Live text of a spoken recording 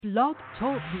Blog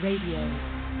Talk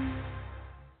Radio.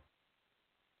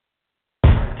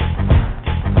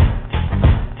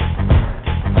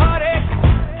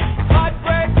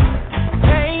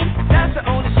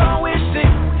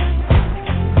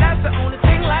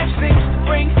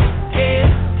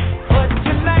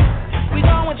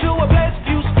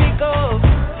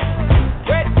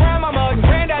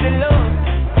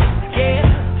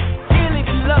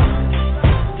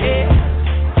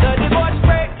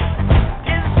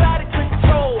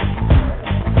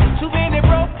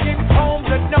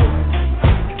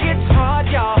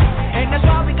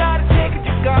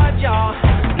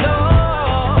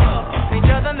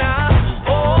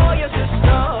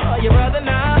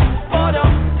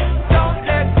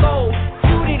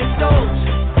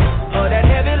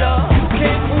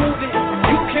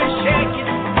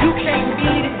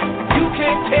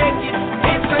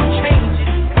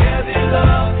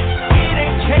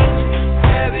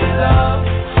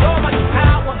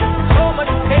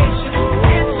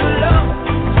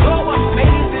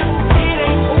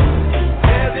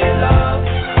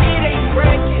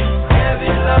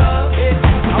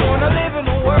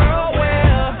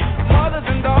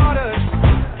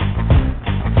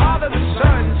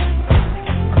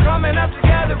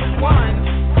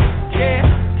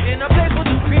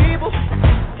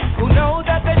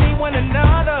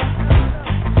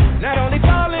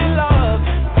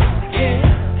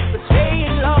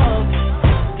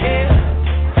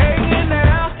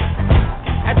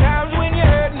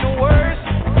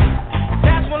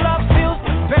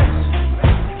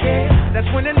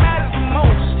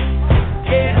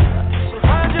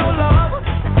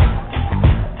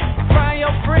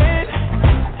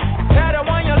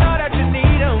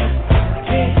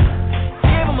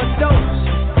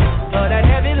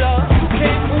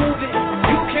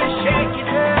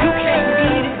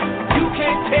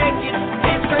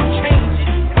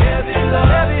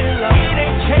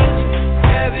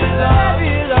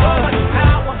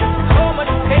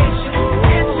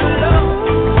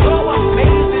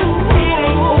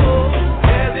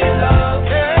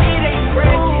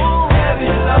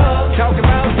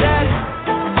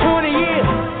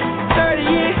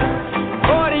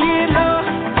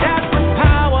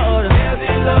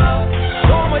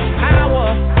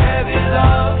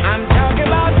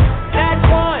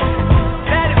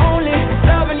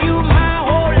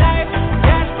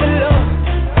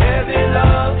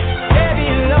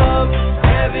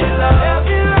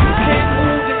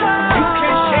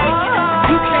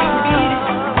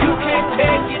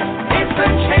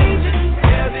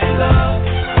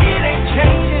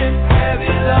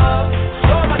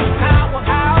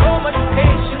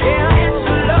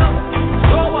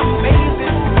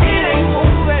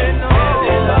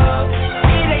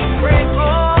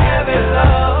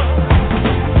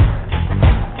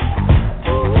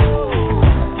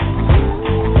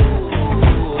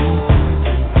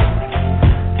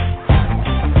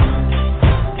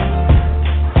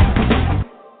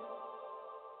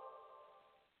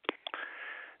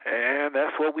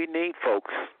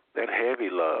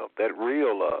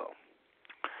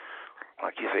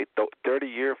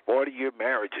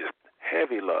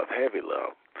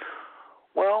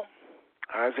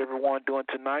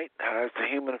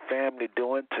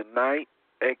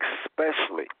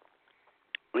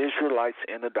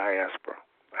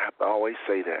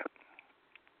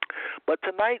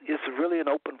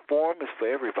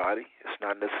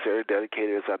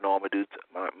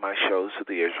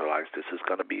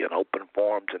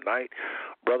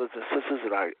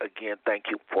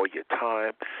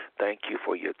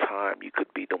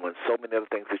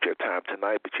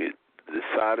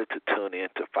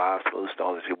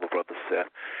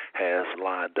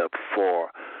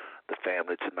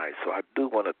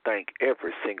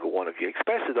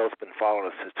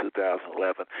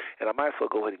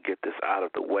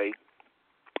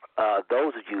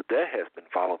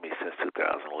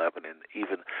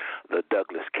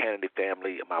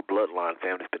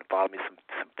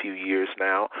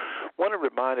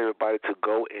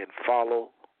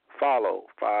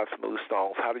 Five Smooth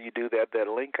Stones. How do you do that? That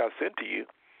link I sent to you,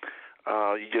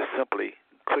 you just simply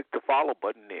click the follow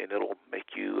button and it'll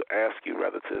make you ask you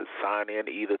rather to sign in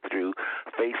either through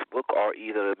Facebook or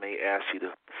either it may ask you to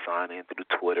sign in through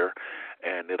Twitter,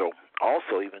 and it'll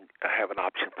also even have an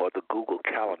option for the Google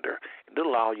Calendar, and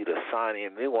it'll allow you to sign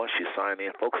in. Then once you sign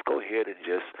in, folks, go ahead and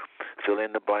just fill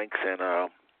in the blanks, and it'll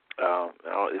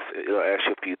ask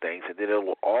you a few things, and then it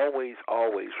will always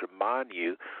remind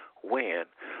you when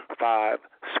Five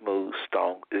Smooth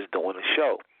Stone is doing a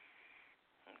show.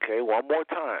 Okay, one more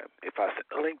time. If I send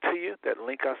a link to you, that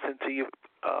link I sent to you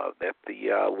at the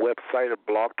website of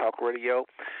Blog Talk Radio,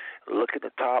 look at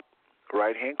the top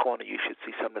right-hand corner. You should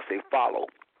see something that say follow.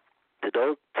 To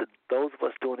those of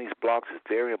us doing these blogs, it's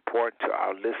very important to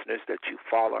our listeners that you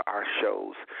follow our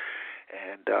shows.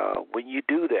 And when you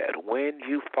do that, when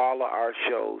you follow our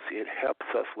shows, it helps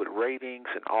us with ratings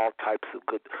and all types of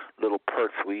good little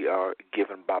perks we are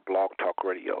given by Blog Talk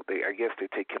Radio. I guess they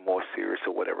take it more serious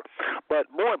or whatever. But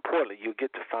more importantly, you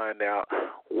get to find out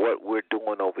what we're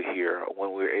doing over here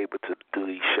when we're able to do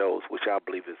these shows, which I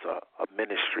believe is a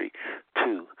ministry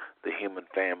to the human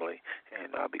family.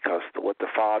 And because what the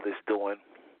Father is doing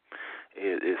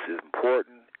is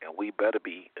important. And we better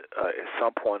be, at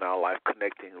some point in our life,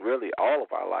 connecting really all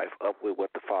of our life up with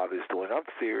what the Father is doing. I'm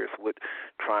serious with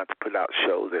trying to put out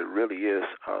shows that really is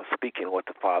speaking what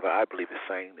the Father, I believe, is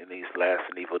saying in these last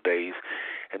and evil days.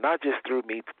 And not just through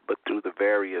me, but through the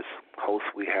various hosts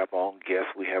we have on,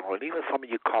 guests we have on. Even some of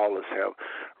you callers have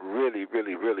really,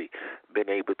 really, really been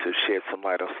able to shed some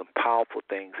light on some powerful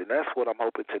things. And that's what I'm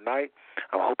hoping tonight.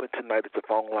 I'm hoping tonight that the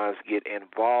phone lines get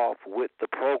involved with the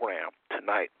program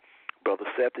tonight. Brother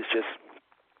Seth is just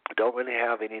don't really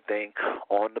have anything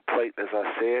on the plate, as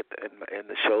I said, in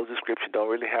the show's description. Don't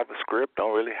really have a script,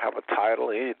 don't really have a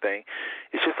title, anything.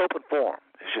 It's just open forum.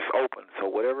 It's just open. So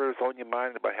whatever is on your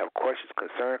mind, anybody have questions,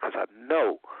 concerns, because I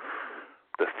know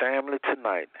the family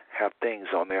tonight have things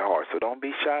on their heart. So don't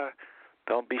be shy.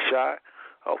 Don't be shy.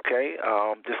 Okay,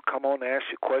 just come on and ask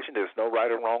your question. There's no right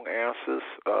or wrong answers.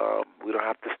 We don't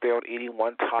have to stay on any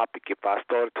one topic. If I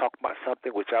started talking about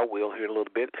something, which I will here in a little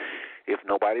bit, if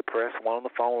nobody pressed one on the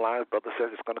phone line, Brother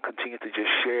says it's going to continue to just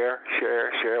share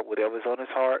whatever's on his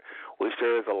heart, which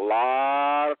there is a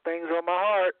lot of things on my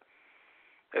heart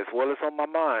as well as on my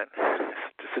mind.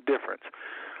 It's just a difference.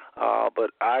 But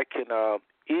I can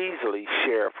easily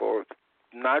share for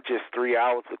not just 3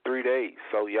 hours, but 3 days.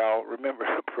 So y'all remember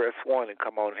to press 1 and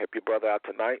come on and help your brother out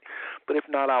tonight. But if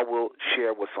not, I will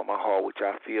share what's on my heart, which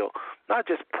I feel not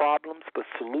just problems, but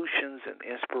solutions and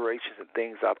inspirations and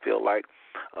things I feel like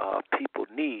people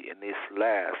need in this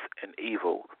last and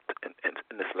evil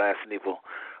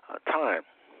time.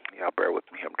 Y'all bear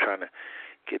with me. I'm trying to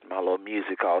get my little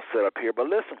music all set up here. But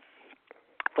listen,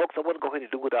 folks, I want to go ahead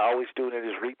and do what I always do, and that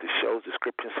is read the show's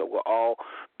description so we'll all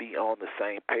be on the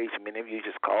same page. Many of you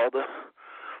just call the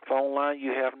phone line.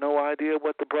 You have no idea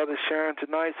what the brother's sharing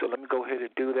tonight, so let me go ahead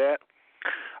and do that.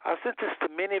 I sent this to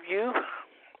many of you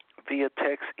via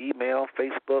text, email,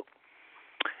 Facebook,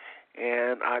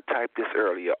 and I typed this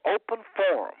earlier. Open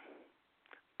forum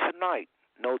tonight.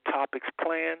 No topics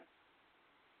planned,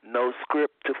 no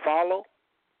script to follow,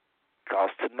 because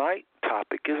tonight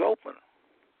topic is open.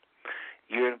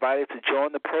 You're invited to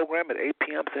join the program at 8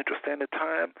 p.m. Central Standard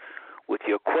Time with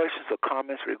your questions or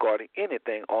comments regarding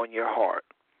anything on your heart.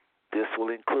 This will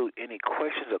include any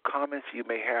questions or comments you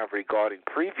may have regarding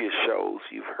previous shows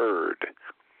you've heard.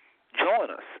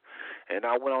 Join us. And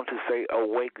I went on to say,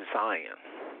 Awake Zion.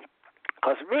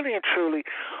 Because really and truly,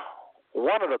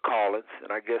 one of the callings,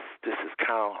 and I guess this is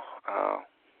kind of,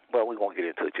 we won't get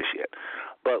into it just yet,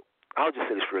 but I'll just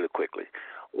say this really quickly.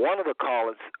 One of the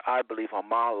callings, I believe, on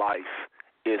my life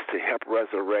is to help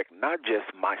resurrect not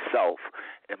just myself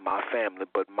and my family,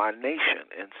 but my nation.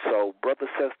 And so Brother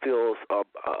Seth feels a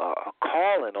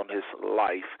calling on his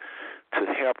life to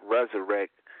help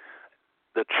resurrect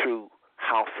the true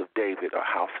house of David or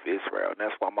house of Israel. And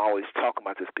that's why I'm always talking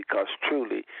about this, because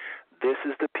truly this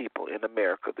is the people in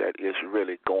America that is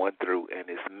really going through, and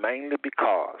it's mainly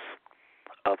because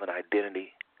of an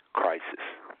identity crisis.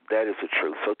 That is the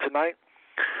truth. So tonight,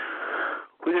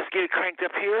 we just get cranked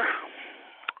up here.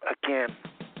 Again,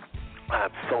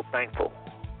 I'm so thankful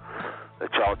that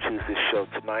y'all choose this show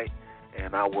tonight,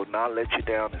 and I will not let you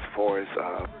down as far as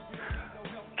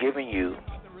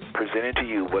presenting to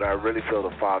you what I really feel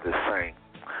the Father is saying.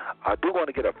 I do want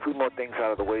to get a few more things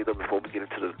out of the way, though, before we get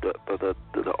into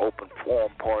the open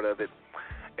forum part of it,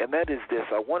 and that is this.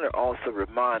 I want to also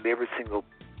remind every single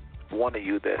one of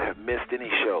you that have missed any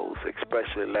shows,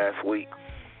 especially last week,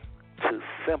 to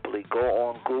simply go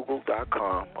on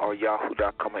Google.com or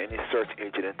Yahoo.com or any search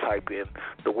engine and type in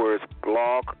the words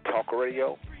Blog Talk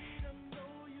Radio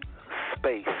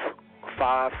space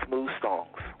 5 Smooth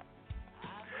Songs,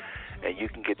 and you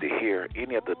can get to hear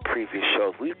any of the previous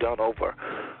shows. We've done over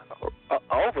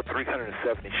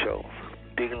 370 shows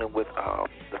dealing with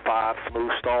the 5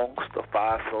 Smooth Songs, the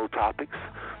 5 Smooth Topics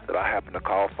that I happen to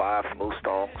call 5 Smooth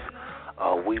Songs.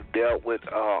 We've dealt with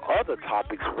other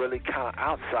topics really kind of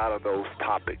outside of those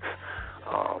topics.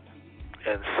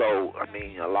 And so, I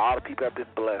mean, a lot of people have been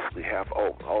blessed. We have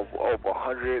over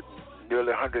 100, nearly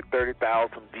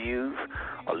 130,000 views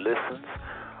or listens.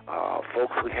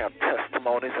 Folks, we have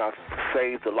testimonies. I've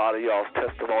saved a lot of y'all's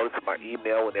testimonies in my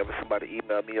email. Whenever somebody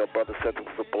emailed me, "Your brother said it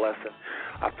was a blessing.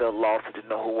 I felt lost. I didn't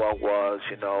know who I was."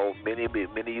 You know, many of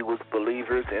you was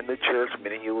believers in the church.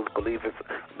 Many of you was believers.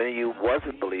 Many of you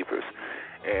wasn't believers.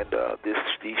 And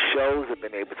these shows have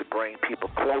been able to bring people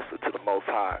closer to the Most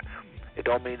High. It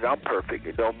don't mean that I'm perfect.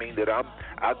 It don't mean that I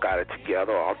got it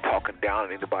together or I'm talking down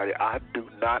on anybody. I do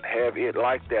not have it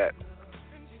like that.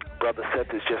 Brother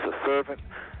Seth is just a servant,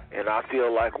 and I feel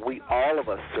like we, all of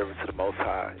us, servants to the Most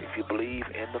High. If you believe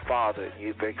in the Father and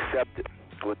you've accepted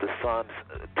what the Son's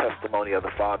testimony of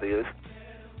the Father is,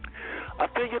 I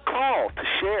feel you're called to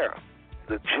share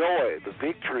the joy, the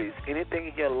victories, anything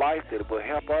in your life that will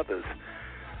help others.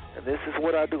 And this is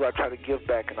what I do. I try to give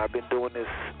back, and I've been doing this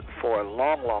for a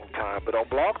long, long time. But on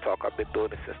Blog Talk, I've been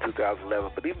doing it since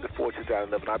 2011. But even before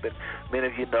 2011, many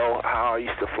of you know how I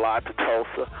used to fly to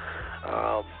Tulsa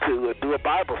to do a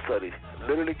Bible study.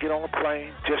 Literally get on a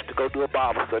plane just to go do a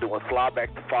Bible study, and fly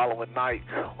back the following night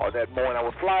or that morning. I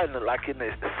would fly in like in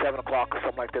the 7 o'clock or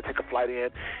something like that, take a flight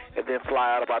in, and then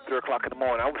fly out about 3 o'clock in the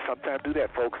morning. I would sometimes do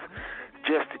that, folks,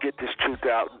 just to get this truth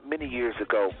out many years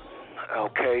ago.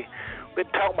 Okay? Been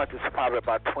talking about this for probably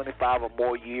about 25 or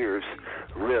more years,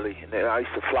 really. And then I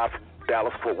used to fly from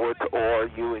Dallas-Fort Worth to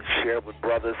ORU and share with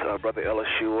brothers, Brother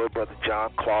Elishua, Brother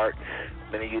John Clark.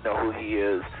 Many of you know who he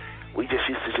is. We just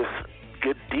used to just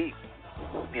get deep.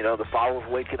 You know, the followers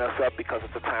waking us up because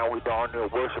at the time we darn near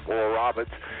worship Oral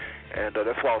Roberts. And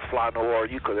that's why I was flying to ORU,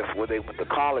 because that's where they went to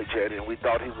college at, and we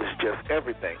thought he was just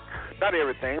everything. Not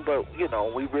everything, but, you know,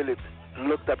 we really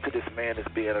looked up to this man as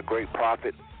being a great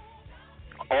prophet,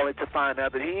 only to find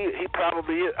out that he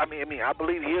probably is. I mean, I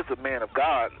believe he is a man of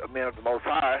God, a man of the Most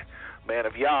High, man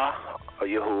of Yah, or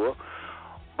Yahuwah.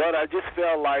 But I just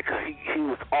felt like he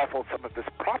was off on some of his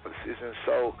prophecies, and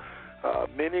so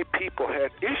many people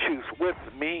had issues with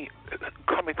me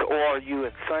coming to ORU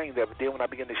and saying that. But then when I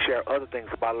began to share other things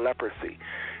about leprosy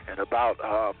and about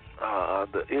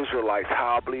the Israelites,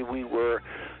 how I believe we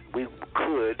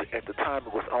could, at the time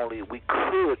it was only we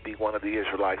could be one of the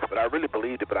Israelites, but I really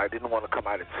believed it, but I didn't want to come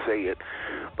out and say it.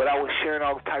 But I was sharing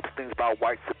all types of things about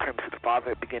white supremacy. The Father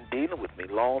had begun dealing with me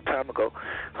a long time ago.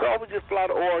 So I would just fly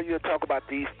to ORU and talk about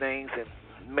these things, and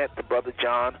met the Brother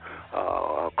John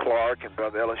Clark and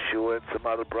Brother Elishua and some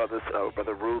other brothers,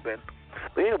 Brother Reuben.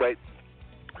 But anyway,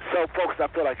 so, folks, I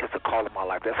feel like it's a call in my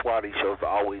life. That's why these shows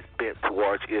are always bent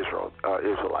towards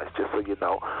Israelites, just so you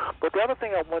know. But the other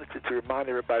thing I wanted to remind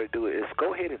everybody to do is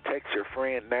go ahead and text your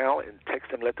friend now and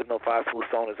text them, let them know Five Smooth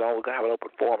Stone is on. We're going to have an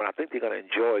open forum, and I think they're going to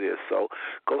enjoy this. So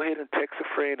go ahead and text a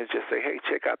friend and just say, hey,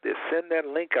 check out this. Send that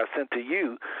link I sent to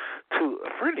you to a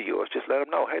friend of yours. Just let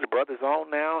them know, hey, the brother's on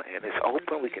now, and it's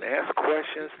open. We can ask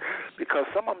questions, because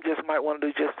some of them just might want to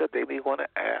do just that. They may want to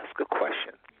ask a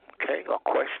question. Okay, or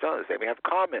questions. They may have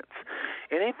comments.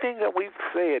 Anything that we've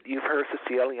said, you've heard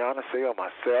Sister Eliana say, or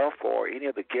myself, or any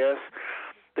of the guests,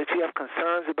 that you have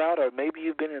concerns about, or maybe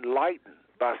you've been enlightened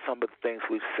by some of the things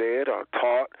we've said or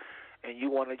taught, and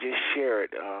you want to just share it.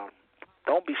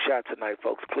 Don't be shy tonight,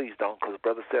 folks. Please don't, because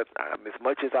Brother said, as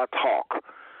much as I talk,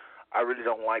 I really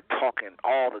don't like talking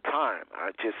all the time. I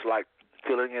just like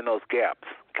filling in those gaps,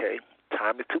 okay?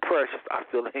 Time is too precious. I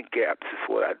fill in gaps is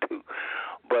what I do.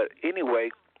 But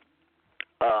anyway,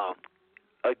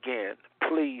 again,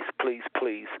 please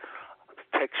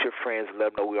text your friends and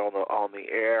let them know we're on the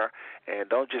air. And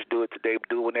don't just do it today.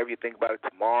 Do it whenever you think about it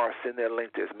tomorrow. Send that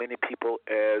link to as many people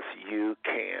as you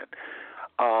can.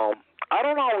 I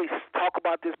don't always talk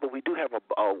about this, but we do have a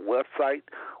website.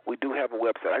 We do have a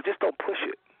website. I just don't push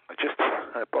it. I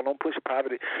don't push it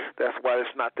privately. That's why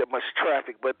there's not that much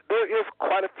traffic. But there is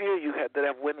quite a few of you that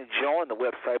have went and joined the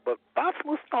website. But Five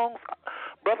Smooth Stones,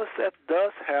 Brother Seth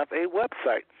does have a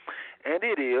website, and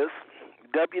it is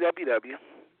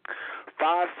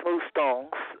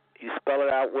www.5smoothstones. You spell it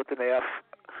out with an F.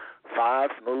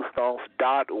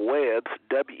 5smoothstones.webs,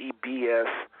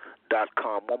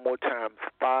 WEBS.com. One more time,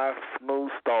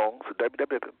 5smoothstones,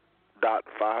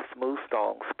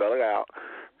 www.5smoothstones, spell it out,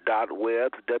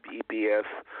 .webs, WEBS.com.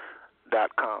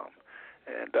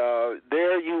 And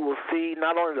there you will see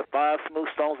not only the 5 smooth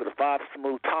stones or the 5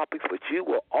 smooth topics, but you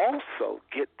will also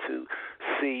get to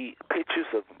see pictures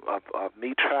of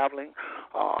me traveling.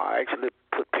 I actually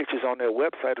put pictures on their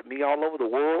website of me all over the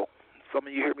world. Some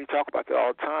of you hear me talk about that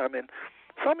all the time. And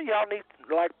some of y'all need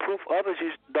like proof. Others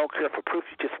you don't care for proof.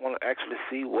 You just want to actually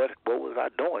see what was I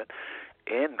doing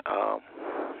in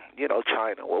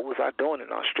China. What was I doing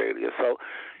in Australia? So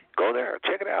go there,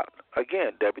 check it out.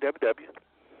 Again,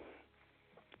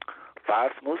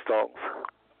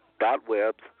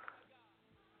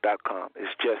 www.5smoothstones.webs.com.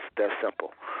 It's just that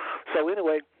simple. So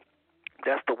anyway,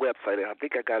 That's the website. I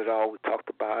think I got it all. We talked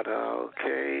about.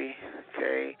 Okay.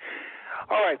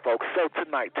 All right, folks. So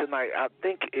tonight, I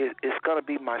think it's going to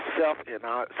be myself and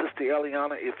Sister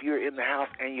Eliana. If you're in the house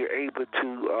and you're able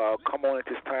to come on at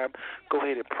this time, go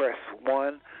ahead and press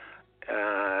 1.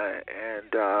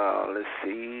 Let's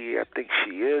see. I think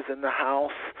she is in the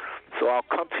house. So I'll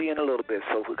come to you in a little bit.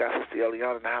 So we got Sister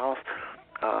Eliana in the house.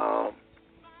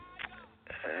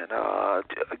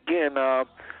 Again,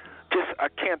 just I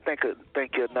can't thank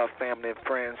you enough, family and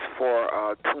friends,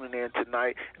 for tuning in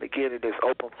tonight. And again, it is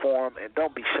open forum, and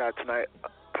don't be shy tonight,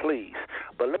 please.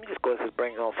 But let me just go ahead and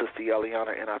bring on Sister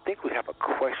Eliana, and I think we have a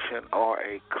question or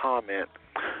a comment.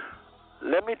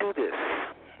 Let me do this.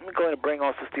 Let me go ahead and bring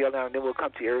on Sister Eliana, and then we'll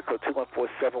come to area code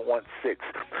 214-716.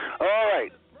 All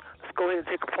right, let's go ahead and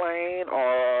take a plane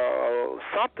or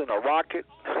something, a rocket,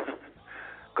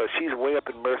 because she's way up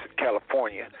in Merced,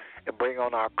 California, and bring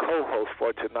on our co-host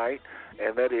for tonight,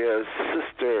 and that is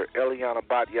Sister Eliana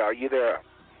Bhatia. Are you there?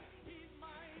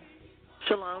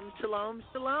 Shalom, shalom,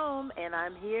 shalom, and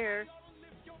I'm here.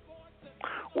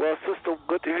 Well, Sister,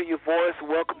 good to hear your voice.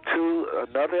 Welcome to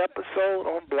another episode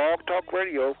on Blog Talk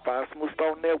Radio, 5 Smooth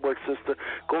Stone Network, Sister.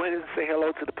 Go ahead and say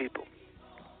hello to the people.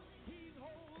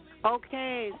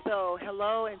 Okay, so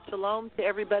hello and shalom to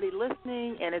everybody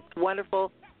listening, and it's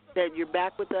wonderful that you're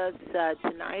back with us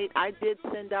tonight. I did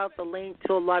send out the link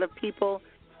to a lot of people,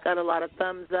 got a lot of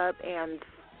thumbs up, and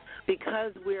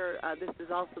because this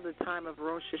is also the time of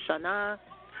Rosh Hashanah,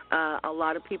 a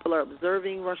lot of people are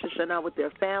observing Rosh Hashanah with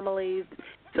their families,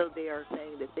 so they are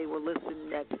saying that they will listen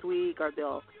next week, or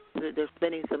they're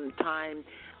spending some time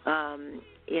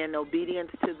in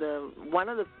obedience to one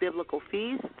of the biblical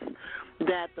feasts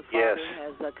that the Father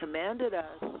has commanded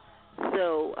us.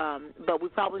 So, but we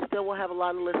probably still will have a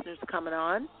lot of listeners coming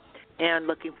on, and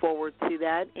looking forward to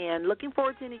that, and looking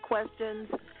forward to any questions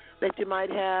that you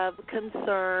might have,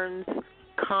 concerns,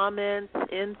 comments,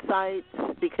 insights,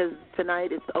 because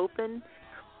tonight it's open,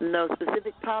 no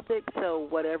specific topic, so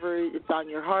whatever is on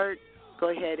your heart, go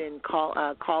ahead and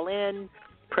call in,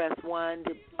 press 1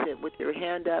 with your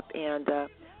hand up, and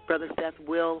Brother Seth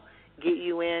will get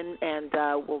you in, and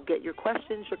we'll get your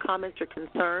questions, your comments, your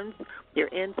concerns, your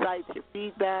insights, your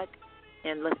feedback,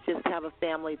 and let's just have a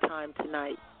family time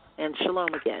tonight. And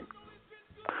shalom again.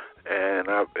 And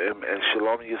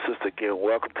shalom to your sister again.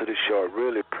 Welcome to the show. I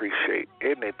really appreciate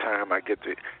any time I get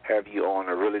to have you on.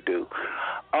 I really do.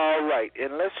 All right,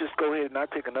 and let's just go ahead and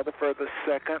not take another further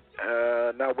second,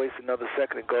 not waste another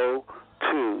second, and go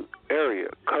to area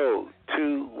code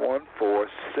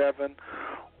 214716.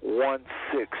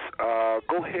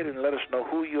 Go ahead and let us know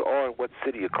who you are and what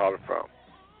city you're calling from.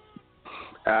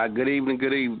 Good evening.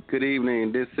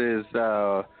 This is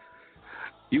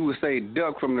you would say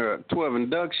Duck from the 12 and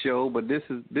Duck show, but this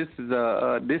is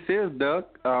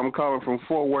Duck. I'm calling from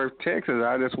Fort Worth, Texas.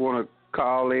 I just want to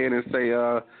call in and say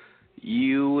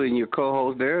you and your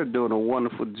co-host there are doing a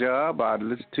wonderful job. I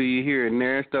listen to you here and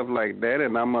there and stuff like that,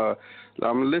 and I'm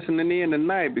listening in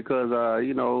tonight because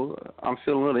I'm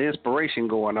feeling a little inspiration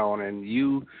going on, and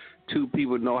you two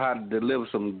people know how to deliver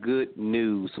some good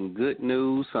news,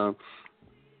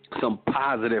 some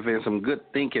positive and some good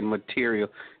thinking material.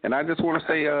 And I just want to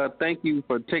say thank you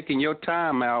for taking your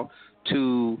time out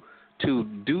to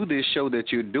do this show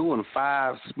that you're doing,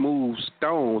 5 Smooth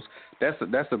Stones.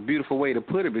 That's a beautiful way to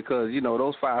put it, because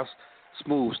those 5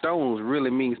 smooth stones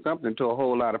really mean something to a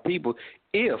whole lot of people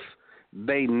if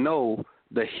they know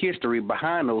the history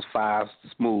behind those 5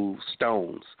 smooth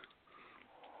stones.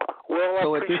 Well,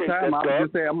 so at this time, I would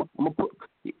just say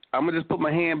I'm gonna just put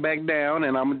my hand back down,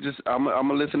 and I'm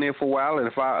gonna listen in for a while. And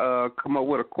if I come up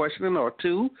with a question or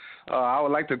two, I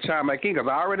would like to chime back in, because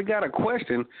I already got a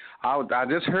question. I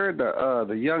just heard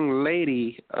the young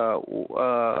lady,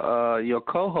 your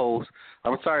co-host.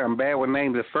 I'm sorry, I'm bad with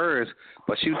names at first,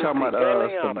 but she was talking about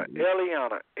Eliana.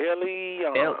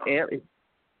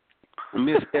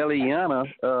 Miss Eliana.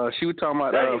 She was talking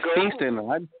about feasting.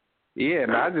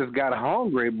 And I just got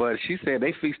hungry, but she said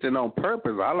they feasting on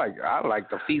purpose. I like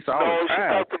to feast all the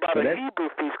time. No, she talked about a Hebrew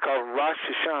feast called Rosh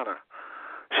Hashanah.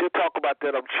 She'll talk about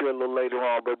that, I'm sure, a little later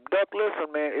on. But, Duck,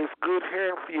 listen, man, it's good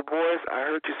hearing from your voice. I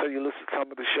heard you say you listened to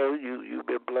some of the show. You've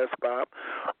been blessed by them.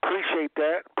 Appreciate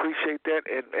that.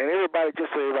 And everybody,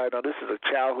 just so everybody know, this is a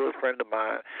childhood friend of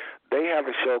mine. They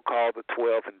have a show called The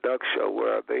 12 and Duck Show,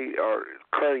 where they are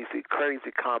crazy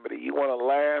comedy. You want to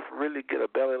laugh, really get a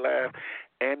belly laugh,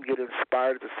 and get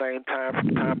inspired at the same time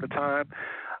from time to time.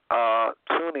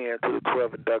 Tune in to the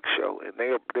 12 and Duck Show, and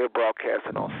they're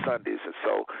broadcasting on Sundays. And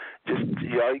so, just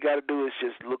all you got to do is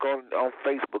just look on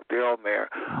Facebook. They're on there.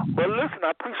 But listen,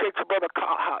 I appreciate your brother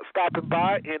stopping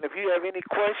by, and if you have any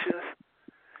questions,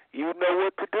 You know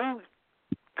what to do.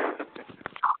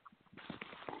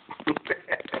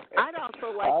 I'd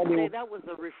also like to say that was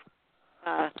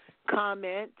a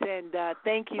comment, and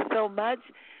thank you so much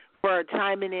for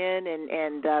chiming in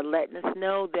and letting us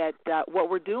know that what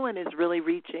we're doing is really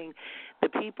reaching the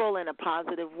people in a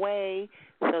positive way.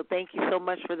 So thank you so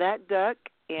much for that, Duck,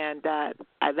 and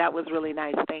that was really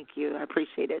nice. Thank you. I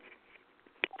appreciate it.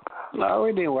 No,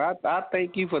 anyway, I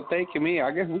thank you for thanking me.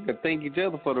 I guess we could thank each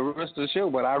other for the rest of the show,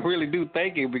 but I really do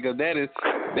thank you because that.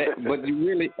 But you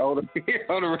really on the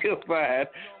real side,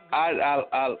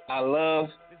 I love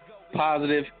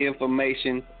positive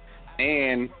information,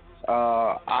 and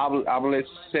I'll let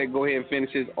Seth go ahead and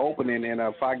finish his opening. And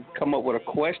if I come up with a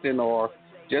question or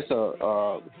just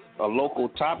a local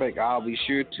topic, I'll be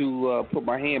sure to put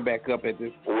my hand back up at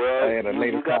this at a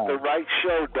later you got time. the right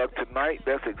show, Doug, tonight.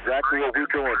 That's exactly what we're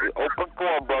doing. The open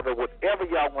forum, brother. Whatever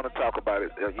y'all want to talk about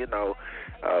it, we're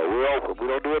open. We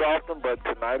don't do it often, but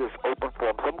tonight is open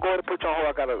forum. So I'm going to put you on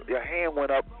hold. I got your hand went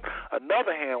up.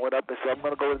 Another hand went up, and so I'm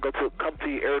going to come to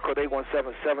you, area code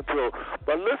 817-720.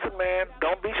 But listen, man,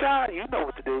 don't be shy. You know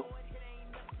what to do.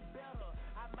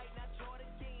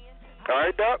 All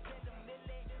right, Doug?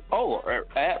 Oh,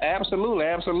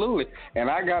 absolutely. And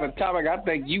I got a topic I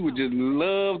think you would just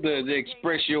love to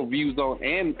express your views on,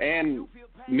 and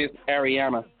Miss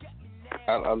Ariana.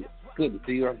 I couldn't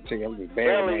see her. I'm just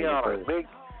bad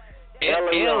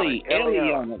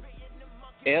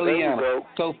Eliana.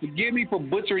 So forgive me for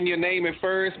butchering your name at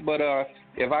first, but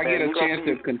if I get a chance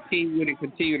to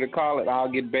continue to call it, I'll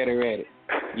get better at it.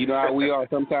 You know how we are.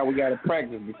 Sometimes we got to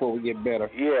practice before we get better.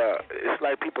 Yeah, it's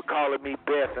like people calling me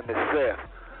Beth and it's Seth.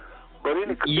 But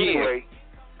anyway,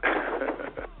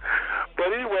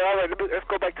 all right, let's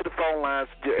go back to the phone lines.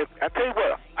 I tell you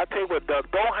what, Doug,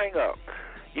 don't hang up.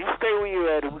 You stay where you're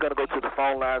at, and we're gonna go to the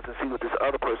phone lines and see what this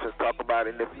other person's talking about.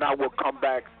 And if not, we'll come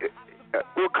back.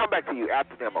 We'll come back to you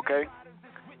after them, okay?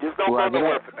 Just don't go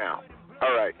nowhere for now.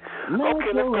 All right.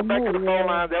 Okay, let's go back to the phone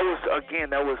line. That was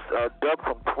Doug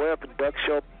from 12 and Doug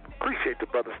Show. Appreciate the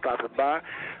brother stopping by.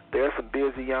 There's some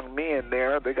busy young men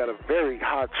there. They got a very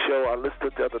hot show. I listened to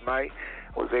it the other night.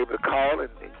 Was able to call and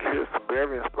hear some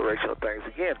very inspirational things.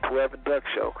 Again, 12 and Doug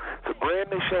Show. It's a brand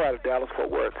new show out of Dallas, Fort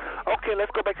Worth. Okay,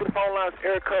 let's go back to the phone lines.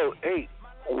 Area code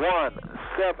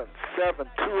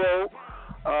 817-720.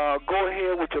 Go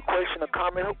ahead with your question or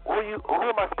comment. Who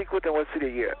am I speaking with and what city are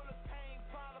you at?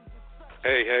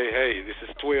 Hey, this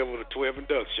is 12 of the 12 and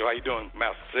Doug Show. How you doing,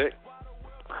 Master Seth?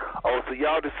 Oh, so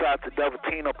y'all decide to double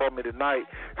team up on me tonight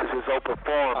since it's open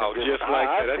forum. Oh, just like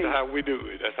that. That's how we do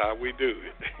it.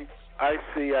 I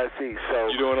see.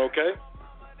 So you doing okay?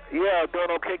 Yeah,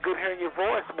 doing okay. Good hearing your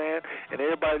voice, man. And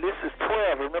everybody, this is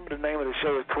 12. Remember the name of the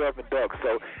show is 12 and Doug.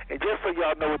 So, and just so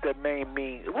y'all know what that name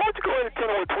means, why don't you go ahead and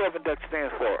tell them what 12 and Doug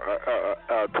stands for?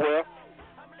 12.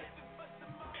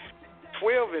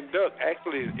 12 and Duck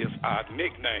actually is our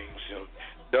nicknames.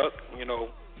 Duck,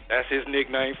 that's his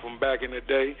nickname from back in the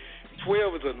day.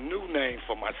 12 is a new name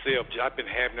for myself. I've been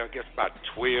having it, I guess, about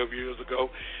 12 years ago.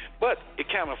 But it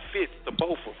kind of fits the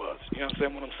both of us. You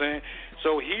understand what I'm saying?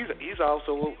 So he's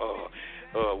also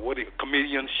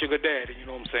comedian Sugar Daddy, you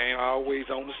know what I'm saying? Always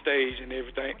on the stage and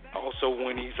everything. Also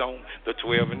when he's on the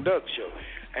 12 and Duck Show.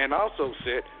 And also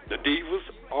said the Divas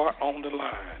are on the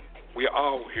line. We're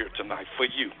all here tonight for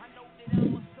you.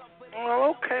 Well,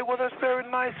 okay. Well, that's very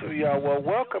nice of y'all. Well,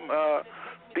 welcome,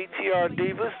 BTR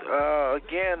Divas.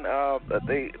 Again,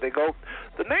 they go.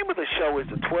 The name of the show is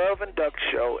the 12 and Duck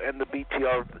Show and the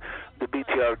BTR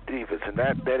Divas, and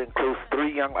that includes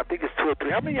I think it's 2 or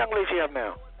 3. How many young ladies you have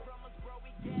now?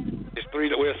 It's 3.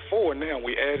 Well, it's 4 now.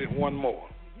 We added 1 more.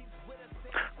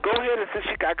 Go ahead and since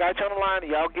I got you on the line,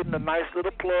 y'all getting a nice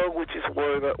little plug, which is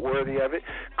worthy of it.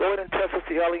 Go ahead and tell us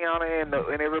to Eliana and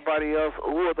everybody else,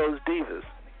 who are those divas?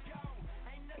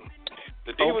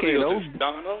 The divas is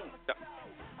Donna.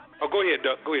 Oh, go ahead,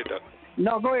 Doug.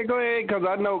 No, go ahead, because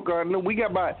I know we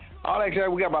got about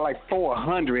like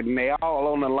 400, and they all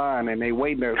on the line, and they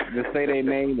waiting to say their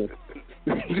name.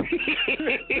 No,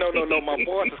 my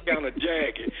voice is kind of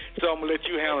jagged, so I'm gonna let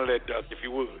you handle that, Doug, if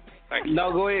you would. Thank you.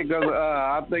 No, go ahead, because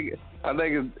I think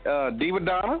it's Diva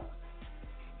Donna,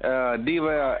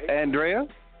 Diva Andrea,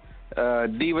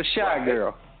 Diva Shy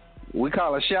Girl. We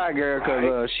call her Shy Girl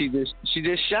because she just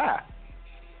shy.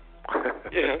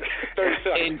 Yeah, 30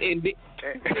 seconds.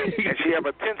 And she have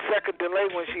a 10-second delay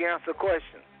when she answers a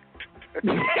question.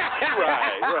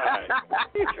 Right.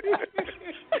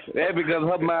 That's because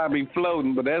her mind be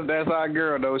floating, but that's our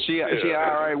girl though. She all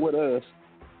right with us.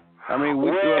 I mean, and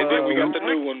then we got the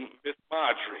new one, Miss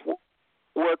Marjorie.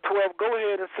 Well, 12, go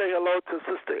ahead and say hello to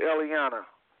Sister Eliana.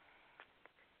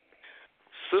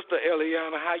 Sister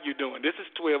Eliana, how you doing? This is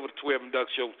 12 of the 12 and Duck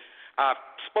Show. I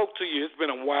spoke to you. It's been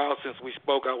a while since we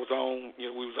spoke. I was on, we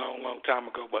was on a long time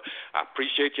ago, but I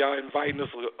appreciate y'all inviting us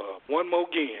one more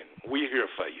again. We're here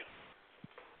for you.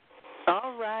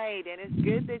 All right, and it's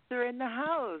good that you're in the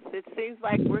house. It seems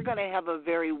like we're going to have a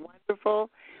very wonderful,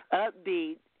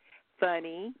 upbeat,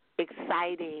 funny,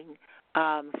 exciting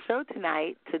show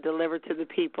tonight to deliver to the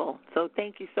people. So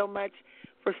thank you so much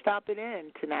for stopping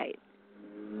in tonight.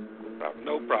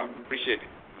 No problem. Appreciate it.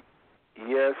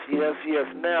 Yes.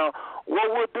 Now,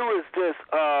 what we'll do is this.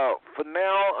 For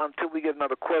now, until we get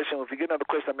another question, if you get another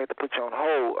question, I may have to put you on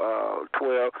hold,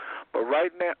 12. But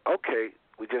right now, okay,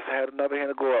 we just had another hand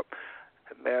to go up.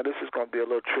 Now, this is going to be a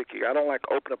little tricky. I don't like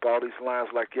open up all these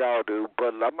lines like y'all do,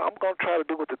 but I'm going to try to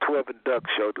do what the 12 and Duck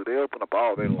Show do. They open up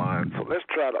all their lines. So let's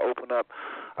try to open up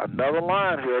another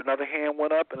line here. Another hand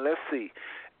went up, and let's see.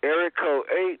 Area code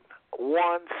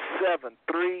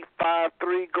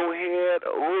 817353. Go ahead.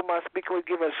 Who am I speaking with?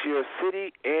 Give us your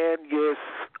city and your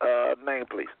name,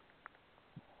 please.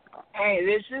 Hey,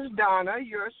 this is Donna,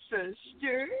 your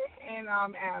sister, and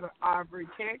I'm out of Aubrey,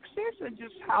 Texas. I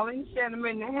just hollering, said I'm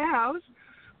in the house,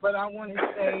 but I want to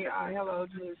say hello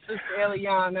to Sister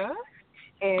Eliana,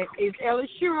 and is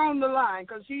Elishua on the line?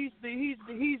 Because he's the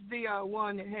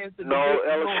one that has the. No,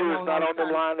 Elishua is not on the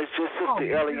line. It's just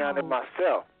Sister Eliana and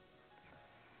myself.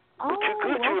 But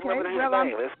you remember his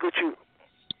name. Let's get you.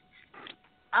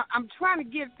 I'm trying to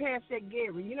get past that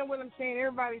Gary. You know what I'm saying?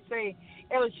 Everybody say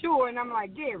Elishua, and I'm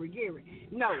like, Gary.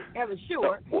 No,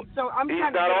 Elishua. No, so I'm he's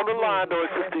trying to not get on the line, though.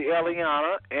 It's Sister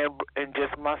Eliana and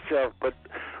just myself. But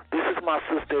this is my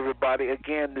sister, everybody.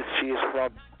 Again, she is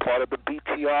from part of the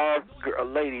BTR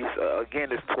ladies.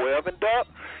 Again, it's 12 and Duck.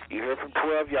 You heard from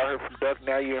 12. Y'all heard from Duck.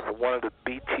 Now you heard from one of the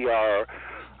BTR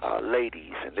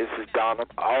ladies. And this is Donna,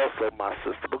 also my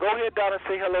sister. But go ahead, Donna, and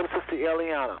say hello to Sister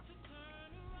Eliana.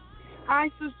 Hi,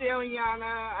 Sister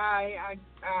Eliana.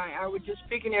 I was just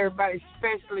speaking to everybody,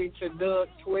 especially to Doug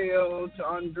 12, to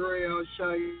Andrea,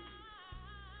 Shay.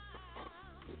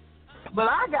 But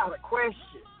I got a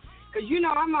question. Because,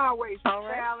 I'm always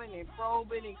traveling and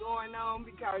probing and going on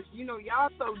because, y'all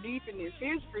so deep in this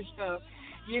history stuff.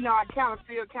 I kind of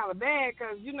feel kind of bad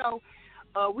because,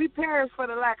 we perish for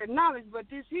the lack of knowledge. But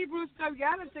this Hebrew stuff,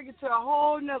 y'all done took it to a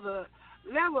whole nother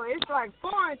level. It's like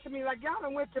foreign to me, like y'all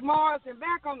done went to Mars and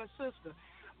back on the sister.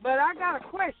 But I got a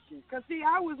question, because see,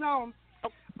 I was on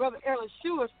Brother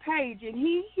Elishua's page, and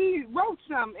he wrote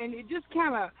something, and it just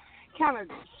kind of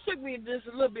shook me just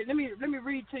a little bit. Let me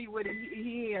read to you what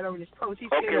he had on his post. He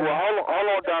okay, said, well, hold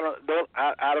on, Donna.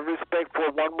 Out of respect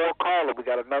for one more caller, we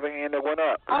got another hand that went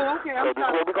up. Oh, okay. So this is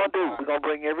what we're going to do. We're going to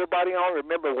bring everybody on.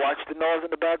 Remember, watch the noise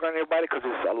in the background, everybody, because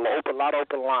it's a lot of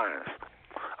open lines.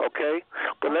 Okay?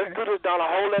 But let's do this, Donna.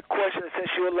 Hold that question, and since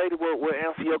you're a lady, we'll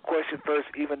answer your question first,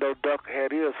 even though Duck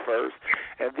had his first.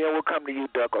 And then we'll come to you,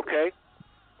 Duck, okay?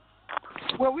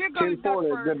 Well, we're going to Duck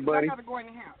first. Good buddy. I got to go in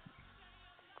the house.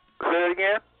 Say it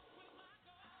again?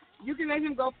 You can let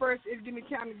him go first. It'll give me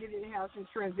time to get in the house and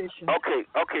transition. Okay.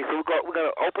 So we're going to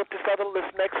open up this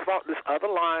other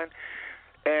line,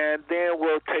 and then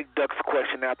we'll take Duck's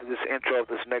question after this intro of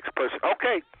this next person.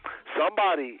 Okay,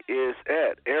 somebody is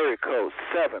at area code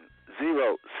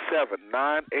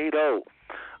 707980.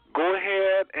 Go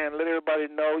ahead and let everybody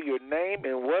know your name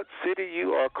and what city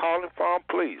you are calling from,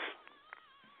 please.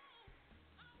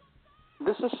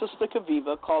 This is Sister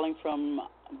Kaviva calling from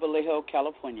Vallejo,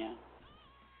 California.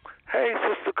 Hey,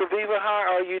 Sister Kaviva, how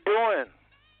are you doing?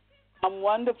 I'm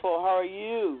wonderful. How are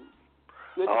you?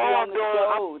 Good to be on the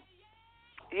show.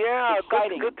 Yeah,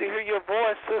 good to hear your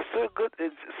voice, sister. Good.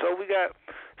 So we got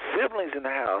siblings in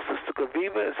the house, Sister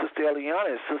Kaviva and Sister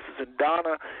Eliana, and sisters and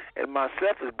Donna and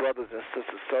myself as brothers and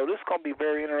sisters. So this is going to be a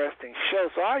very interesting show.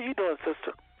 So how are you doing,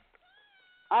 sister?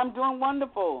 I'm doing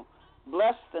wonderful.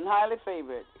 Blessed and highly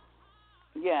favored.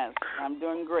 Yes, I'm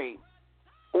doing great.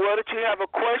 Well, did you have a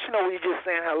question, or were you just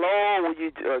saying hello, or were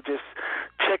you just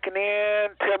checking in?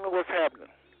 Tell me what's happening.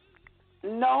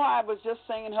 No, I was just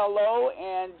saying hello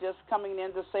and just coming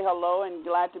in to say hello and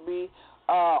glad to be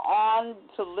on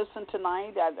to listen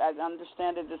tonight. I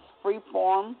understand that it's free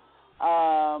form,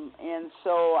 and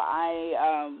so I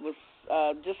was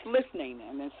just listening,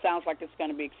 and it sounds like it's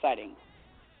going to be exciting.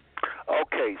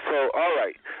 Okay, so all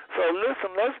right. So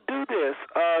listen, let's do this.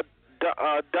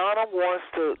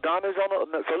 Donna's on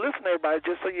the, so listen everybody,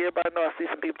 just so everybody know, I see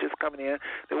some people just coming in.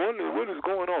 They're wondering what is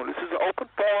going on. This is an open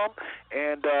forum,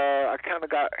 and I kind of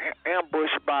got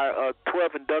ambushed by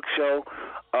 12 and Duck Show.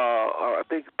 I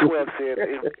think 12 said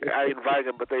I invited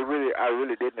them, but I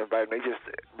really didn't invite them.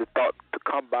 They thought to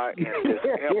come by and just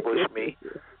ambush me.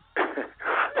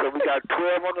 So we got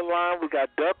 12 on the line. We got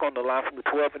Duck on the line from the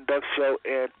 12 and Duck Show,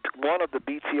 and one of the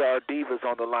BTR divas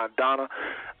on the line, Donna,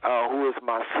 who is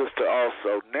my sister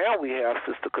also. Now we have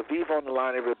Sister Kaviva on the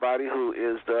line, everybody, who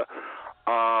is the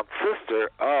sister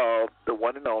of the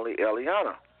one and only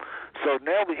Eliana. So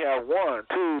now we have 1,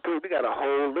 2, 3. We got a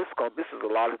whole list going. This is a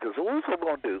lot of things. So what we're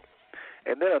going to do?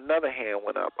 And then another hand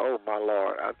went up. Oh my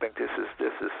Lord! I think this is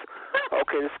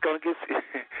okay. It's gonna get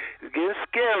it's getting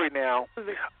scary now.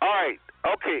 All right.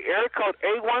 Okay. Area code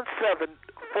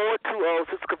 817-420.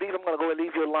 Sister Kavita, I'm gonna go and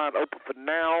leave your line open for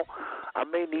now. I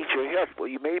may need your help. Well,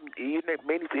 you may need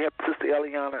to help Sister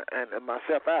Eliana and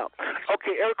myself out.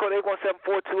 Okay. Area code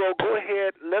 817-420. Go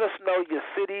ahead. Let us know your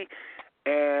city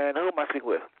and who am I speaking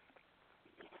with?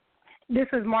 This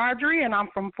is Marjorie, and I'm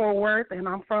from Fort Worth, and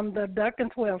I'm from the Duck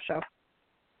and 12 show.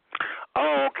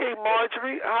 Oh, okay,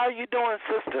 Marjorie. How are you doing,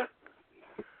 sister?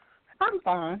 I'm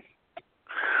fine.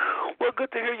 Well,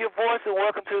 good to hear your voice, and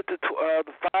welcome to the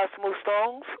Five Smooth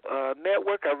Stones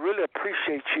Network. I really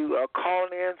appreciate you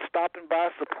calling in, stopping by,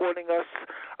 supporting us,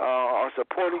 or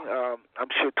supporting, I'm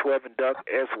sure, 12 and Duck,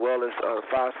 as well as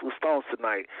Five Smooth Stones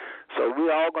tonight. So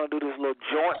we're all going to do this little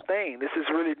joint thing. This is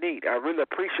really neat. I really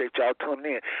appreciate y'all tuning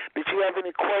in. Did you have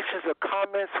any questions or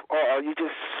comments, or are you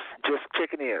just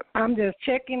checking in? I'm just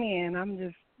checking in. I'm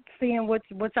just seeing what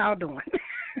y'all doing.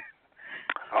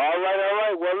 All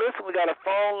right. Well, listen, we got a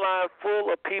phone line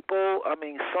full of people. I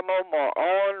mean, some of them are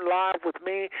on live with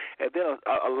me, and then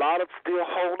a lot of still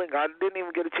holding. I didn't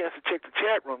even get a chance to check the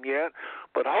chat room yet,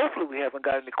 but hopefully we haven't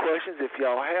got any questions. If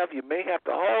y'all have, you may have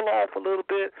to hold off a little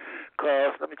bit,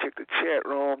 because let me check the chat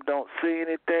room. Don't see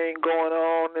anything going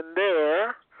on in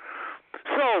there.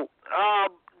 So,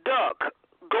 Doug,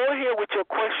 go ahead with your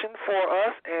question for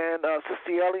us, and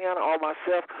Sister Eliana or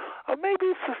myself, or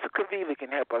maybe Sister Kaviva can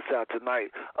help us out tonight.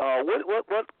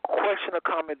 What question or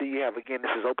comment do you have? Again,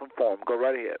 this is open forum. Go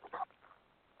right ahead.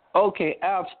 Okay,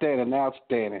 outstanding.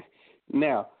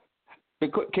 Now,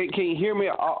 can you hear me?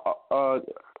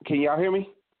 Can y'all hear me?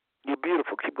 You're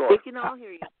beautiful. Keep going. We can all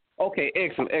hear you. Okay,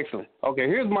 excellent. Okay,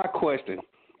 here's my question.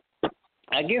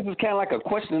 I guess it's kind of like a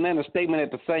question and a statement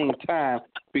at the same time,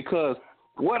 because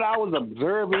what I was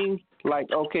observing,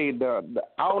 like, okay, I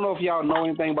don't know if y'all know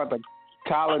anything about the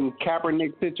Colin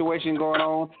Kaepernick situation going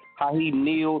on, how he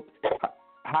kneeled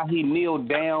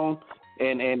down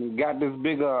and got this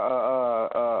big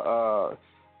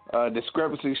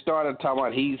discrepancy started, talking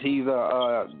about he's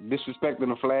disrespecting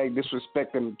the flag,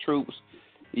 disrespecting the troops.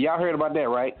 Y'all heard about that,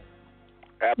 right?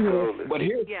 Absolutely. But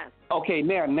here, yes. Okay,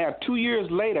 now 2 years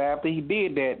later, after he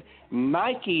did that,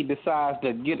 Nike decides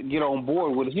to get on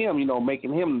board with him,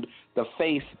 making him the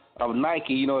face of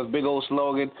Nike, his big old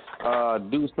slogan,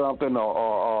 do something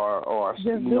or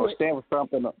stand for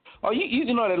something. Or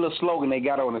you know that little slogan they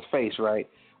got on his face, right?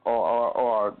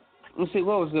 Or let's see,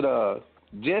 what was it?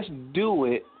 Just do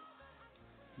it.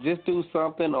 Just do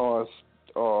something or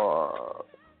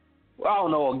I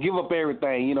don't know, or give up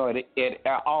everything,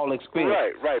 at all expense.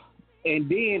 Right. And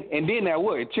then that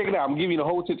worked. Check it out. I'm giving you the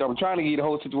whole situation. I'm trying to give you the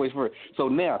whole situation first. So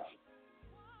now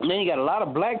you got a lot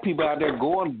of black people out there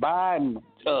going buying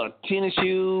tennis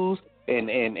shoes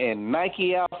and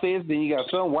Nike outfits. Then you got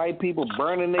some white people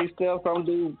burning their stuff. Some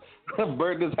dude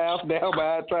burnt his house down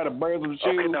by trying to burn some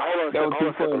shoes. Okay, now hold on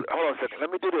a second. Let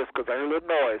me do this, because I hear a little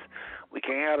noise. We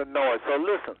can't have the noise. So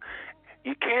listen.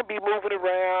 You can't be moving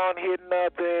around, hitting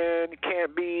nothing. It's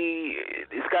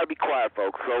got to be quiet,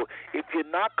 folks. So if you're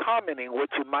not commenting,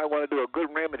 what you might want to do, a good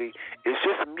remedy, is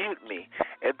just mute me.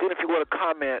 And then if you want to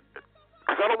comment,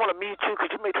 because I don't want to mute you,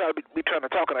 because you may be trying to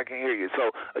talk and I can't hear you.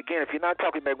 So, again, if you're not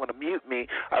talking, you may want to mute me.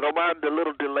 I don't mind the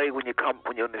little delay when it's time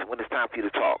for you to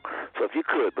talk. So if you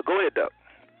could. But go ahead, Doug.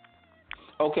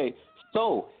 Okay.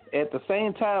 So at the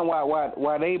same time,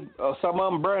 while they some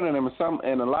of them burning them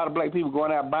and a lot of black people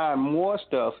going out buying more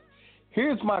stuff,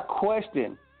 here's my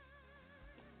question.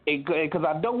 Because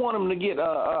I don't want them to get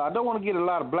I don't want to get a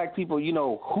lot of black people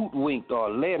hoodwinked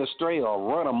or led astray or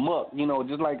run amok,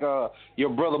 just like your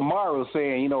brother Mario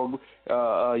saying,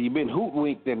 you've been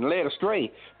hoodwinked and led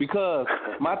astray. Because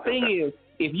my thing is,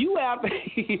 if you out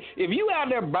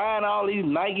there buying all these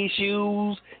Nike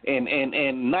shoes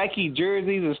and Nike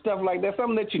jerseys and stuff like that,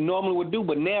 something that you normally would do,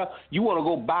 but now you want to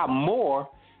go buy more,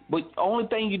 but the only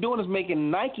thing you're doing is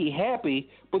making Nike happy,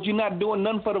 but you're not doing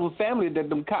nothing for the family that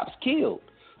them cops killed.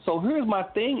 So here's my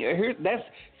thing.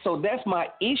 That's my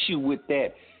issue with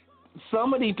that.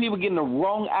 Some of these people getting the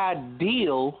wrong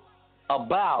idea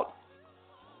about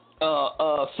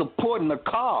supporting the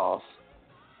cause.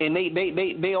 And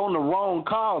they on the wrong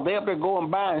cause. They up there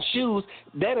going buying shoes.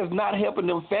 That is not helping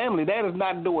them family. That is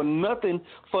not doing nothing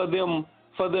for them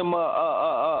for them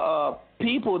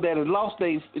people that have lost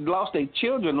their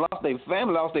children, lost their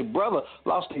family, lost their brother,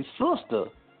 lost their sister.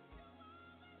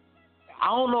 I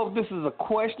don't know if this is a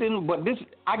question, but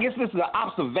I guess this is an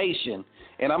observation,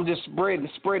 and I'm just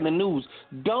spreading the news.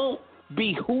 Don't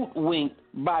be hoodwinked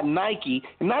by Nike.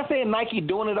 I'm not saying Nike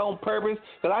doing it on purpose,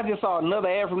 because I just saw another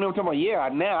ad from them talking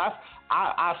about, now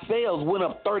our sales went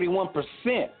up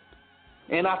 31%.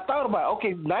 And I thought about,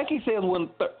 okay, Nike sales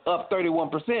went up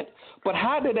 31%, but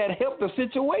how did that help the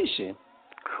situation?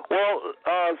 Well,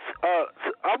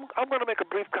 I'm going to make a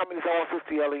brief comment. I want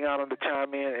Sister Eliana to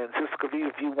chime in, and Sister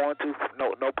Kavita, if you want to,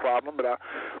 no problem. But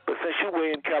since you were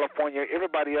in California,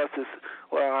 everybody else is,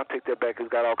 well, I'll take that back.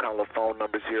 It's got all kinds of phone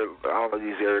numbers here. I don't know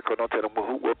these area codes. Don't tell them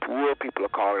where people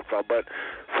are calling from. But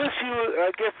since you,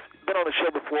 I guess, been on the show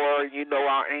before, you know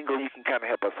our angle, you can kind of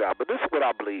help us out. But this is what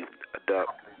I believe, Duck.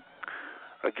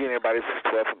 Again, everybody, this is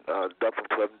Duck from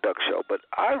 12 and Duck Show. But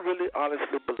I really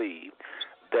honestly believe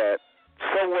that,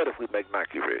 so what if we make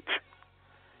Nike rich?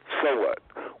 So what?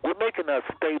 We're making a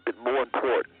statement more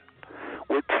important.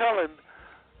 We're telling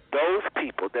those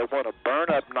people that want to burn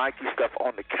up Nike stuff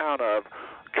on the count of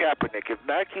Kaepernick, if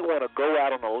Nike want to go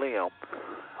out on a limb,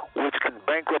 which can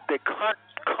bankrupt their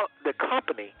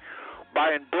company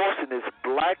by endorsing this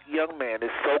black young man,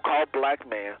 this so-called black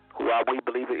man, who we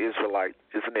believe is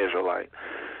an Israelite.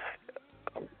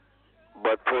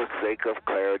 But for the sake of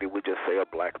clarity, we just say a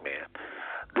black man.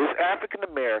 This African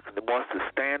American that wants to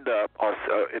stand up, or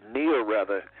kneel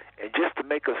rather, and just to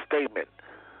make a statement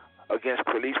against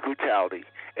police brutality,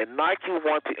 and Nike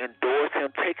want to endorse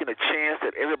him, taking a chance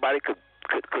that everybody could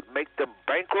make them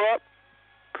bankrupt,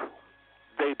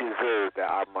 they deserve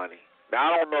our money.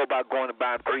 Now, I don't know about going and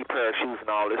buying 3 pair of shoes and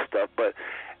all this stuff, but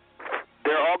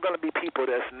there are going to be people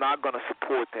that's not going to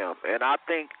support them. And I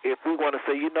think if we want to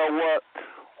say, you know what,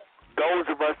 those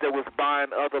of us that was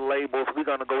buying other labels, we're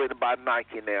going to go in and buy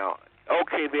Nike now.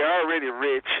 Okay, they're already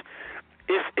rich.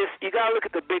 It's you got to look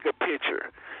at the bigger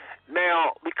picture.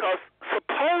 Now, because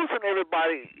supposing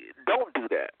everybody don't do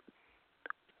that,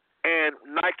 and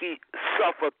Nike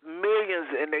suffer millions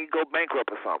and they go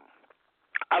bankrupt or something,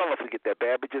 I don't know if it get that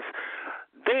bad, but just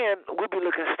then we'll be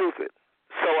looking stupid.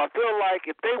 So I feel like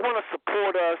if they want to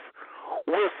support us,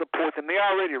 we'll support them. They're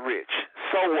already rich.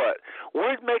 So what?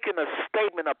 We're making a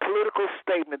statement, a political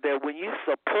statement, that when you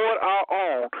support our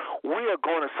own, we are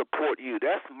going to support you.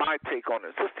 That's my take on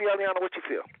it. Sister Eliana, what you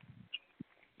feel?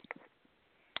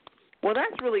 Well,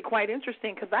 that's really quite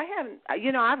interesting because I haven't,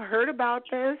 I've heard about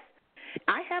this.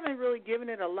 I haven't really given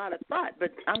it a lot of thought,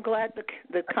 but I'm glad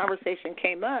the conversation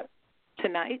came up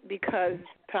tonight because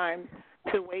it's time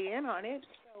to weigh in on it.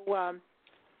 So,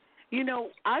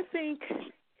 I think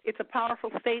it's a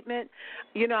powerful statement.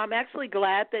 I'm actually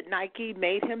glad that Nike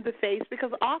made him the face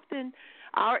because often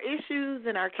our issues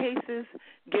and our cases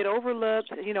get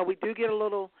overlooked. We do get a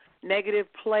little negative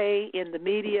play in the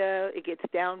media. It gets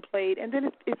downplayed, and then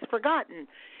it's forgotten,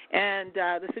 and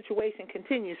the situation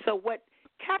continues. So what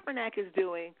Kaepernick is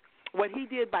doing, what he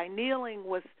did by kneeling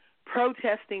was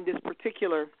protesting this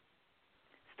particular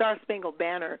Star-Spangled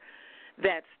Banner,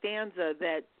 that stanza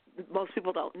that most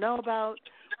people don't know about,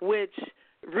 which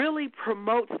really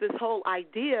promotes this whole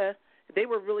idea. They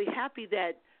were really happy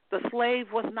that the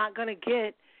slave was not going to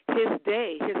get his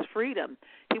day, his freedom.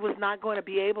 He was not going to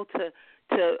be able to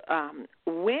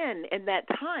win in that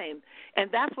time, and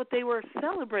that's what they were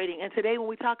celebrating. And today when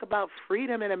we talk about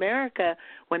freedom in America,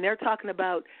 when they're talking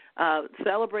about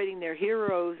celebrating their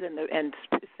heroes and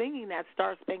singing that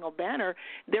Star-Spangled Banner,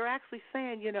 they're actually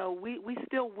saying, we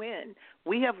still win.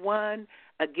 We have won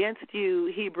against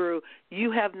you, Hebrew.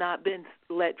 You have not been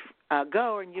let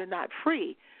go, and you're not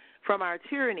free from our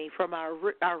tyranny, from our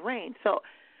reign. So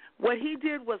what he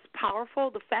did was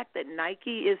powerful. The fact that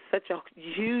Nike is such a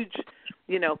huge,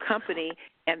 company,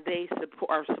 and they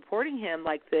are supporting him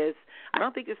like this. I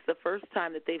don't think it's the first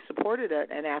time that they've supported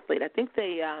an athlete. I think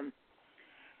they've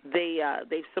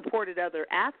supported other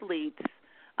athletes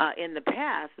in the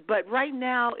past, but right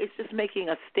now it's just making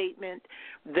a statement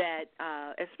that,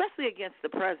 especially against the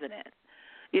president.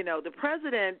 The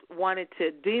president wanted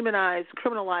to demonize,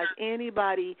 criminalize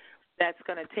anybody that's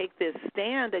going to take this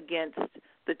stand against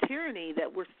the tyranny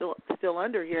that we're still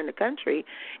under here in the country.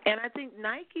 And I think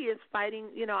Nike is fighting,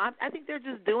 I think they're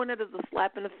just doing it as a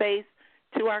slap in the face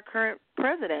to our current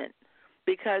president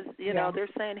because, they're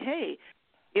saying, hey,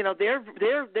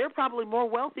 they're probably more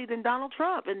wealthy than Donald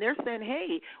Trump, and they're saying,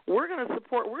 hey, we're going to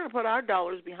put our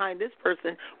dollars behind this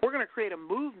person. We're going to create a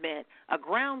movement, a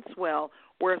groundswell,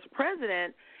 whereas the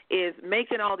president is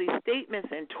making all these statements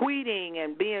and tweeting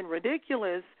and being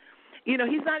ridiculous.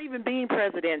 He's not even being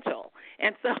presidential.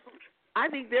 And so I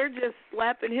think they're just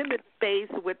slapping him in the face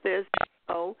with this.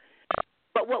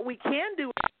 But what we can do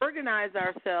is organize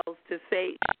ourselves to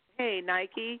say, hey,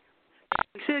 Nike,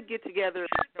 we should get together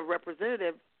a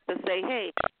representative to say,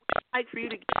 hey, I'd like for you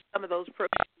to get some of those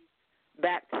proceeds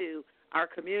back to our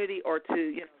community or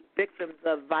to victims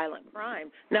of violent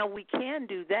crime. Now, we can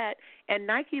do that, and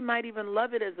Nike might even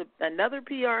love it as another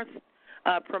PR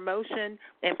promotion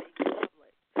and make it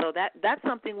public. So that's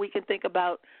something we can think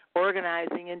about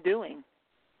organizing and doing.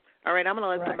 All right, I'm going to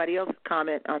let somebody else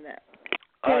comment on that.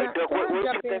 All right, Doug, what do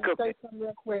you think of?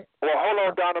 Real quick? Well, hold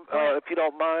on, Donna, if you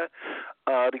don't mind.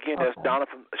 Again, that's Donna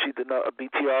from she's the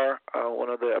BTR, one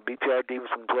of the BTR divas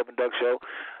from the 12 and Doug Show.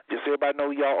 Just so everybody know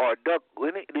who y'all are. Doug,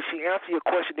 did she answer your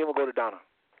question? Then we'll go to Donna.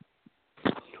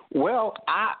 Well,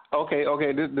 okay.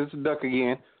 This is Duck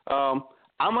again.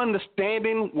 I'm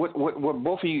understanding what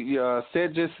both of you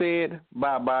just said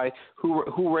by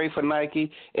hooray for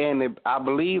Nike, and I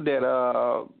believe that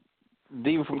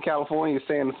Diva from California is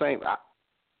saying the same.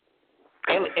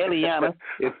 Eliana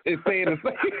is saying the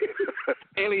same.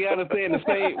 Eliana saying the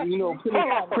same.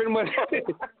 Pretty much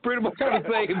on the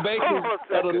same basis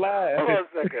of the line. Hold on a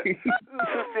second.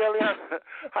 Sister Eliana,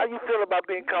 how you feel about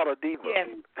being called a diva? Yes.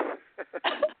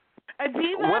 A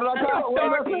diva? What did I call? What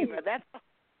did I say? Diva. That's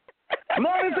no,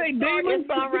 I didn't say diva. It's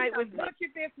all right with me. Look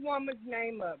at this woman's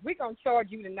name up. We're going to charge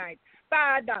you tonight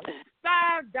 $5. $5.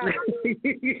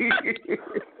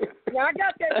 Yeah, I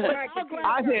got that right.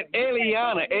 I said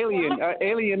Eliana.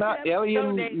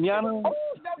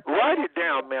 Write it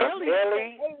down, man.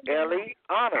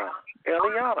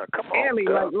 Eliana. Come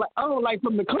on. Like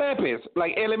from the Clampets,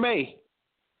 like Ellie Mae.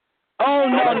 Oh,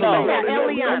 no.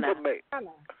 Eliana.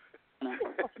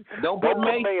 Don't put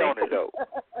May on it, though.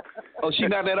 Oh, she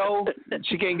not that old?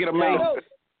 She can't get a May?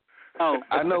 Oh,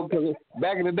 I know, because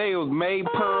back in the day, it was May,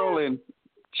 Pearl, and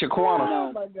Shaquana.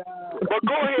 Oh, my God. Well,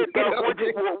 go ahead, Doug.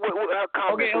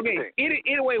 Okay.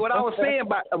 Anyway, what I was saying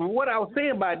about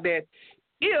that,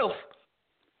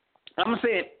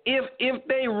 if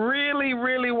they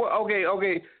really were okay.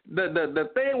 The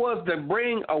thing was to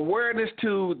bring awareness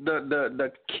to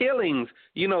the killings,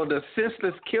 the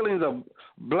senseless killings of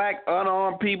black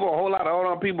unarmed people, a whole lot of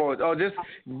unarmed people, or just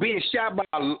being shot by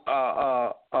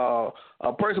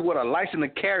a person with a license to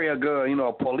carry a gun,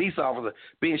 a police officer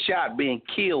being shot, being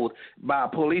killed by a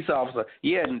police officer.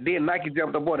 Yeah, and then Nike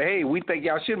jumped up on it. Hey, we think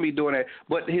y'all shouldn't be doing that.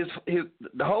 But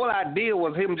the whole idea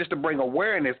was him just to bring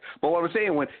awareness. But what I'm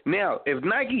saying, if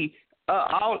Nike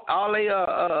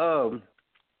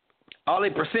all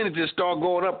their percentages start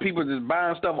going up, people just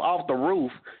buying stuff off the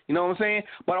roof. You know what I'm saying?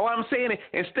 But what I'm saying is,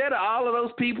 instead of all of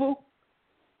those people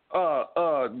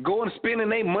going and spending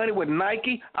their money with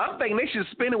Nike, I'm thinking they should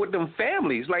spend it with them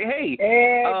families. Like, hey,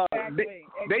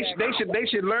 they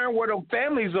should learn where them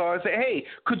families are and say, hey,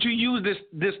 could you use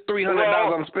this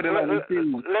 $300 I'm spending on these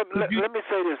things? Let me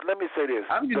say this.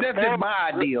 That's just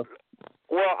my idea.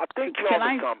 Well, I think you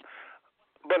always come.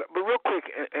 But real quick,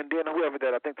 and then whoever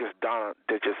that, I think there's Donna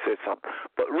that just said something.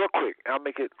 But real quick, I'll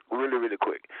make it really, really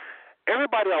quick.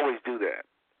 Everybody always do that.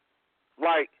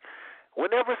 Like,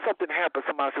 whenever something happens,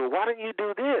 somebody says, well, why didn't you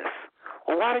do this?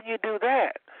 Well, why didn't you do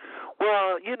that?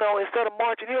 Well, instead of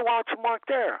marching here, why don't you march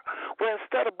there? Well,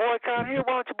 instead of boycotting here,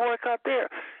 why don't you boycott there?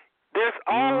 There's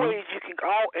always,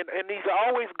 and these are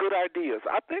always good ideas.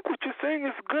 I think what you're saying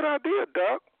is a good idea,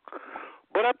 Doug.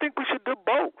 But I think we should do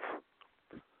both.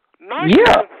 Nike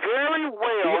could very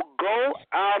well go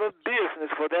out of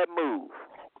business for that move.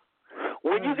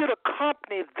 When you get a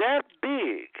company that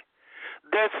big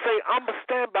that say, I'm going to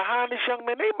stand behind this young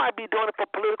man, they might be doing it for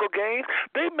political gains.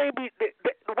 They may be,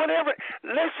 whatever.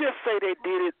 Let's just say they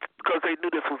did it because they knew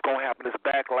this was going to happen, this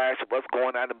backlash of us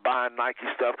going out and buying Nike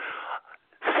stuff.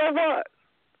 So what?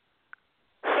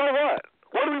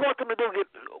 What do we want them to do?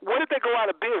 What if they go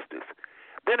out of business?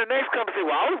 Then the next company say,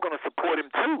 well, I was going to support him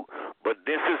too, but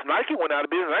then since Nike went out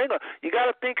of business, you got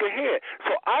to think ahead.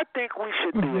 So I think we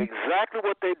should do exactly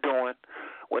what they're doing.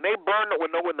 When they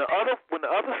when the other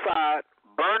side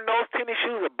burn those tennis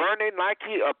shoes or burn their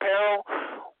Nike apparel,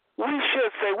 we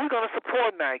should say we're going to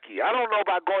support Nike. I don't know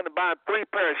about going to buy 3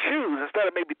 pair of shoes instead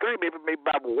of maybe 3, maybe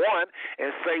buy 1,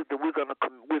 and say that we're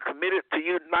committed to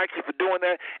you, Nike, for doing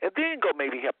that, and then go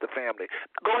maybe help the family.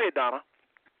 Go ahead, Donna.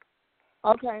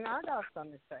 Okay, now I got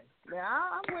something to say.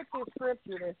 Now, I'm with this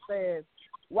scripture that says,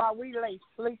 while we lay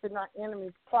sleep and our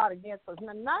enemies plot against us.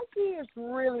 Now, Nike is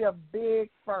really a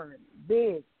big firm,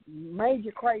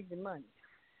 major, crazy money.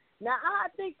 Now, I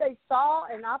think they saw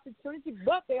an opportunity,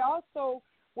 but they also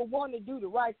were wanting to do the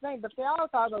right thing, but they also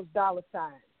saw those dollar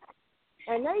signs.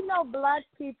 And they know black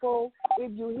people,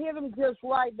 if you hit them just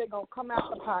right, they're going to come out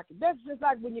the pocket. That's just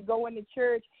like when you go into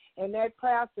church and that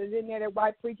pastor's in there, that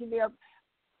white preacher there,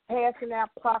 passing out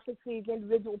prophecies,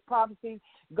 individual prophecies.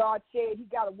 God said he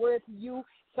got a word for you.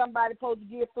 Somebody supposed to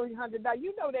give $300.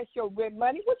 You know that's your rent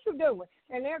money. What you doing?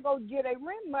 And they're going to get a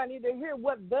rent money to hear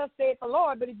what thus saith the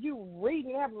Lord. But if you read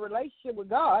and have a relationship with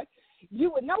God, you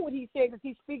would know what he said because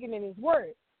he's speaking in his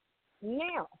word.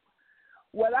 Now,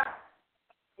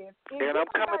 and I'm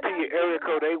coming to you, area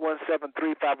code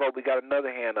 817-350. We got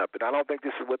another hand up, and I don't think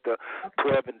this is with the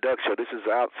 12 and Duck show. This is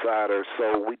Outsider,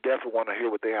 so we definitely want to hear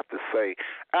what they have to say.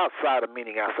 Outsider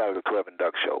meaning outside of the 12 and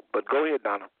Duck show. But go ahead,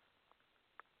 Donna.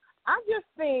 I just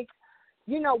think,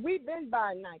 we've been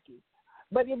buying Nike,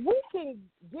 but if we can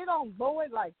get on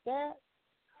board like that,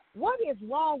 what is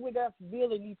wrong with us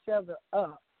building each other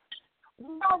up?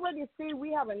 We already see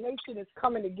we have a nation that's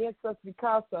coming against us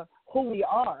because of who we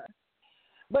are.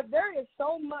 But there is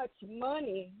so much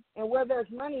money, and where there's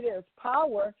money, there's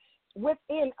power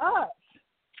within us.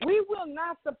 We will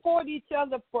not support each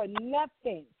other for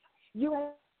nothing. You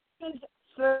have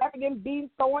slapping them, beating,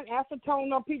 throwing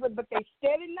acetone on people, but they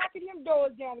steady knocking them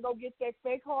doors down to go get their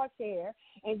fake horse hair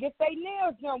and get their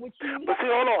nails done with you. But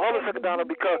see, hold on a second, Donna,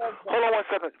 because hold on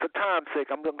 1 second. For time's sake,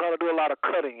 I'm gonna do a lot of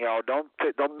cutting, y'all. Don't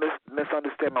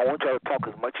misunderstand me. I want y'all to talk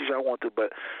as much as y'all want to,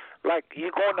 but like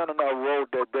you're going down another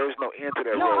road that there's no end to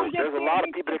that road. There's a lot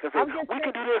of people that can say, we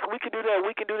can do this, we can do that,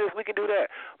 we can do this, we can do that.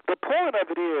 The point of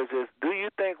it is do you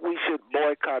think we should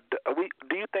boycott?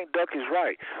 Do you think Duck is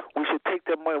right? We should take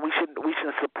their money. We should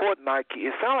support Nike.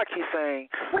 It sounds like he's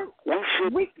saying we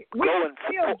should go and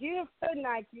support. Give to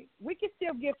Nike. We can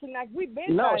still give to Nike. We've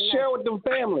been share with them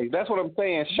families. That's what I'm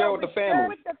saying. Share with the families.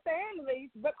 Share with the families,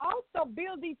 but also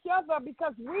build each other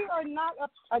because we are not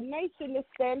a nation that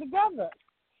stand together.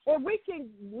 If we can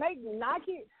make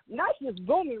Nike is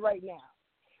booming right now.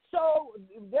 So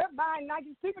they're buying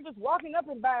Nike. People just walking up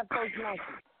and buying those Nike.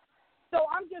 So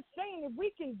I'm just saying, if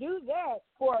we can do that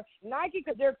for Nike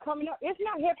because they're coming up, it's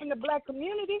not helping the black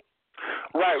community.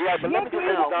 Right. But let me just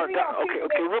say this, Don.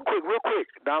 Okay, real quick.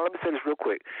 Don, let me say this real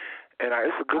quick. And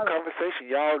it's a good conversation,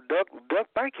 y'all. Doug,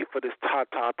 thank you for this hot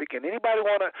topic. And anybody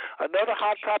want another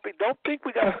hot topic? Don't think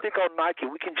we got to stick on Nike.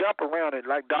 We can jump around it.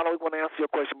 Like, Donna, we want to answer your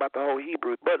question about the whole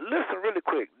Hebrew. But listen really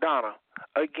quick, Donna.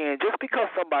 Again, just because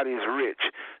somebody is rich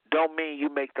don't mean you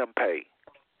make them pay.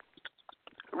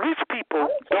 Rich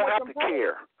people don't have to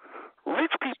care.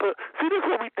 Rich people, see, this is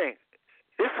what we think.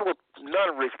 This is what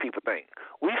non-rich people think.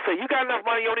 We say, you got enough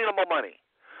money, you don't need no more money.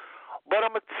 But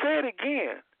I'm going to say it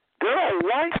again. There are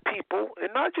white people,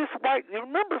 and not just white. You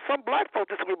remember, some black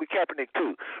folks disagree with Kaepernick,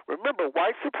 too. Remember,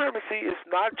 white supremacy is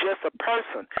not just a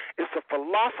person. It's a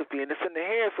philosophy, and it's in the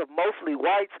heads of mostly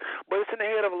whites, but it's in the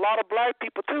head of a lot of black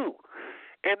people, too.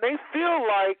 And they feel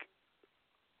like,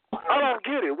 I don't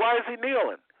get it. Why is he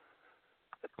kneeling?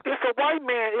 It's a white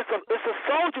man. It's a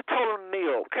soldier told him to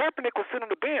kneel. Kaepernick was sitting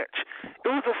on the bench. It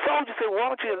was a soldier said,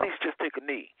 "Why don't you at least just take a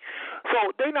knee?"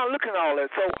 So they're not looking at all that.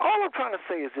 So all I'm trying to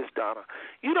say is this, Donna.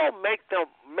 You don't make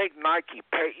Nike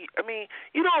pay. I mean,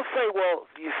 you don't say, "Well,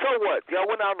 so what? Y'all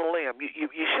went out on a limb. You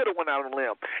should have went out on a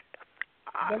limb."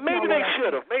 Maybe they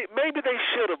should have. Maybe they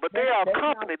should have. But they are a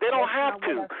company. They don't have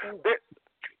to.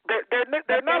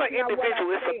 They're not an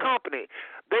individual. It's a company.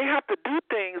 They have to do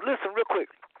things. Listen, real quick.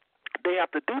 They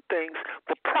have to do things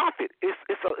for profit. It's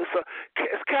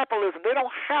capitalism. They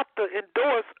don't have to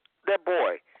endorse that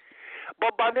boy,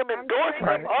 but by them endorsing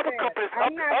him, other companies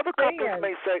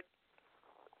may say.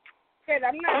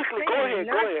 I'm not quickly, saying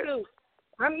go ahead. To.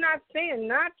 I'm not saying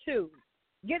not to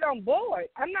get on board.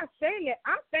 I'm not saying that.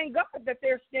 I thank God that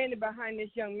they're standing behind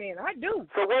this young man. I do.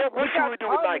 So what should we do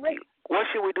with Nike? What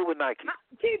should we do with Nike?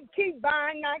 Keep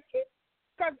buying Nike.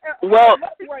 Wear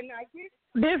Nike.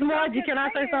 This Margie, can I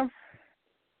say something?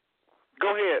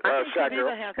 Go ahead,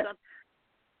 Shaka.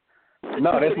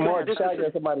 No, that's Margie. Shaka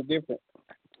is somebody different.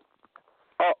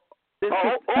 Is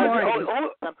that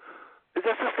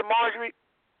Sister Marjorie?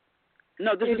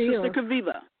 No, this is Sister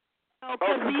Kaviva.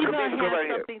 Kaviva has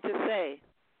something to say.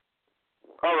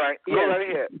 All right, go right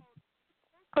ahead.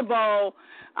 First of all,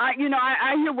 I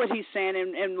hear what he's saying,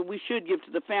 and we should give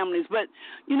to the families. But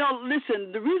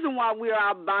listen, the reason why we are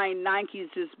out buying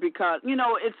Nikes is because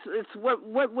it's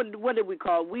what did we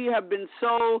call? We have been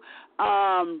so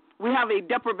we have a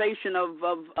deprivation of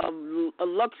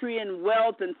luxury and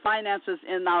wealth and finances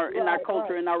in our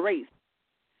culture, in our race.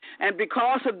 And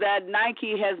because of that,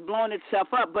 Nike has blown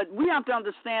itself up. But we have to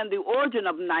understand the origin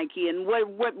of Nike and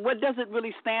what does it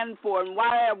really stand for, and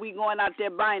why are we going out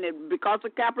there buying it? Because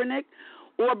of Kaepernick,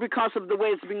 or because of the way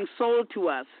it's being sold to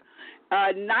us?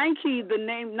 Nike, the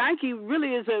name Nike,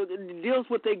 really deals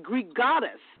with a Greek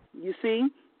goddess. You see,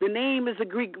 the name is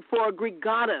for a Greek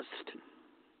goddess.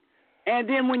 And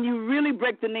then when you really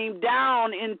break the name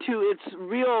down into its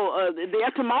real, the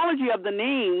etymology of the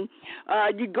name,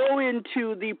 you go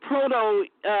into the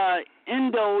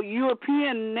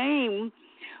Proto-Indo-European name,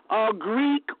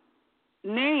 Greek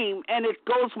name, and it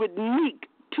goes with nik,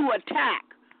 to attack,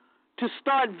 to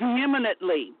start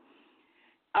vehemently.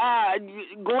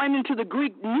 Going into the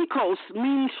Greek, nikos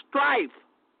means strife,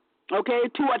 okay,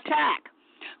 to attack.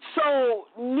 So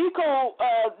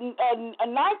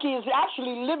Nike is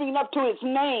actually living up to its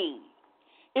name.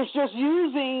 It's just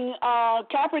using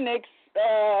Kaepernick's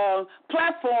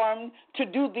platform to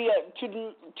do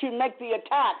to make the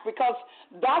attack, because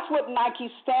that's what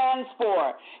Nike stands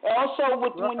for. And also,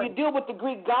 when you deal with the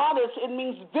Greek goddess, it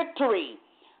means victory.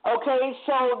 Okay,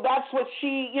 so that's what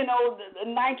she,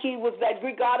 Nike was that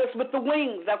Greek goddess with the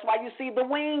wings. That's why you see the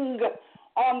wing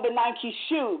on the Nike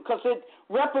shoe, because it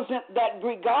represents that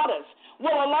Greek goddess.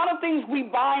 Well, a lot of things we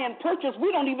buy and purchase,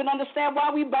 we don't even understand why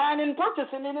we buying and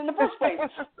purchasing it in the first place.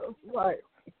 Right.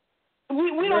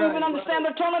 We don't even understand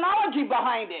the terminology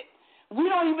behind it. We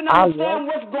don't even understand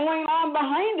what's going on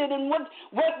behind it, and what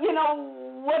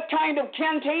kind of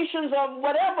temptations or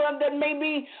whatever that may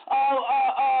be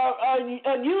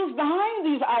used behind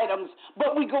these items.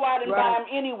 But we go out and buy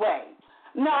them anyway.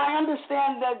 Now, I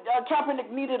understand that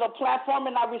Kaepernick needed a platform,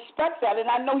 and I respect that, and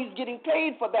I know he's getting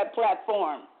paid for that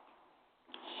platform.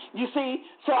 You see,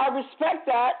 so I respect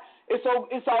that. It's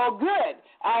all good.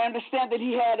 I understand that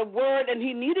he had a word, and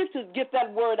he needed to get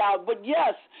that word out. But,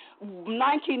 yes,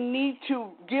 Nike needs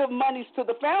to give monies to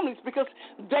the families, because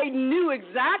they knew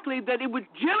exactly that it would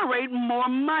generate more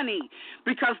money,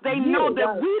 because they know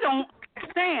that we don't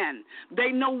understand.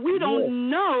 They know we don't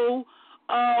know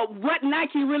what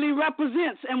Nike really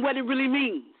represents and what it really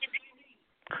means.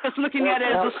 Just looking at it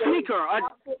as a sneaker.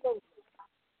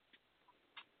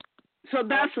 So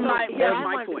that's my point. I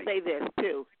wanted to say this,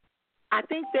 too. I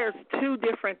think there's two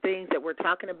different things that we're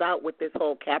talking about with this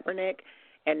whole Kaepernick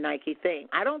and Nike thing.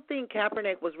 I don't think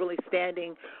Kaepernick was really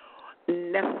standing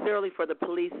necessarily for the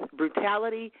police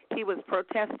brutality. He was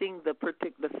protesting the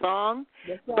song,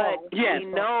 but we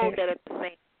know that at the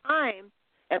same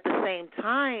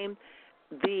time,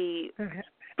 the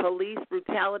police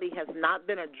brutality has not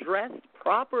been addressed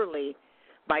properly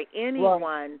by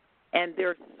anyone. And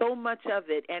there's so much of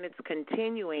it, and it's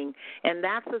continuing, and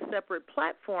that's a separate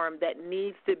platform that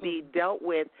needs to be dealt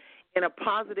with in a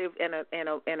positive, in a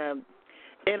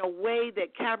way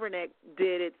that Kaepernick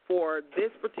did it for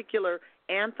this particular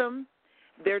anthem.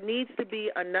 There needs to be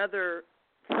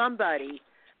somebody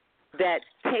that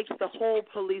takes the whole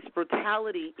police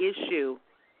brutality issue,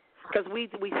 because we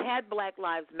had Black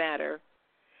Lives Matter.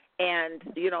 And,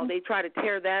 they try to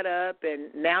tear that up,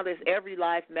 and now this every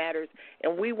life matters.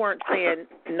 And we weren't saying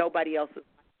nobody else's life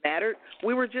mattered.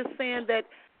 We were just saying that,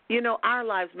 our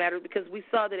lives mattered, because we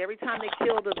saw that every time they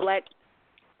killed a black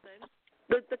person,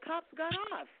 the cops got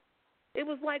off. It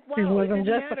was like, wow, it wasn't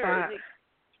didn't justified. matter.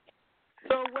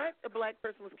 So what? A black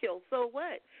person was killed. So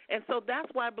what? And so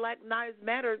that's why Black Lives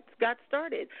Matter got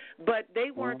started. But they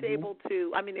weren't able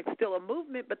to, it's still a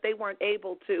movement, but they weren't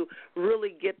able to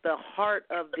really get the heart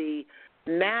of the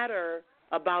matter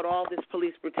about all this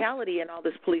police brutality and all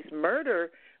this police murder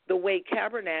the way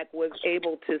Kaepernick was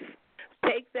able to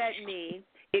take that knee.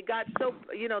 It got so,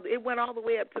 it went all the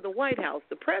way up to the White House.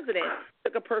 The president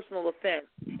took a personal offense,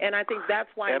 and I think that's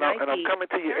why Nike. And I'm coming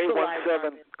to you,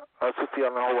 817. Sister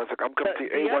Eliana, hold on a second. I'm coming to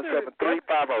you,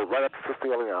 817-350, right after Sister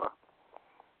Eliana.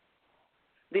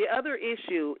 The other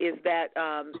issue is that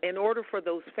in order for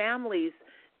those families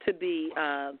to be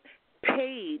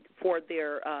paid for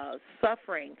their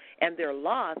suffering and their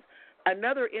loss,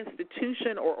 another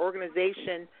institution or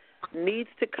organization needs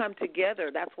to come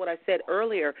together. That's what I said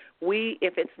earlier.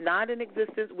 If it's not in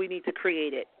existence, we need to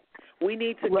create it. We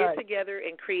need to get together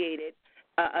and create it,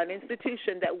 an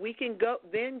institution that we can go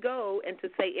and to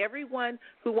say everyone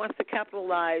who wants to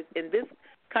capitalize in this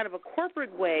kind of a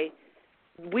corporate way,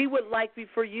 we would like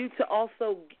for you to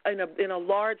also, in a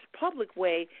large public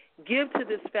way, give to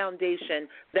this foundation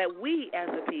that we as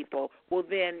a people will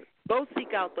then go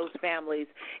seek out those families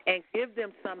and give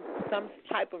them some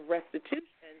type of restitution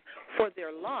for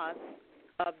their loss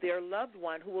of their loved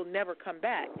one who will never come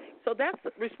back. So that's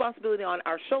the responsibility on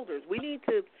our shoulders. We need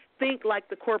to think like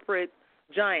the corporate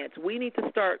giants. We need to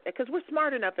start, because we're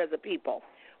smart enough as a people.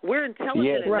 We're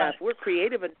intelligent enough. We're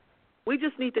creative enough. We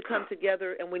just need to come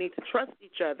together, and we need to trust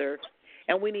each other,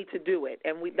 and we need to do it.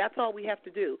 And that's all we have to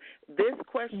do. This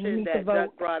question that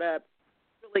Doug brought up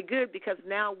is really good, because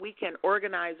now we can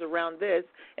organize around this,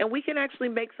 and we can actually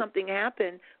make something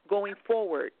happen going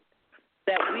forward.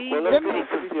 that we well, let's do this,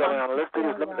 Sister Eliana. Let's do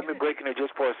this. Let me break in here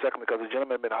just for a second because the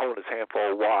gentleman has been holding his hand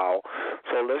for a while.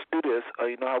 So let's do this.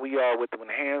 You know how we are with when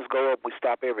hands go up, we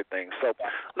stop everything. So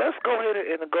let's go ahead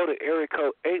and go to area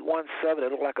code 817.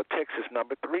 It looks like a Texas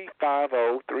number,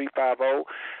 350-350.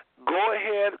 Go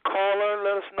ahead, caller.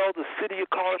 Let us know the city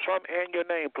you're calling from and your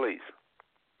name, please.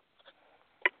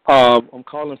 I'm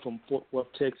calling from Fort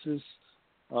Worth, Texas.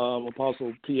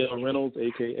 Apostle P.L. Reynolds,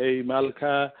 a.k.a.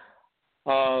 Malachi.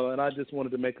 And I just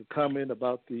wanted to make a comment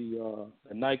about the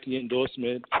Nike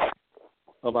endorsement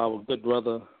of our good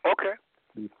brother,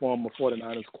 the former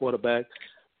 49ers quarterback.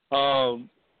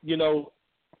 You know,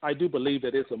 I do believe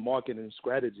that it's a marketing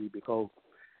strategy because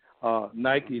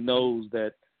Nike knows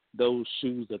that those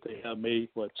shoes that they have made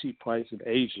for a cheap price in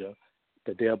Asia,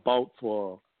 that they are bought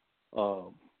for a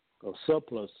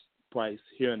surplus price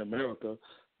here in America,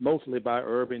 mostly by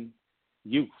urban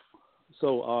youth.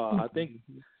 So I think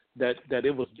that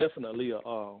it was definitely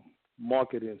a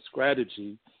marketing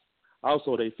strategy.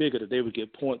 Also, they figured that they would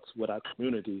get points with our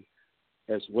community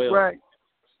as well. Right.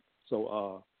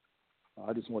 So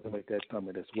I just want to make that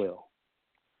comment as well.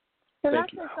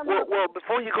 Thank you. Well,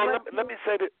 before you go, let me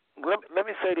say that. Let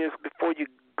me say this before you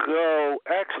go.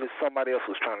 Actually, somebody else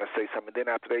was trying to say something. Then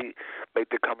after they make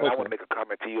their comment, I want to make a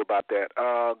comment to you about that.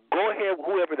 Go ahead,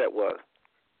 whoever that was.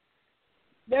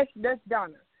 That's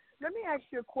Donna. Let me ask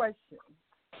you a question.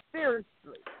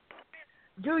 Seriously,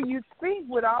 do you think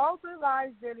with all the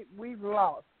lives that we've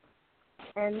lost,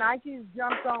 and Nike's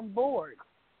jumped on board,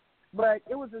 but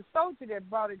it was a soldier that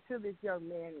brought it to this young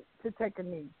man to take a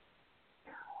knee?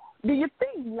 Do you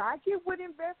think Nike would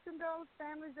invest in those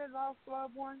families that lost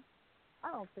loved ones?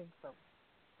 I don't think so.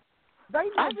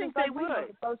 I think they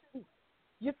would.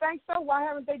 You think so? Why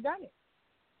haven't they done it?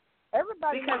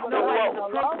 Everybody because nobody's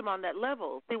approached them on that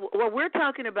level. See, what we're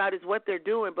talking about is what they're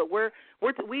doing, but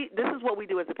this is what we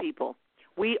do as a people.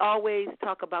 We always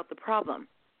talk about the problem,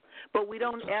 but we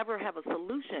don't ever have a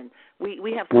solution.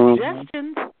 We have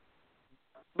suggestions,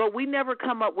 but we never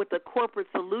come up with a corporate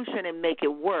solution and make it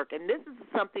work. And this is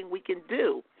something we can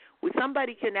do.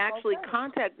 Somebody can actually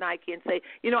contact Nike and say,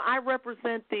 I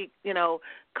represent the,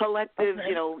 collective,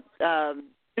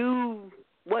 new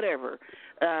whatever,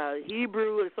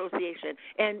 Hebrew Association.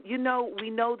 And, we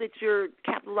know that you're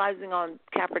capitalizing on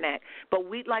Kaepernick, but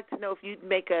we'd like to know if you'd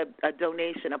make a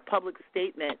donation, a public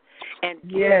statement, and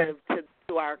give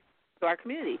to our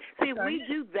community. See, if we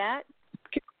do that,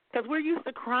 because we're used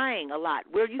to crying a lot.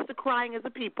 We're used to crying as a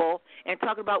people and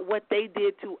talking about what they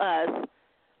did to us,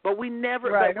 but we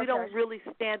never, we don't really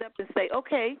stand up and say,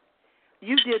 okay,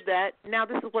 you did that. Now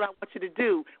this is what I want you to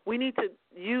do. We need to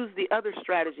use the other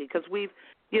strategy because we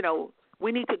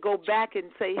need to go back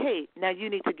and say, hey, now you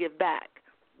need to give back.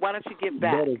 Why don't you give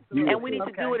back? And we need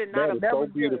to do it in not a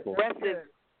aggressive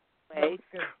way.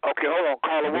 Okay, hold on,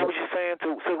 caller. What was you saying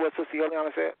to what Sister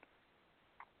Eliana said?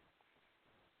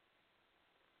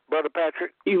 Brother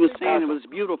Patrick? He was saying it was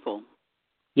beautiful.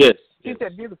 Yes. He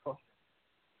said beautiful.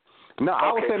 No,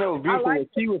 I was saying it was beautiful what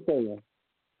she was saying.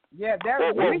 Yeah,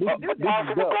 we do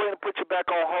that. We'll go ahead and put you back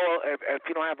on hold if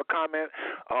you don't have a comment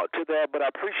to that, but I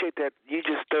appreciate that you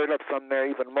just stirred up something there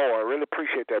even more. I really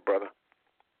appreciate that, brother.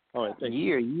 All right, thank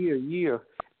you. Yeah.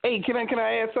 Hey, can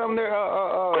I add something there?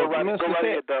 Go right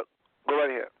ahead, Doug. Go right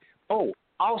ahead. Oh,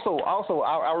 also,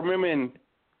 I remember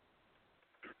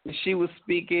she was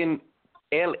speaking,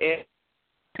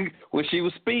 when she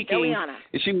was speaking, Eliana.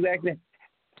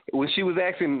 When she was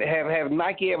asking, have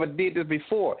Nike ever did this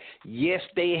before? Yes,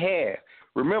 they have.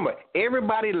 Remember,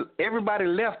 everybody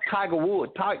left Tiger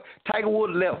Woods. Tiger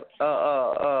Woods left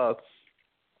all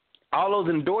those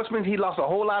endorsements. He lost a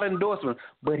whole lot of endorsements,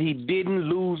 but he didn't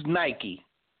lose Nike.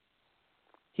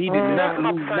 He did not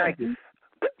lose Nike.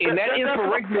 And that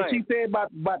inspiration that she said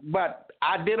about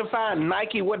identifying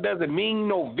Nike, what does it mean?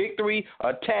 No victory,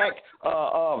 attack,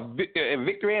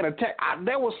 victory and attack.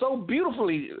 That was so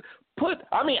beautifully put.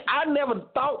 I mean, I never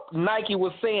thought Nike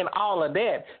was saying all of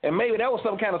that, and maybe that was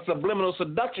some kind of subliminal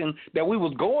seduction that we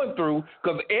was going through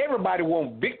because everybody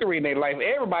wants victory in their life.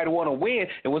 Everybody want to win,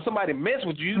 and when somebody mess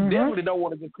with you, you definitely don't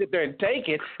want to just sit there and take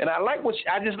it. And I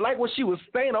just like what she was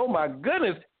saying. Oh my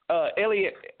goodness.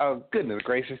 Elliot, goodness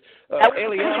gracious.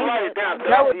 Elliot. Write it down.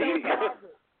 Let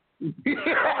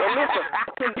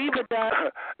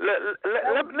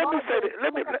me say this.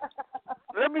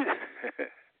 Let me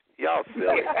y'all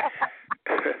silly.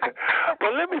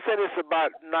 But let me say this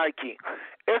about Nike.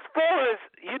 As far as,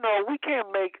 we can't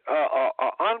make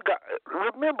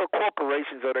remember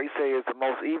corporations, or they say, is the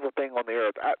most evil thing on the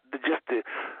earth.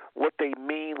 What they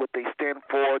mean, what they stand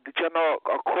for. Did y'all know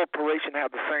a corporation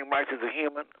have the same rights as a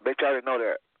human? Bet y'all didn't know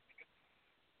that.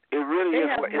 It really they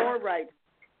have more rights.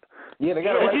 Yeah, they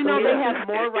got a right. Did you know they have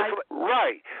more rights?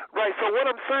 Right. So what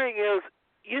I'm saying is,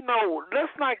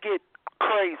 let's not get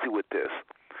crazy with this.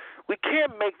 We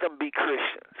can't make them be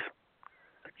Christians.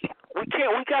 We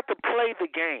can't. We got to play the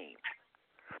game.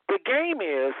 The game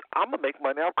is, I'm gonna make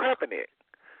money off Kaepernick.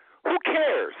 Who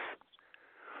cares?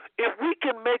 If we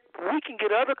can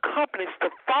get other companies to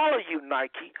follow you,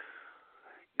 Nike.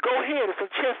 Go ahead. It's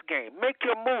a chess game. Make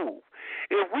your move.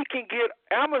 If we can get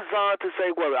Amazon to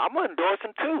say, well, I'm gonna endorse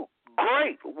him too.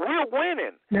 Great, we're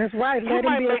winning. That's right. You Let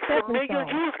might him be make some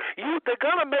millions. They're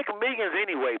gonna make millions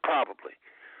anyway, probably.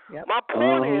 Yep. My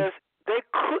point is,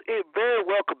 it very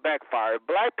well could backfire.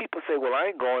 Black people say, well,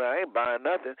 I ain't going, I ain't buying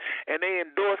nothing, and they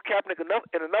endorse Kaepernick enough,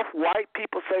 and enough white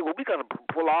people say, well, we're going to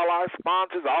pull all our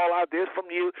sponsors, all our this from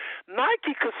you.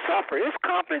 Nike could suffer. There's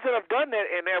companies that have done that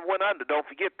and have went under. Don't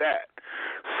forget that.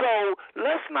 So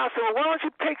let's not say, well, why don't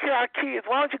you take care of our kids?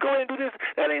 Why don't you go ahead and do this?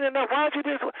 That ain't enough. Why don't you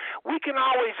do this? We can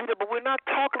always do that, but we're not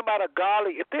talking about a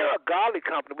godly. If they're a godly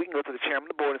company, we can go to the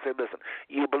chairman of the board and say, listen,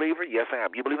 you a believer? Yes, I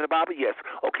am. You believe in the Bible? Yes.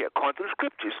 Okay, according to the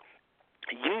scriptures,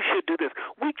 you should do this.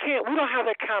 We can't. We don't have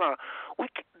that kind of.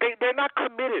 They're not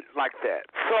committed like that.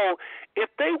 So if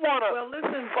they want to. Well,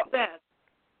 listen, Beth.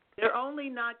 They're only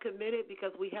not committed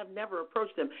because we have never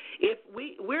approached them. If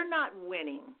we're not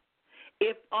winning,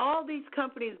 if all these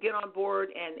companies get on board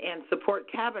and support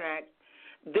Kaepernick,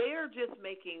 they're just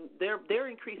making. They're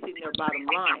increasing their bottom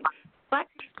line. But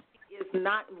is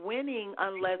not winning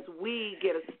unless we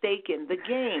get a stake in the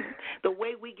game. The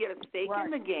way we get a stake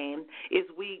in the game is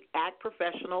we act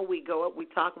professional. We go up, we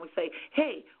talk, and we say,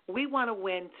 hey, we want to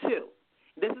win too.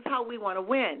 This is how we want to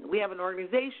win. We have an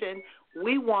organization.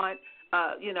 We want,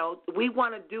 we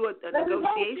want to do a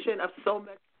negotiation of so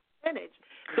much percentage.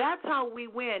 That's how we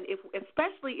win,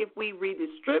 especially if we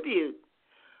redistribute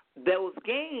those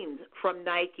gains from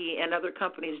Nike and other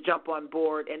companies jump on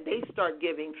board and they start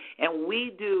giving, and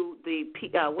we do the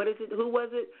what is it? Who was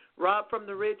it? Rob from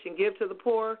the rich and give to the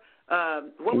poor.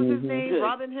 What was his name?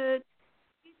 Robin Hood.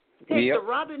 Take the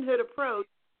Robin Hood approach,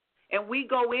 and we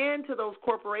go into those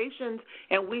corporations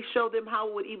and we show them how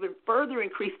it would even further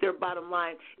increase their bottom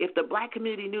line. If the black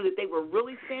community knew that they were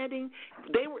really standing,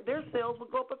 their sales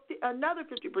would go up another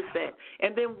 50%,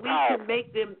 and then we can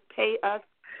make them pay us.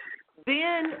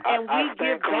 Then we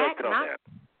give back, not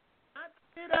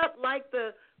sit up like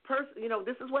the person.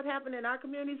 This is what happened in our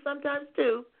community sometimes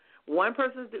too. One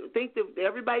person think that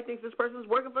everybody thinks this person is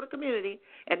working for the community,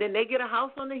 and then they get a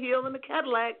house on the hill and a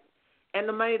Cadillac, and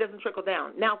the money doesn't trickle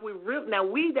down. Now,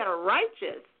 if we that are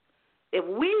righteous, if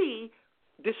we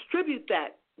distribute that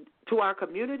to our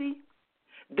community,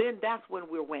 then that's when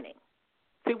we're winning.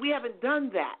 See, we haven't done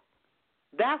that.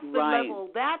 That's the level.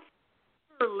 That's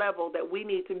level that we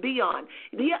need to be on.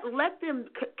 Let them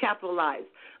capitalize.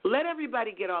 Let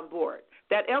everybody get on board.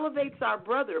 That elevates our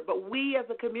brother, but we as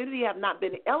a community have not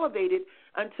been elevated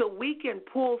until we can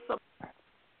pull some.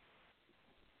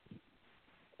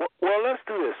 Well, let's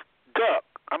do this.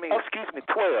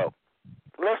 12.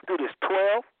 Let's do this.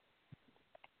 12.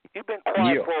 You've been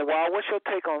quiet for a while. What's your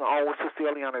take on what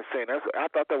Sister Eliana is saying? I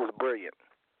thought that was brilliant.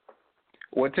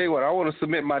 Well, tell you what, I want to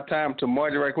submit my time to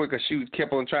Margie right quick because she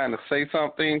kept on trying to say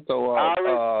something. So,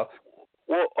 okay,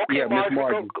 Miss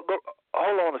Margie. Go,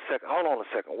 hold on a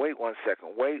second. Wait one second.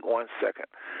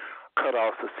 Cut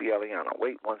off Sister Eliana.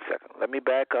 Wait 1 second. Let me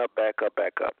back up.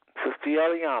 Sister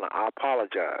Eliana, I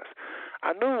apologize.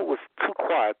 I knew it was too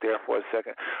quiet there for a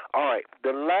second. All right,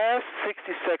 the last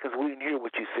 60 seconds we didn't hear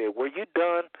what you said. Were you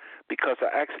done? Because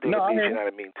I accidentally beat you and I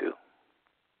didn't mean to.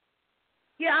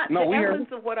 Yeah, the essence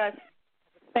of what I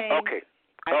saying, okay.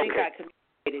 I think I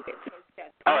communicated it. So,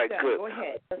 yes, all right, good. Go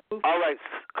ahead. All right,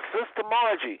 Sister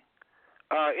Margie,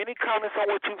 any comments on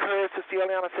what you've heard? Sister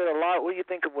Eliana said a lot. What do you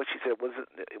think of what she said?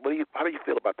 How do you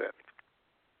feel about that?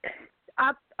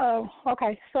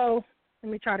 Okay, so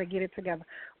let me try to get it together.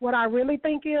 What I really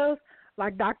think is,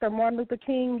 like Dr. Martin Luther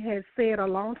King has said a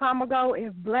long time ago,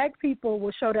 if black people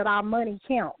will show that our money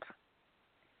counts,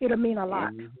 it'll mean a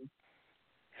lot. Mm-hmm.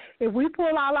 If we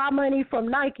pull all our money from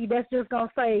Nike, that's just going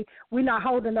to say we're not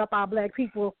holding up our black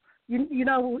people. We're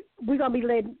going to be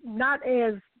letting, not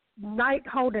as Nike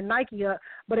holding Nike up,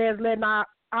 but as letting our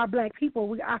black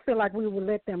people, I feel like we will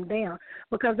let them down.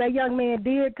 Because that young man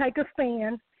did take a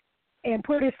stand and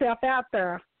put himself out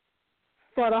there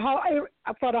for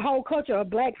the whole culture of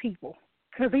black people.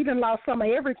 Because he done lost some of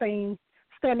everything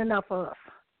standing up for us.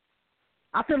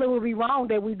 I feel it would be wrong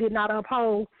that we did not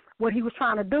uphold what he was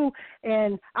trying to do.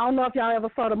 And I don't know if y'all ever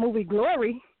saw the movie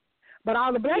Glory, but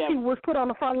all the black people was put on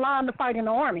the front line to fight in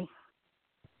the army.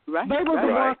 Right. They were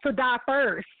the ones to die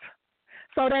first.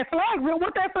 So that flag,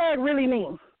 what that flag really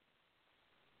means?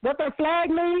 what the flag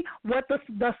mean, what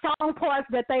the song parts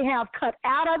that they have cut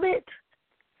out of it.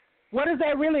 What does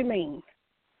that really mean?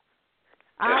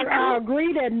 I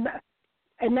agree that,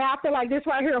 and now I feel like this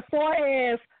right here, as far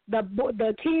as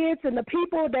the kids and the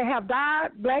people that have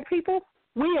died, black people,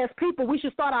 we as people, we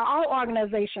should start our own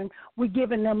organization with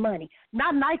giving them money.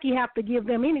 Not Nike have to give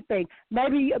them anything.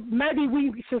 Maybe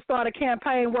we should start a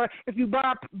campaign where if you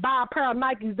buy a pair of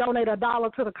Nikes, donate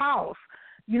 $1 to the cause.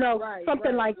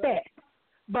 Something like that.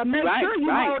 But make sure you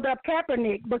hold up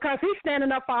Kaepernick, because he's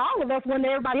standing up for all of us when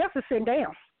everybody else is sitting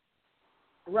down.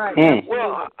 Right.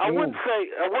 Well, I wouldn't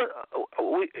say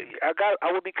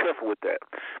I would be careful with that,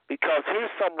 because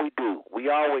here's something we do. We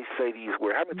always say these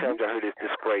words. How many times I heard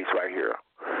this phrase right here?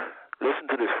 Listen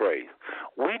to this phrase.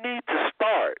 We need to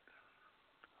start.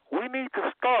 We need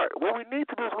to start. What we need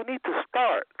to do is we need to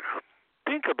start.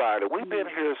 Think about it. We've been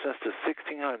here since the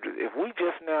 1600s. If we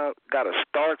just now got to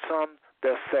start something,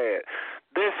 that's sad.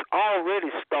 This already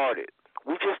started.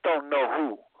 We just don't know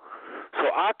who. So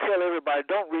I tell everybody,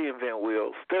 don't reinvent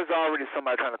wheels. There's already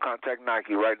somebody trying to contact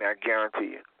Nike right now, I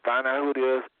guarantee you. Find out who it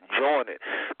is, join it.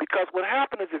 Because what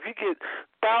happens is if you get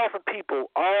 1,000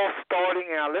 people all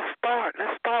starting out, let's start.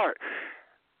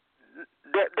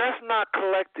 That's not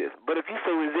collective. But if you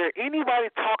say, is there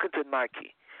anybody talking to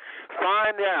Nike?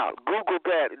 Find out. Google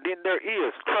that. And then there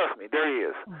is. Trust me, there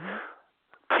is.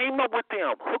 Team up with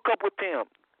them. Hook up with them.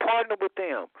 Partner with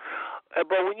them.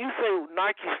 But when you say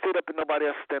Nike stood up and nobody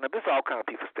else stand up, it's all kind of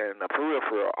people standing up. For real.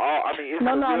 It's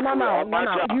No.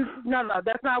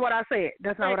 That's not what I said.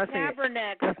 That's not what I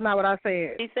said. That's not what I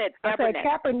said. He said Kaepernick. I said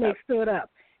Kaepernick stood up.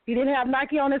 He didn't have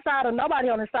Nike on his side or nobody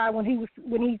on his side when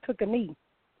he took a knee.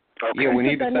 Okay. Yeah, when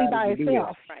he took a knee by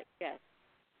himself. Right. Yes.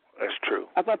 That's true.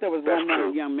 I thought there was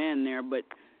one young man there, but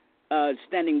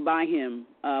standing by him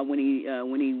when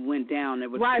he went down, there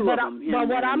were two of them. But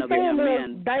what I'm saying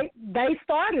is they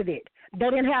started it. They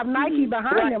didn't have Nike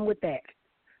behind them with that.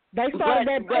 They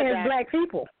started that as black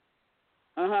people.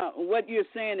 What you're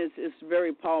saying is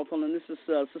very powerful, and this is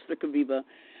Sister Kaviva.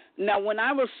 Now, when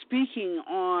I was speaking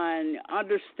on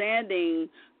understanding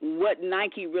what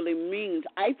Nike really means,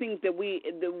 I think that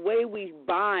the way we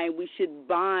buy, we should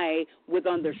buy with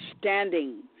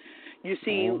understanding. You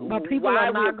see, but people why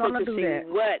are not we're going to do that.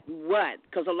 What?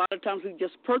 Because a lot of times we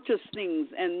just purchase things,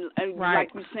 and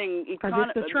like you're saying, the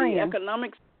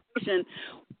economic situation,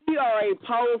 we are a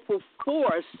powerful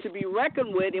force to be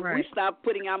reckoned with if we stop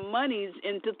putting our monies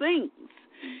into things.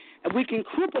 And we can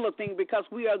cripple a thing because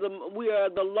we are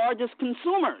the largest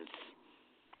consumers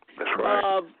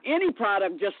of any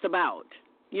product, just about.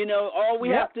 All we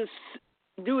have to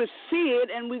do is see it,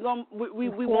 and we want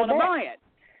to buy it.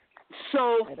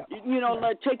 So,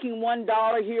 like taking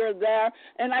 $1 here or there,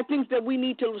 and I think that we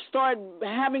need to start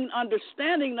having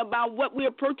understanding about what we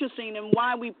are purchasing and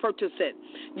why we purchase it,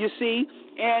 you see,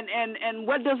 and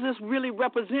what does this really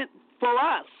represent for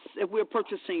us if we're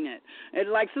purchasing it. And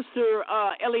like Sister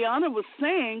Eliana was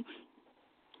saying,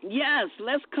 yes,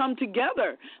 let's come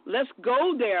together. Let's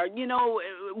go there.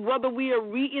 Whether we are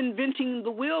reinventing the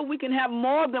wheel, we can have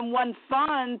more than one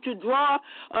fund to draw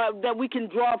that we can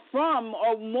draw from,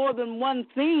 or more than one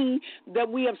thing that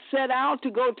we have set out to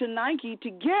go to Nike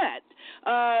to get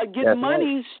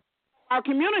monies our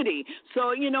community.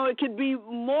 So, it could be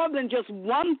more than just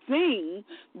one thing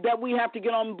that we have to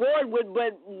get on board with,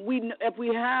 but if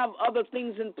we have other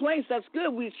things in place, that's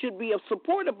good. We should be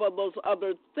supportive of those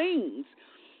other things.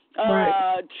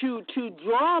 To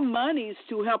draw monies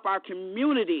to help our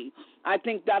community. I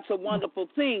think that's a wonderful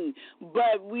thing.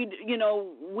 But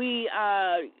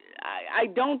I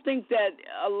don't think that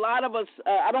a lot of us.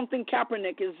 I don't think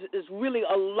Kaepernick is really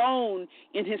alone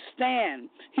in his stand.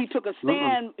 He took a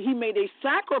stand. He made a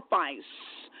sacrifice.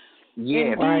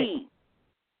 Yeah, indeed.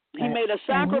 He made a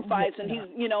sacrifice, and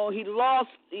he lost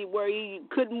where he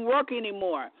couldn't work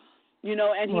anymore.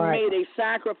 And he made a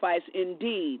sacrifice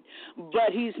indeed.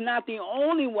 But he's not the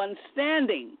only one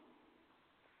standing.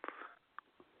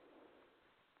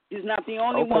 He's not the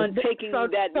only one taking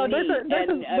that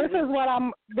knee. This is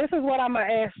what I'm gonna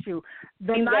ask you.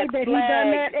 The night that he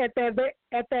done that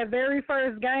at that very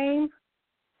first game,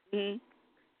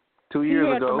 2 years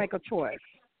ago, he had to make a choice.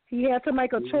 He had to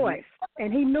make a choice,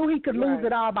 and he knew he could lose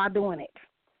it all by doing it.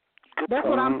 That's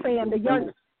what I'm saying.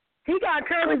 He got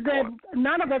courage that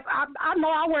none of us. I know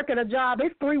I work at a job.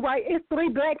 It's three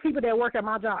black people that work at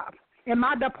my job in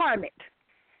my department.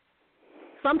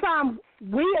 Sometimes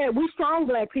we strong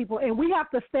black people, and we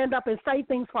have to stand up and say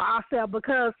things for ourselves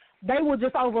because they will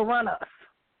just overrun us.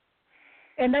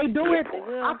 And they do it.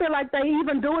 I feel like they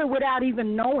even do it without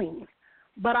even knowing.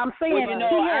 But I'm saying he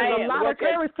has a lot of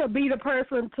courage to be the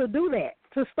person to do that,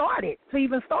 to start it, to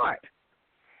even start.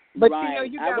 But right. you know,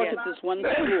 you I got work at this one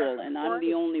school, and I'm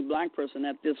the only black person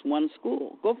at this one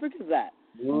school. Go figure that.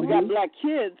 We got black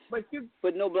kids,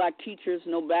 but no black teachers,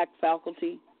 no black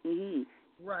faculty.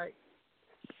 Right.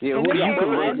 Yeah, let's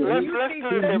do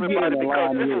this, everybody,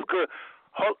 because this is good.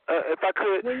 If I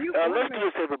could, let's do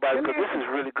this, everybody, because this is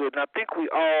really good. And I think we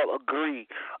all agree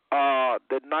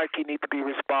that Nike needs to be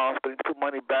responsible, need to put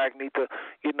money back, need to,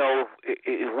 you know,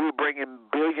 if we're bringing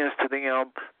billions to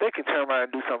them, they can turn around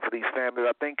and do something for these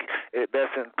families. I think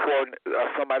that's important.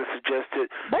 Somebody suggested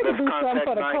they can do something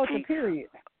for the Nike. culture, period.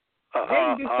 They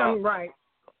can do something right.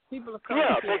 People are coming.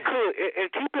 Yeah, they could. And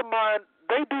keep in mind,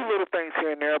 they do little things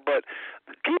here and there, but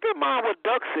keep in mind what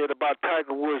Doug said about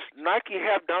Tiger Woods. Nike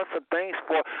have done some things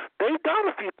they've done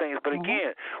a few things, but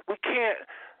again, we can't.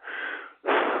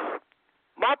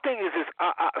 My thing is this: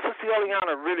 Sister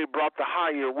Eliana really brought the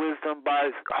higher wisdom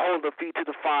by holding her feet to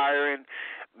the fire and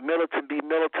be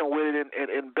militant with it,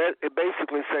 and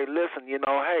basically say, listen, you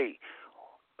know, hey.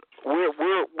 We're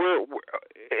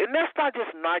and that's not just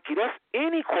Nike, that's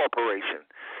any corporation.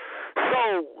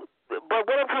 So, but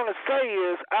what I'm trying to say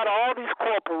is, out of all these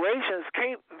corporations,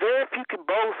 very few can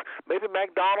boast. Maybe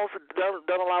McDonald's done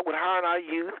a lot with hiring our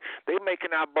youth. They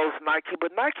making out boast Nike,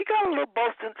 but Nike got a little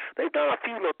boasting. They've done a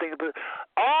few little things, but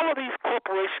all of these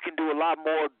corporations can do a lot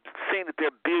more, seeing that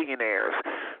they're billionaires.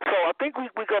 So I think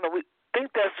we think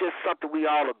that's just something we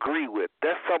all agree with.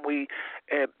 That's something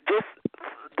just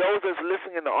those that's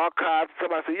listening in the archive,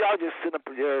 somebody say, y'all just sitting up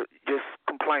here just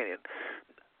complaining.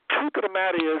 Truth of the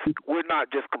matter is, we're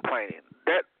not just complaining.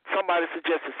 That somebody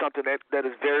suggested something that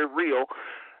is very real,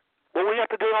 but we have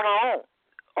to do it on our own.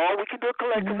 Or we can do it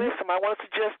collectively. Somebody want to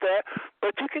suggest that.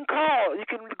 But you can call, you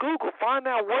can Google, find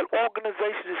out what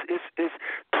organization is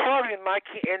targeting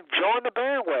Nike and join the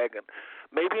bandwagon.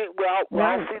 Maybe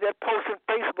we'll see that post on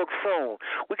Facebook soon.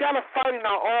 We got to fight in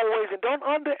our own ways, and don't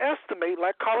underestimate,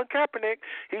 like Colin Kaepernick.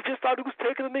 He just thought he was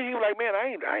taking the knee. He was like, man,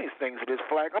 I ain't singing for this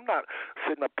flag. I'm not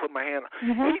sitting up putting my hand.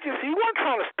 He wasn't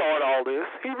trying to start all this.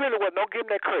 He really wasn't. Don't give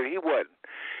him that credit. He wasn't.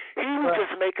 He was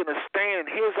just making a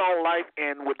stand in his own life,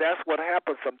 and that's what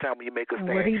happens sometimes when you make a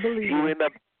stand. What he believes. You end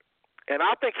up. And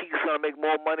I think he's going to make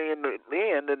more money in the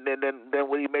end than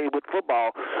what he made with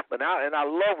football. And I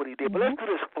love what he did. But let's do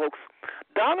this, folks.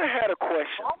 Donna had a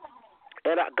question.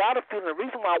 And I got a feeling the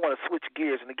reason why I want to switch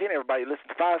gears, and again, everybody, listen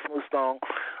to Five Smooth Stones.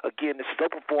 Again, this is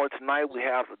open for tonight. We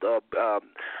have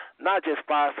not just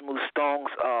Five Smooth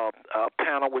Stones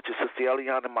panel, which is Sister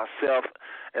Eliana and myself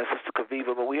and Sister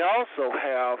Kaviva, but we also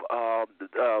have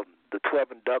the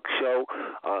 12 and Duck show.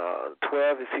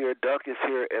 12 is here, Duck is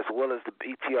here, as well as the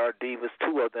BTR Divas,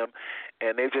 two of them,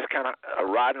 and they're just kind of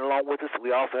riding along with us. We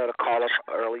also had a call up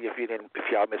earlier if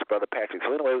y'all missed Brother Patrick.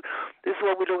 So anyway, this is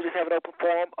what we do. We just have an open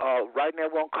forum. Right now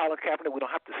we're on Colin Kaepernick. We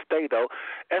don't have to stay though.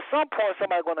 At some point,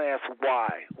 somebody's going to ask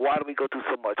why. Why do we go through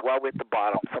so much? Why we're at the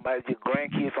bottom? Your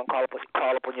grandkids gonna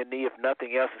call up on your knee if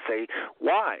nothing else and say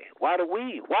why? Why do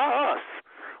we? Why us?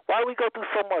 Why do we go through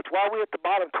so much? Why are we at the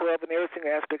bottom 12 in every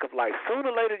single aspect of life? Sooner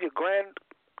or later, your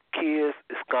grandkids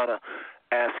is going to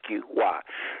ask you why.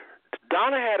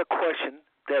 Donna had a question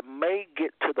that may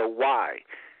get to the why.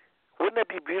 Wouldn't it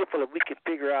be beautiful if we could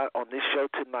figure out on this show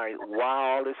tonight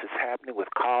why all this is happening with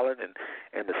Colin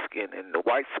and the skin and the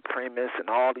white supremacists and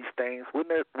all these things?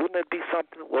 Wouldn't it be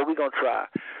something? Well, we're going to try.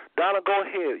 Donna, go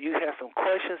ahead. You have some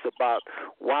questions about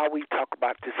why we talk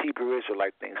about this Hebrew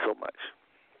Israelite thing so much.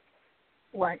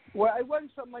 Right. Well, it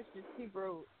wasn't so much the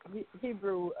Hebrew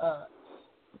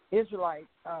Israelite.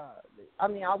 I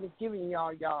was giving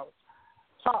y'all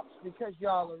props because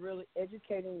y'all are really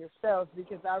educating yourselves,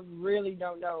 because I really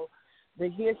don't know the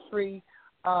history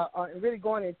and really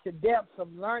going into depths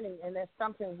of learning, and that's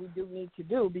something we do need to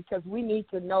do, because we need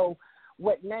to know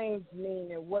what names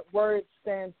mean and what words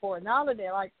stand for and all of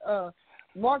that. Like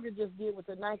Margaret just did with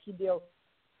the Nike deal.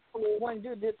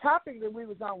 The topic that we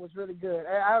was on was really good.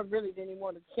 I really didn't even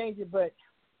want to change it, but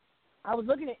I was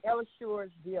looking at Ella Shure's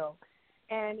deal,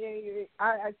 and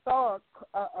I saw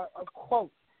a quote.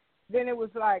 Then it was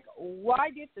like,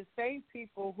 why did the same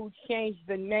people who changed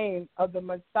the name of the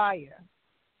Messiah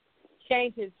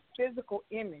change his physical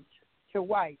image to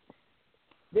white?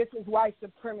 This is white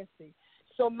supremacy.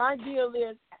 So my deal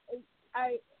is,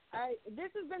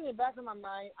 this has been in the back of my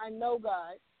mind. I know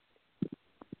God.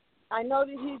 I know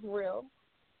that he's real,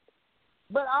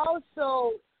 but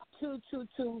also to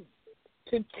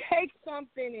take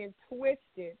something and twist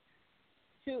it.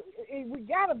 We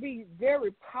got to be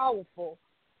very powerful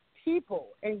people,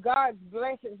 and God's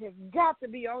blessings have got to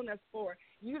be on us for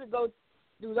you to go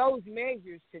through those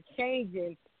measures to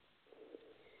changing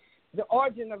the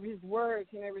origin of his words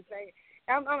and everything.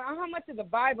 How much of the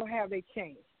Bible have they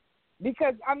changed?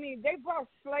 Because, I mean, they brought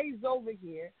slaves over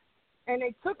here, and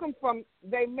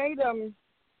they made them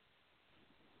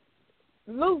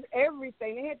lose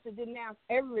everything. They had to denounce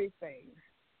everything.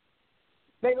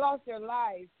 They lost their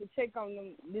lives to take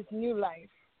on this new life.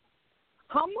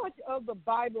 How much of the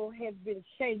Bible has been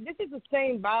changed? This is the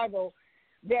same Bible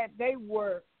that they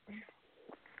were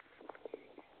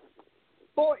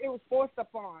it was forced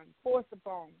upon.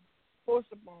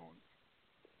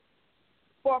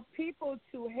 For people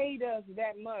to hate us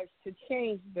that much, to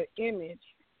change the image,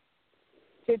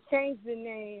 to change the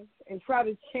name, and try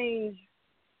to change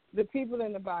the people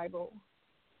in the Bible,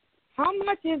 how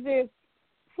much is this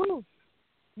proof?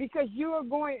 Because you are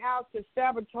going out to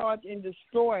sabotage and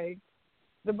destroy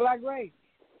the black race.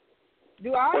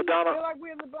 Do I feel like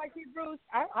we're the black Hebrews?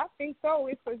 I think so.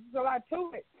 It's a lot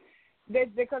to it.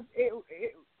 Because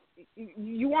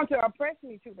you want to oppress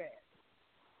me too bad.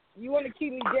 You want to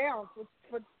keep me down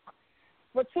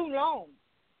for too long.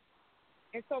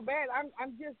 And so bad.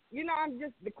 I'm just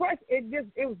the question.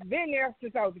 It was been there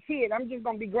since I was a kid. I'm just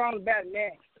gonna be grown about it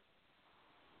next.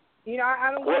 You know,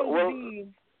 I don't want to be.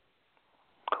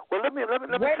 Well, let me say this,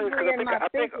 I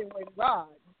think with God.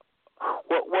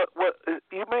 What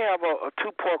you may have a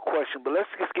two-part question, but let's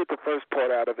just get the first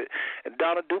part out of it. And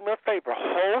Donna, do me a favor,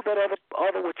 hold that other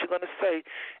what you're going to say,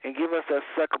 and give us that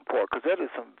second part, because that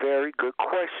is some very good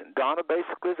question. Donna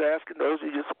basically is asking those who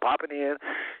are just popping in.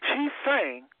 She's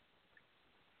saying,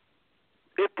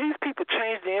 if these people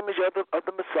change the image of the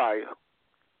Messiah,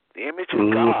 the image of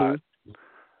God,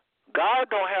 God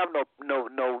don't have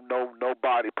no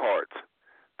body parts.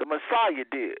 The Messiah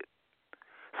did.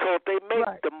 So if they make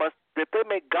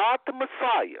God the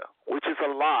Messiah, which is a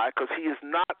lie, because he is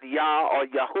not Yah or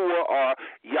Yahuwah or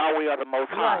Yahweh or the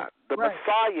Most High. The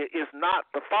Messiah is not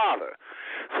the Father.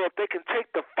 So if they can take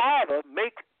the Father,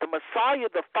 make the Messiah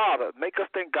the Father, make us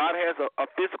think God has a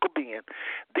physical being,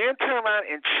 then turn around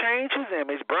and change his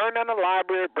image, burn down the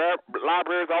libraries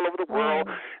all over the world,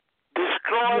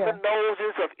 destroy the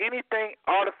noses of anything,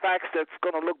 artifacts that's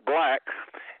going to look black.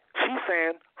 She's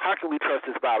saying, how can we trust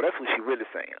this Bible? That's what she's really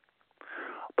saying.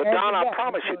 But, Donna, I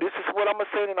promise you, this is what I'm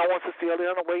going to say, and I want Sister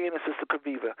Eliana weigh in and Sister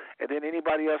Kaviva. And then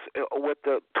anybody else with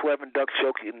the 12 and Duck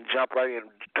show can jump right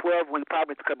in. 12 will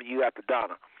probably come to you after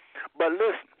Donna. But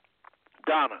listen,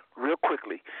 Donna, real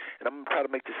quickly, and I'm going to try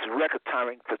to make this record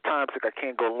timing. For time's sake, I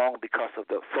can't go long because of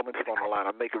so many people on the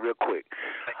line. I'll make it real quick.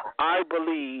 I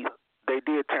believe they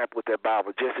did tamper with that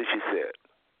Bible, just as she said.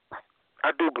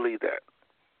 I do believe that.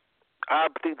 I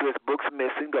think there's books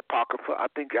missing, the Apocrypha. I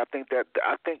think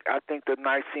the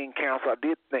Nicene Council. I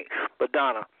did think, but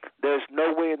Donna, there's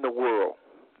no way in the world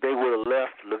they would have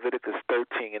left Leviticus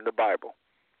 13 in the Bible.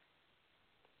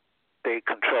 They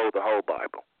control the whole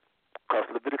Bible because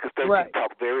Leviticus 13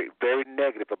 talks very, very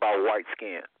negative about white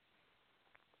skin.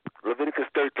 Leviticus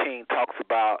 13 talks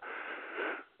about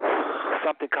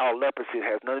something called leprosy. It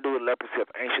has nothing to do with leprosy of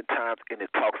ancient times, and it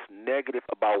talks negative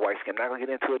about white skin. I'm not going to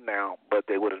get into it now, but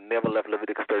they would have never left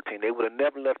Leviticus 13. They would have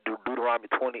never left Deuteronomy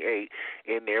 28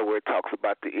 in there where it talks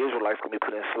about the Israelites going to be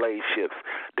put in slave ships.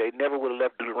 They never would have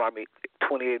left Deuteronomy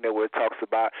 28 in there where it talks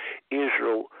about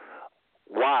Israel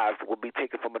wives will be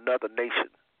taken from another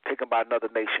nation, taken by another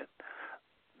nation.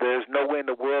 There's no way in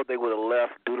the world they would have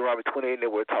left Deuteronomy 28 in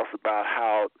there where it talks about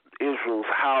how Israel's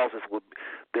houses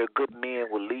their good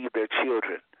men would leave their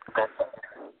children.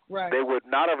 They would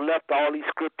not have left all these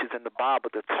scriptures in the Bible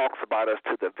that talks about us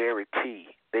to the very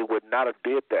T. They would not have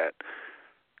did that.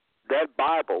 That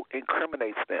Bible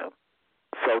incriminates them.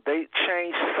 So they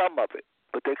changed some of it,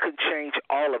 but they couldn't change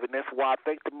all of it. And that's why I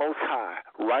thank the Most High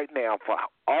right now for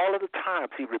all of the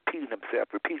times he repeated himself.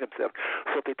 So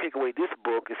if they take away this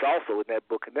book, it's also in that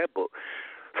book and that book.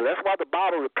 So that's why the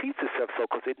Bible repeats itself so,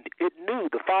 because it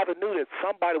knew, the Father knew that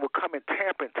somebody would come and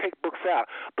tamper and take books out,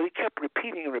 but he kept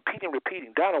repeating and repeating.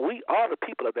 Donna, we are the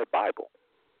people of that Bible.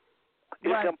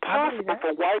 It's impossible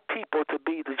for white people the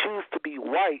Jews to be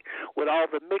white with all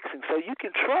the mixing. So you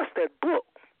can trust that book.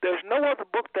 There's no other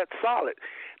book that's solid.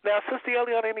 Now, Sister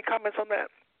Eliana, any comments on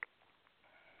that?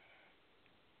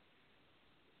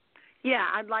 Yeah,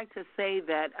 I'd like to say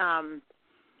that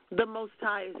the Most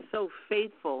High is so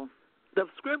faithful. The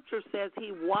scripture says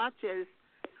he watches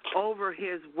over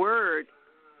his word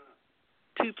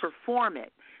to perform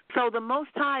it. So the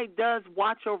Most High does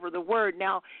watch over the word.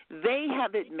 Now, they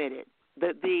have admitted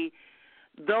that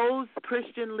those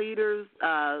Christian leaders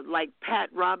like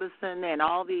Pat Robertson and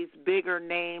all these bigger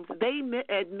names, they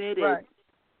admitted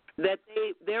that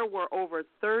there were over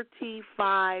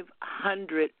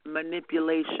 3,500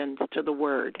 manipulations to the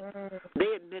word.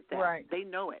 They admit that. They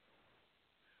know it.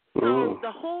 So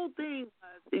the whole thing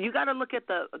was, you got to look at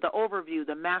the overview,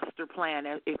 the master plan,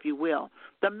 if you will.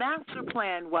 The master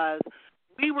plan was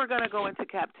we were going to go into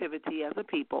captivity as a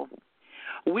people.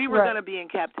 We were going to be in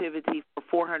captivity for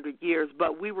 400 years,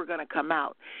 but we were going to come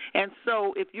out. And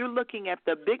so if you're looking at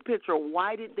the big picture,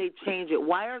 why did they change it?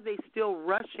 Why are they still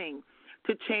rushing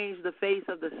to change the face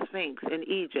of the Sphinx in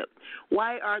Egypt?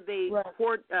 Why are they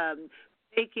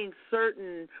making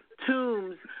certain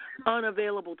tombs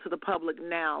unavailable to the public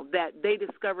now that they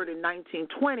discovered in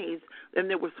 1920s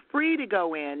and it was free to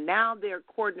go in? Now they're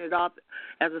cordoning it off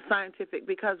as a scientific,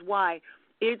 because why?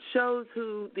 It shows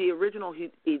who the original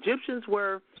Egyptians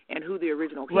were and who the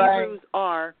original Hebrews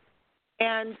are.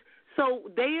 And so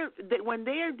when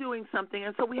they are doing something,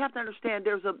 and so we have to understand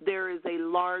there is a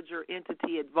larger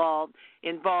entity involved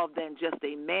than just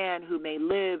a man who may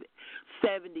live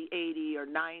 70, 80, or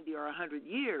 90, or 100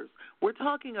 years. We're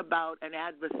talking about an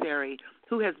adversary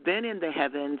who has been in the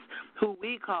heavens, who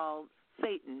we call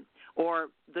Satan or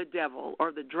the devil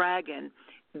or the dragon.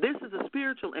 This is a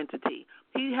spiritual entity.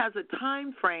 He has a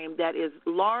time frame that is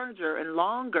larger and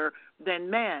longer than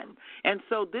man. And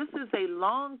so this was a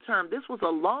long-term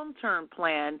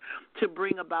plan to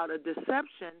bring about a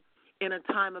deception in a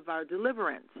time of our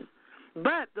deliverance.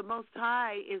 But the Most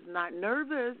High is not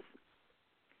nervous,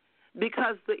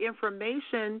 because the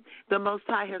information the Most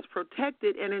High has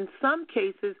protected, and in some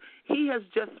cases he has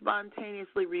just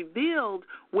spontaneously revealed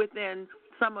within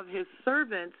some of his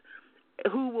servants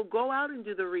who will go out and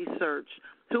do the research,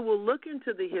 who will look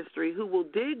into the history, who will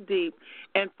dig deep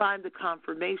and find the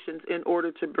confirmations in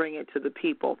order to bring it to the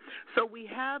people. So we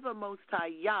have a Most High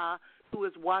Yah who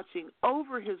is watching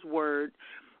over his word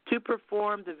to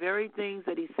perform the very things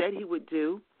that he said he would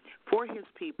do for his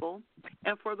people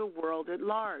and for the world at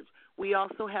large. We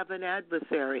also have an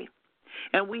adversary,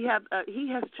 and we have he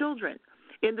has children.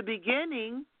 In the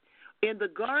beginning, in the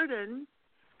garden,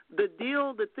 the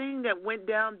thing that went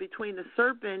down between the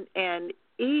serpent and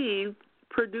Eve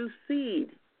produced seed.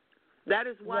 That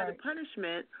is why the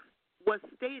punishment was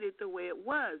stated the way it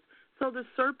was. So the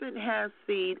serpent has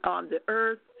seed on the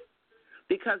earth,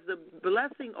 because the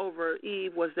blessing over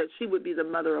Eve was that she would be the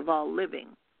mother of all living.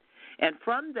 And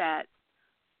from that,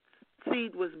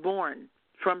 seed was born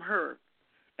from her.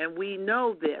 And we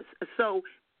know this. So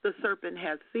the serpent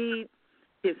has seed.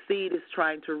 His seed is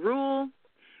trying to rule.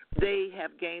 They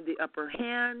have gained the upper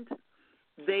hand.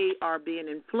 They are being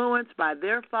influenced by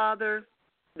their father,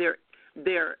 their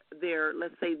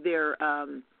let's say their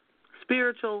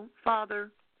spiritual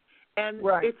father, and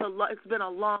it's been a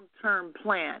long-term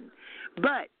plan,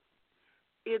 but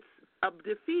it's a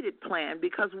defeated plan,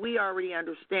 because we already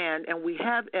understand, and we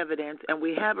have evidence, and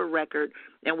we have a record,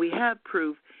 and we have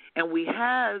proof, and we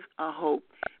have a hope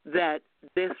that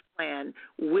this plan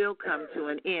will come to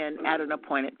an end at an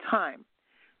appointed time.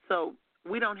 So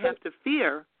we don't have to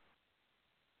fear,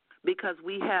 because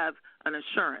we have an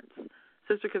assurance.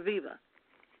 Sister Kaviva.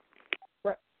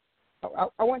 Right.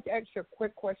 I want to ask you a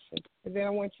quick question, and then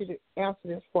I want you to answer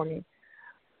this for me.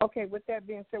 Okay, with that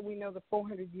being said, we know the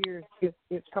 400 years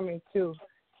is coming to,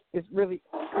 is really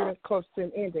close to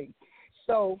an ending.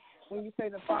 So when you say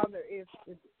the Father is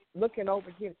looking over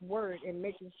his word and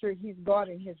making sure he's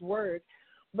guarding his word,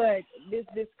 but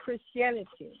this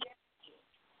Christianity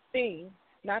thing,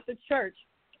 not the church,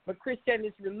 but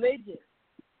Christianity, religion,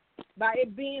 by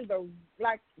it being the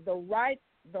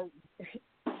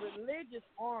religious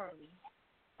arm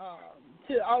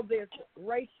to all this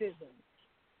racism,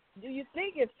 do you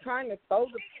think it's trying to throw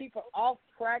the people off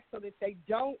track so that they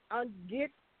don't get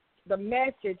the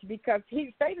message? Because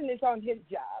Satan is on his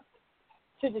job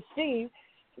to deceive.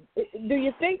 Do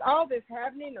you think all this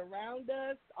happening around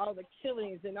us, all the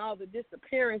killings and all the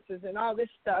disappearances and all this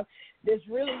stuff, is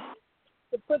really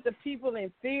to put the people in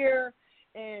fear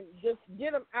and just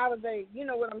get them out of you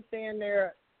know what I'm saying,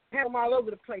 there, have them all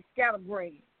over the place,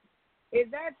 scatterbrained? Is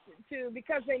that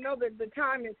because they know that the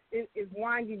time is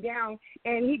winding down,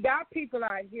 and he got people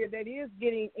out here that is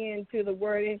getting into the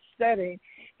word and studying,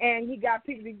 and he got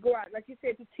people to go out, like you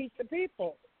said, to teach the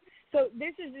people. So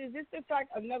is this just like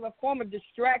another form of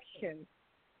distraction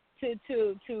to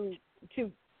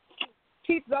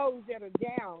keep those that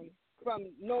are down from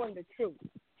knowing the truth?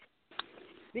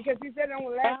 Because he said it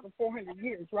only lasts for 400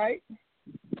 years, right?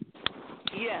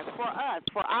 Yes, for us,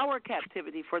 for our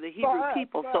captivity, for the Hebrew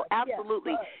people. So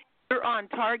absolutely, you're on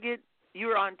target.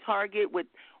 You're on target with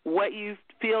what you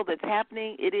feel that's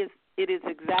happening. It is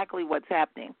exactly what's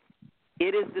happening.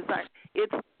 It is designed.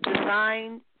 It's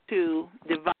designed to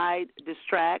divide,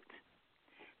 distract,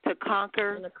 to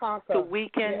conquer, to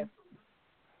weaken,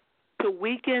 to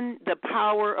weaken the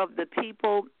power of the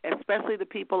people, especially the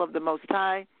people of the Most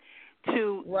High,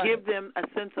 to give them a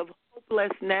sense of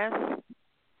hopelessness,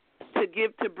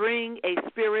 to bring a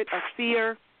spirit of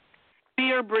fear.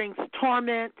 Fear brings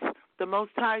torment. The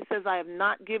Most High says, I have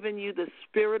not given you the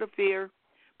spirit of fear,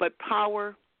 but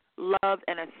power, love,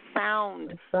 and a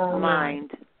sound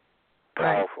mind.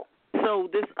 Powerful. So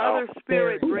this other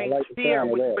spirit brings fear,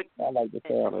 which brings I like the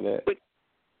sound of that.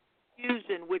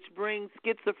 Confusion, which brings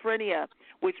schizophrenia,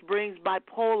 which brings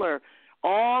bipolar,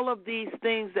 all of these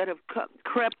things that have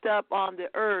crept up on the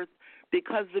earth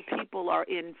because the people are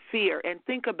in fear. And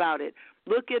think about it.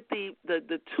 Look at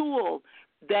the tool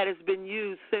that has been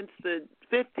used since the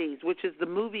 50s, which is the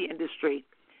movie industry.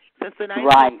 Since the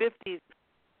 1950s,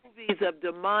 movies of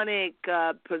demonic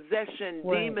possession,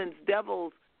 demons,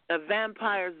 devils,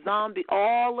 vampires, zombies,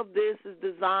 all of this is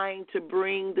designed to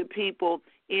bring the people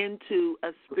into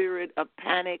a spirit of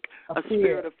panic, a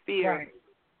spirit of fear,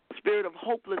 a spirit of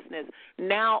hopelessness.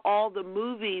 Now all the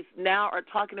movies now are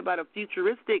talking about a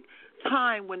futuristic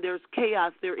time when there's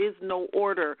chaos, there is no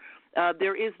order.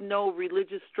 There is no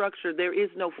religious structure. There is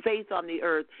no faith on the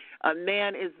earth.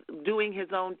 Man is doing his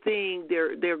own thing.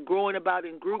 They're growing about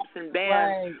in groups and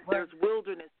bands. There's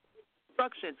wilderness.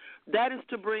 That is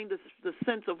to bring the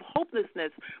sense of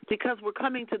hopelessness, because we're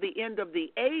coming to the end of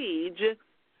the age,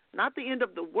 not the end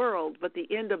of the world, but the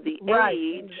end of the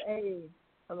age. The age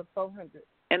of the 400.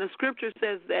 And the scripture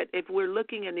says that if we're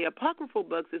looking in the apocryphal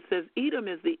books, it says Edom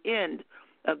is the end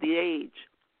of the age,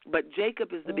 but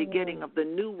Jacob is the beginning of the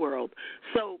new world.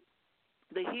 So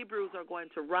the Hebrews are going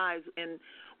to rise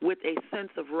with a sense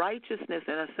of righteousness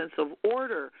and a sense of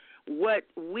order. What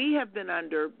we have been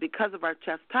under, because of our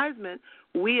chastisement,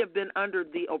 we have been under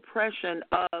the oppression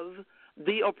of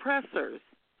the oppressors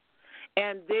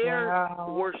and their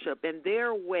worship and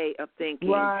their way of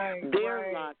thinking,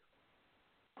 their logic.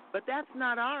 But that's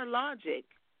not our logic.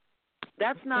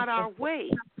 That's not our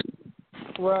way.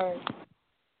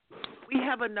 We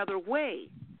have another way.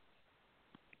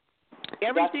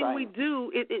 Everything we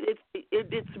do,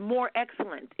 it's more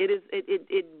excellent.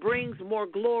 It brings more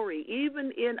glory,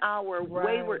 even in our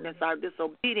waywardness, our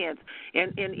disobedience,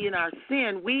 and in our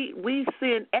sin. We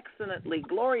sin excellently,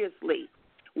 gloriously.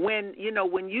 When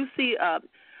you see a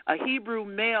Hebrew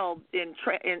male in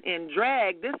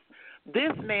drag,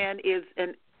 this man is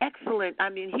an excellent. I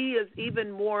mean, he is even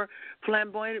more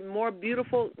flamboyant, more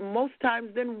beautiful most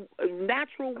times than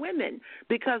natural women,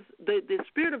 because the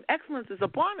spirit of excellence is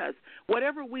upon us.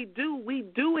 Whatever we do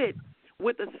it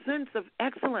with a sense of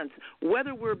excellence,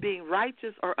 whether we're being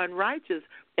righteous or unrighteous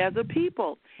as a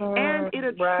people. And it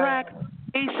attracts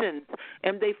nations,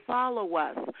 and they follow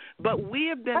us. But we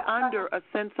have been under a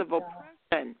sense of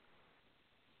oppression,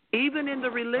 even in the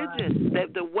religion,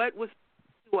 that what was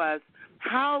to us,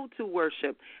 how to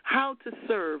worship, how to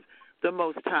serve the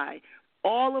Most High.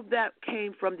 All of that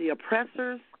came from the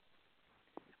oppressors.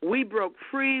 We broke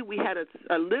free. We had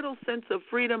a little sense of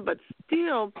freedom, but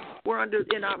still we're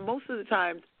most of the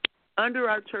times, under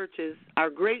our churches,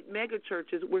 our great mega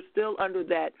churches, we're still under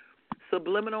that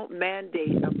subliminal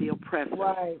mandate of the oppressor.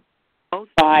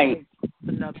 Most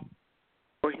another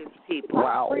for his people.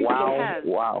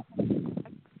 Wow.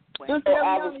 Just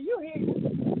you hear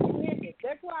it.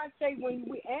 That's why I say when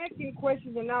we asking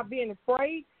questions and not being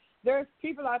afraid, there's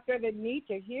people out there that need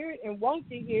to hear it and want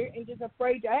to hear it and just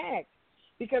afraid to ask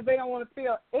because they don't want to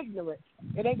feel ignorant.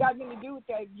 It ain't got anything to do with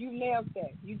that. You nailed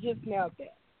that. You just nailed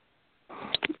that.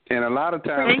 And a lot of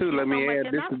times, too, let me add,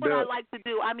 and that's what I like to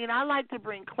do. I mean, I like to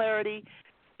bring clarity.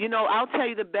 I'll tell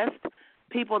you the best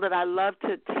people that I love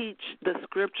to teach the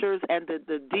scriptures and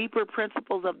the deeper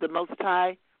principles of the Most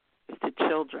High is to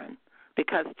children,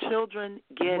 because children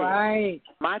get it.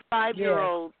 My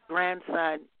 5-year-old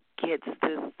grandson gets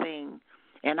this thing,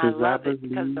 and I love it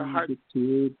because their heart.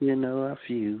 Children are our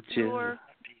future.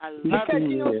 I love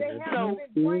it. So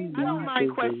I don't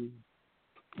mind questions.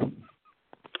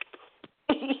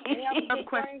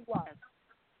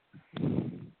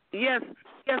 Yes,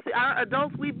 our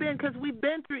adults, we've been through.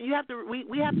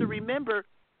 We have to remember,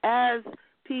 as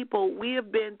people, we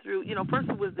have been through. First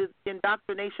it was this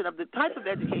indoctrination of the type of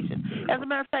education. As a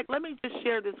matter of fact, let me just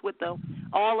share this with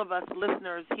all of us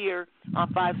listeners here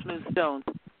on Five Smooth Stones.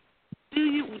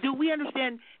 Do we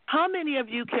understand? How many of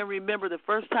you can remember the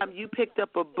first time you picked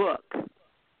up a book?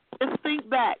 Just think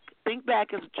back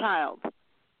as a child.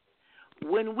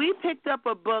 When we picked up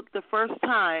a book the first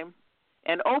time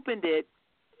and opened it,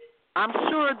 I'm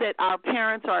sure that our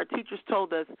parents or our teachers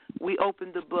told us we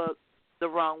opened the book the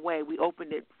wrong way. We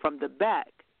opened it from the back.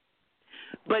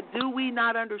 But do we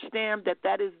not understand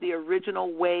that is the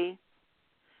original way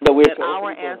that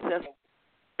our ancestors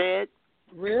read?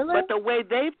 Really? But the way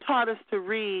they've taught us to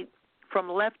read from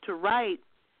left to right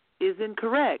is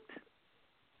incorrect.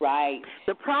 Right.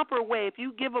 The proper way, if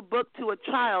you give a book to a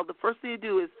child, the first thing you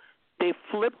do is they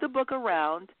flip the book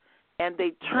around and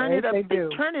they turn it up. They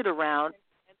turn it around.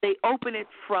 And they open it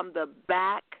from the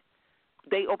back.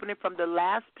 They open it from the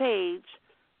last page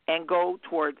and go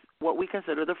towards what we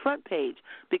consider the front page,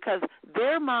 because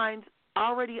their minds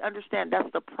already understand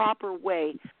that's the proper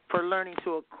way for learning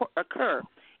to occur.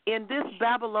 In this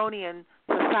Babylonian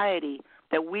society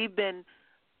that we've been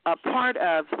a part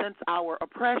of since our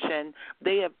oppression,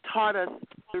 they have taught us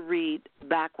to read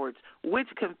backwards, which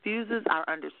confuses our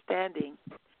understanding,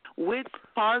 which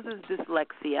causes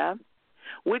dyslexia,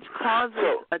 which causes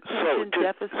attention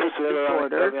deficit disorder.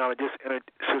 Sister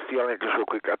Yolanda, just real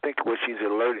quick, I think what she's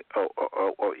alerting,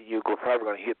 you're probably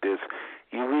going to hit this.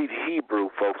 You read Hebrew,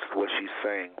 folks, what she's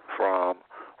saying from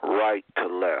right to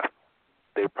left.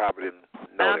 They probably didn't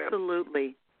know that.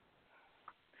 Absolutely.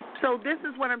 So this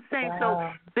is what I'm saying.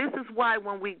 Wow. So this is why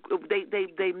when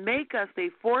they make us, they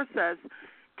force us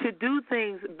to do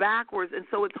things backwards, and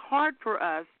so it's hard for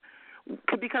us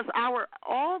because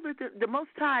the Most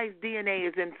High's DNA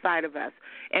is inside of us,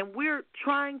 and we're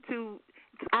trying to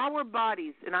our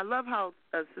bodies. And I love how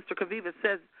Sister Kaviva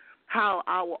says how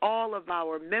all of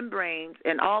our membranes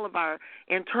and all of our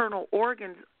internal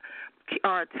organs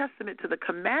are a testament to the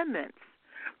commandments,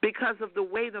 because of the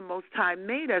way the Most High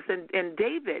made us. And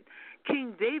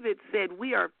King David said,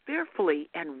 we are fearfully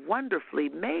and wonderfully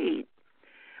made.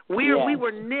 We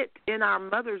were knit in our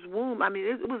mother's womb. I mean,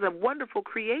 it was a wonderful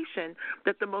creation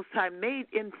that the Most High made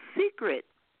in secret,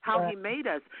 how he made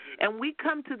us. And we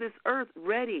come to this earth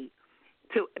ready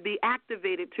to be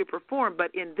activated to perform.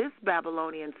 But in this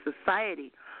Babylonian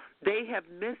society, they have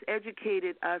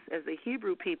miseducated us as a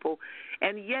Hebrew people,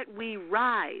 and yet we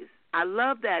rise. I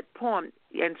love that poem.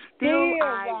 And still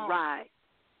I rise.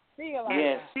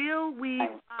 Still we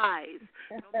rise.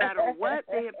 No matter what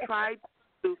they have tried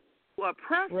to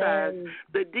oppress us,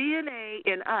 the DNA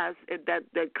in us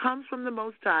that comes from the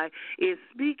Most High is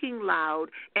speaking loud,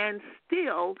 and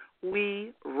still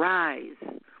we rise.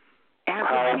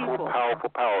 Powerful.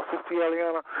 Sister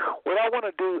Eliana, what I want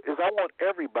to do is I want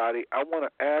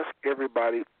to ask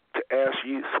everybody to ask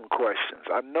you some questions.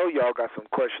 I know y'all got some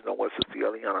questions on what Sister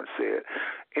Eliana said.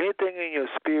 Anything in your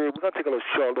spirit, we're going to take a little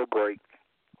short break,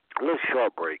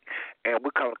 and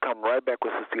we're going to come right back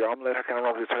with Sister Eliana. I'm going to let her kind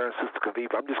of return Sister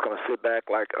Kaviva. I'm just going to sit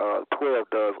back like 12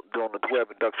 does during the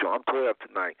 12 induction. I'm 12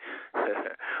 tonight.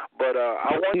 But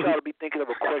I want y'all to be thinking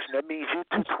of a question. That means you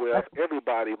two 12,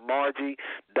 everybody, Margie,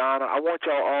 Donna, I want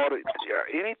y'all all to,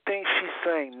 anything she's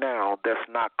saying now that's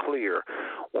not clear,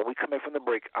 when we come in from the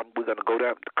break, we're going to go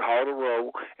down to call the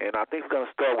roll, and I think we're going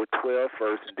to start with 12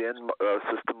 first, and then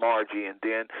Sister Margie, and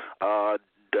then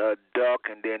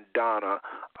Duck, and then Donna,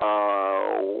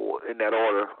 in that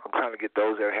order. I'm trying to get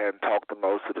those that hadn't talked the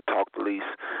most to the talk the least.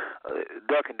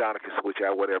 Duck and Donna can switch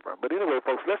out, whatever. But anyway,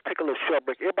 folks, let's take a little short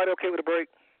break. Everybody okay with a break?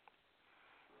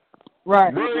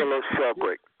 Right. We'll do a little short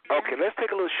break. Okay, let's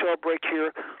take a little short break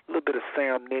here, a little bit of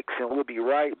Sam Nicks, and we'll be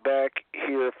right back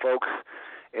here, folks,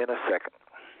 in a second.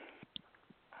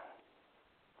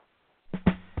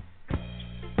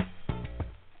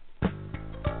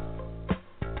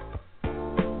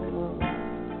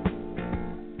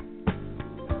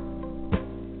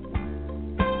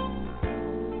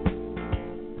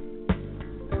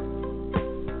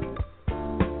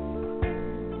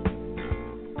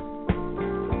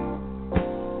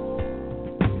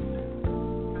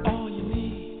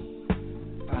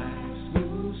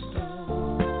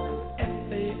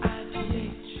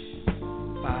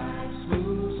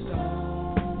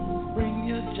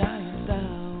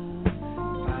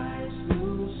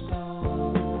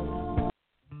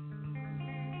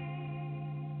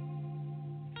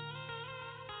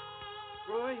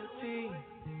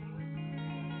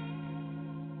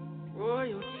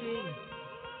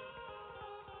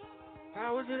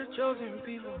 Power to the chosen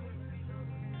people.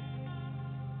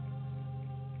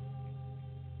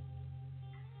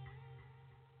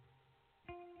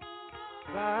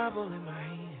 Bible in my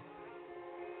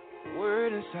hand,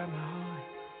 word inside my heart,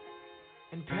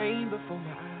 and pain before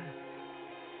my eyes.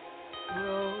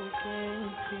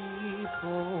 Broken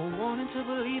people wanting to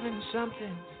believe in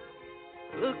something,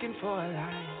 looking for a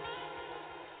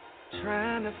light,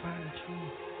 trying to find the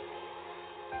truth.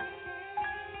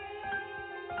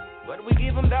 But we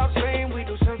give them doubt, saying we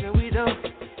do something we don't.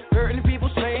 Hurting people,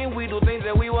 saying we do things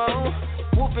that we won't.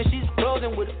 Wolfing she's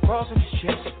clothing with a cross on his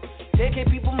chest. Taking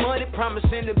people money,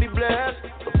 promising to be blessed.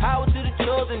 But power to the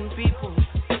chosen people,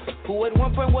 who at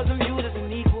one point wasn't viewed as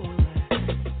an equal.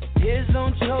 His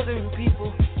own chosen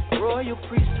people, royal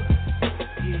priesthood.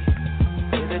 Yeah,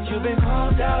 that you've been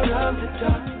called out of the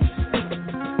darkness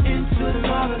into the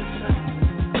marvelous light.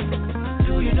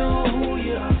 know who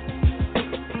you are?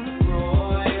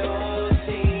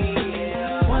 Royalty,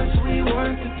 yeah. Once we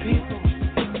weren't the people,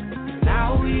 now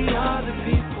we are the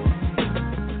people.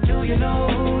 Do you know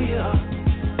who you are?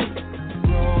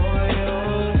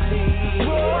 Royalty,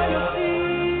 royalty,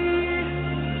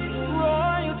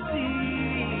 royalty,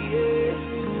 yeah.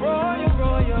 Royal,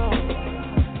 royal.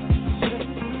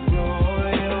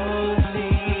 Royalty,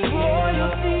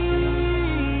 royalty,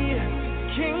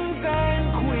 kings and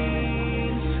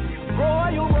queens.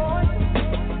 Royal, royal.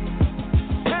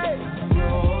 Hey,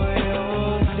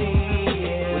 royalty,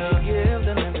 yeah. Would you give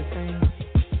them everything?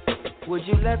 Would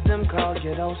you let them call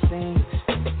you those things?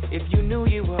 If you knew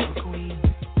you were a queen.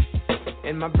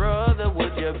 And my brother,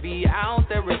 would you be out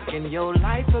there risking your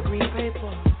life for green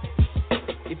paper?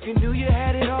 If you knew you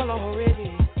had it all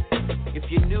already. If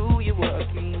you knew you were a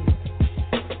king.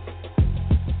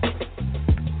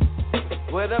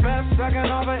 Well, the best I can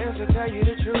offer is to tell you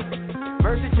the truth.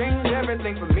 Mercy changed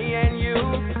everything for me and you.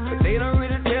 But they don't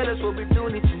really tell us what we do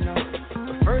need to know.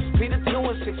 But 1 Peter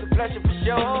 2:6, a pleasure for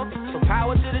sure. So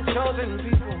power to the chosen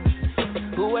people,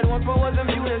 who at one point wasn't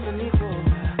viewed as an equal.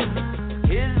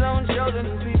 His own chosen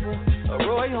people, a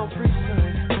royal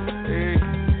priesthood. Hey,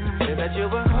 say that you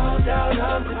were called out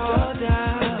of the called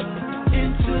out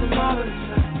into the marvelous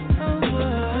light.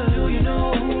 Do you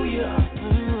know who you are?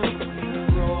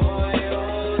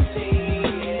 Royalty,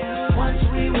 yeah. Once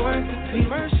we weren't the people,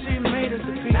 mercy made us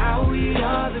the people. Now we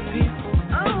are the people.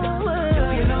 Do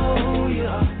you know who you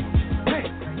are? Hey.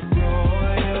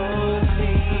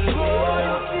 Royalty,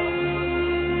 royalty,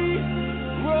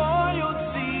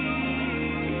 royalty,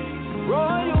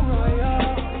 royal, royal.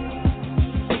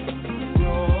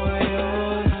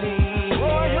 Royalty,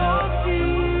 royalty,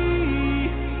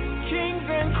 kings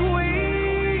and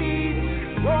queens.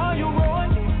 Royal,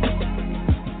 royal.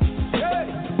 Hey.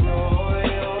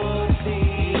 Royalty,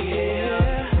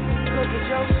 yeah. Look at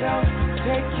yourself,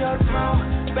 take your throne.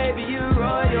 Baby, you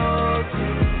royalty.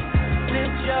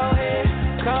 Lift your head,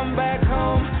 come back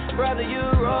home. Brother, you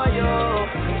royal.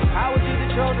 Power to the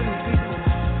chosen people,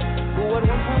 who at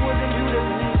one point wasn't viewed as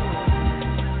an equal.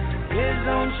 His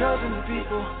own chosen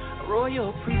people, a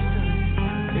royal priesthood.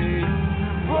 Hey.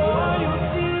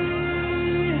 Royalty,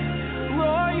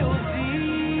 royalty,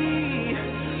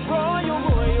 royal,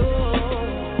 royal.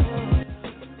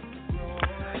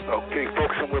 Okay,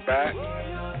 folks, and we're back.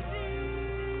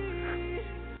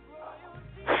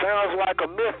 Sounds like a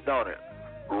myth, don't it?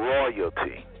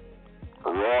 Royalty.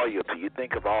 Royalty. You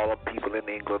think of all the people in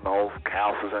England, those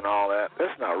houses and all that.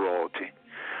 That's not royalty.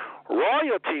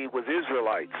 Royalty was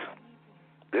Israelites.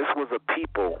 This was a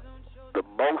people the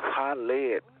Most High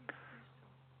led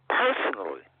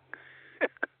personally.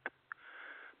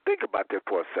 Think about that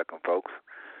for a second, folks.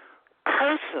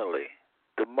 Personally,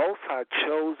 the Most High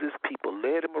chose his people,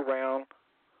 led them around.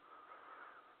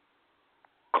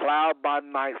 Cloud by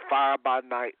night, fire by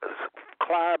night,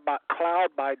 cloud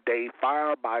by day,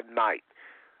 fire by night.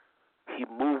 He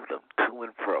moved them to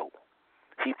and fro.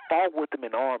 He fought with them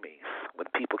in armies when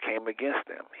people came against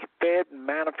them. He fed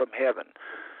manna from heaven.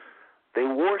 They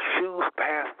wore shoes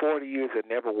past 40 years that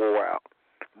never wore out.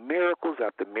 Miracles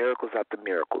after miracles after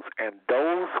miracles. And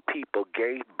those people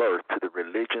gave birth to the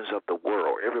religions of the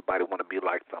world. Everybody want to be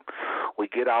like them. We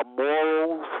get our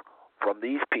morals from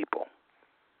these people.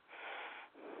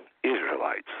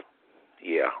 Israelites.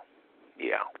 Yeah.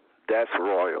 That's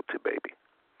royalty, baby.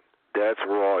 That's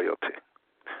royalty.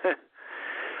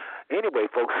 Anyway,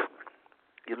 folks,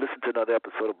 you listen to another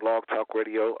episode of Blog Talk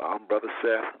Radio. I'm Brother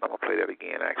Seth. I'm going to play that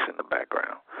again, actually, in the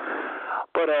background.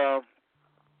 But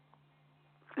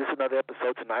this is another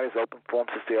episode tonight. Is open forum.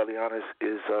 Sister Eliana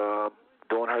is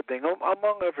doing her thing.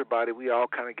 Among everybody, we all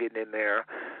kind of getting in there.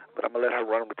 But I'm going to let her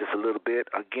run with this a little bit.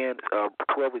 Again,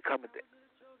 12, we coming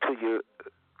to you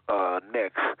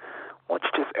next. Why don't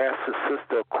you just ask the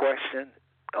sister a question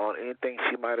on anything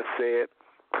she might have said,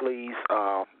 please,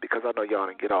 because I know y'all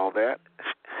didn't get all that.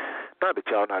 Not that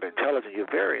y'all not intelligent,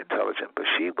 you're very intelligent, but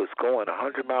she was going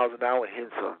 100 miles an hour and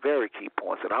hitting some very key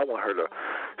points, and I want her to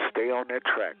stay on that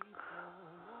track.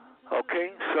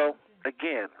 Okay, so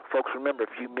again, folks, remember,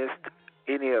 if you missed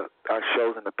any of our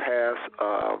shows in the past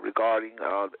regarding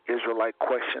the Israelite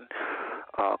question,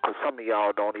 because some of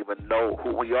y'all don't even know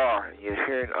who we are, and you're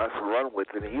hearing us run with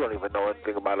it, and you don't even know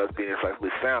anything about us being Israelites.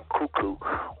 We sound cuckoo.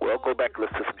 Well, go back and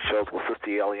listen to some shows with Sister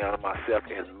Eliana and myself,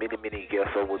 and many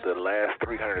guests over the last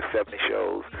 370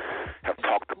 shows have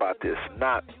talked about this.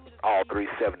 Not all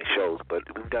 370 shows, but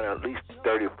we've done at least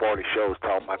 30 or 40 shows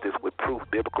talking about this with proof,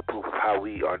 biblical proof of how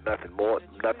we are nothing more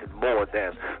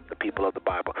than the people of the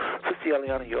Bible. Sister Sister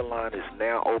Eliana, your line is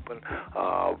now open.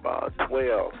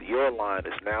 12, your line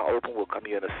is now open. We'll come to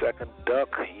you in a second. Duck,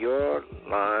 your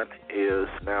line is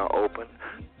now open.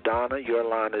 Donna, your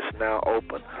line is now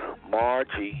open.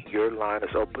 Margie, your line is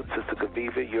open. Sister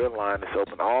Kaviva, your line is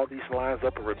open. All these lines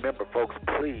up. And remember, folks,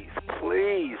 please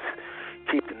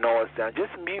keep the noise down.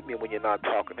 Just mute me when you're not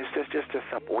talking. It's just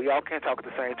simple. We all can't talk at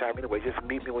the same time anyway. Just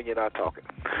mute me when you're not talking.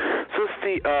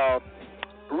 Sister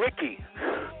Ricky,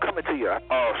 coming to you.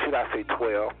 Oh, should I say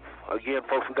 12? Again,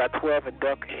 folks, we got 12 and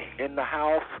Duck in the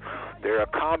house. They're a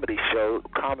comedy show,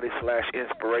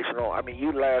 comedy/inspirational. I mean,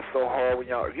 you laugh so hard when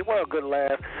y'all. If you want a good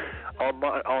laugh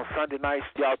on Sunday nights,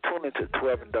 y'all tune into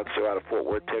 12 and Duck show out of Fort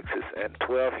Worth, Texas. And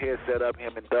 12 here set up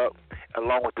him and Duck,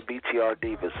 along with the BTR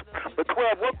Divas. But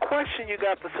 12, what question you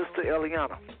got for Sister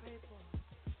Eliana?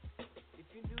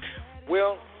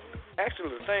 Well, actually,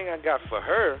 the thing I got for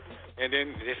her. And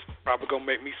then it's probably going to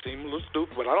make me seem a little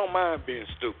stupid, but I don't mind being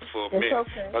stupid for a minute.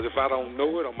 Because if I don't know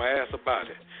it, I'm going to ask about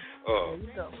it.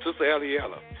 Sister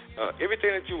Eliana,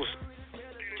 everything that you was...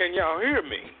 Can y'all hear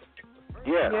me?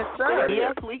 Yeah. Yes, sir.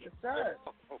 Yes, we can.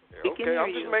 Okay. I'm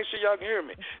just making sure y'all can hear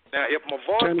me. Now, if my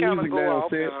voice kind of go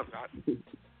off...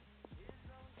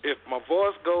 if my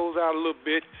voice goes out a little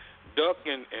bit, Duck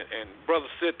and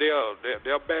Brother Sid,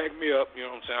 they'll bag me up. You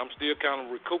know what I'm saying? I'm still kind of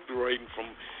recuperating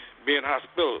from... being in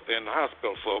the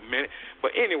hospital for a minute.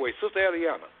 But anyway, Sister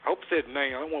Eliana, I hope I said the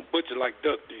name. I don't want to butcher like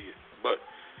Duck did. But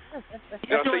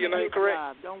did I say your name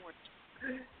correct? Don't worry.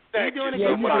 Thank you.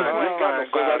 Yeah, I ain't got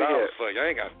no $5 for you. I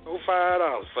ain't got no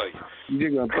 $5 for you. You're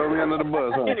going to throw me under the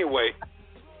bus, huh? Anyway.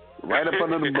 Right up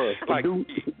under the bus. Right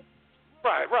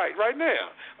now.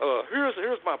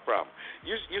 Here's my problem.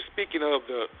 You're speaking of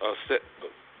the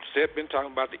Seth been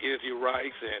talking about the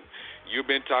Israelites, and you've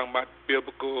been talking about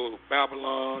biblical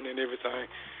Babylon and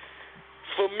everything.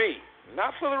 For me,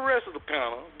 not for the rest of the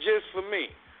panel, just for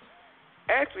me.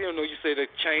 Actually, you say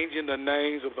they're changing the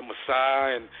names of the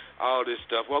Messiah and all this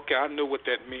stuff. Okay, I know what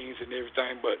that means and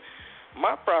everything, but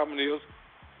my problem is,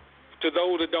 to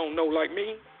those that don't know like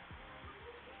me,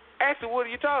 actually, what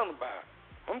are you talking about?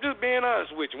 I'm just being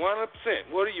honest with you,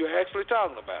 100%. What are you actually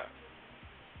talking about?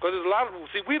 Because there's a lot of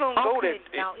people, we don't go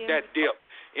that depth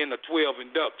in the 12 and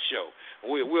Duck show.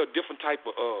 We're a different type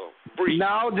of breed.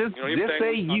 No, just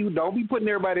say you. Don't be putting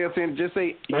everybody else in. Just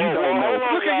say you don't know.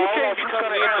 Look, you can't be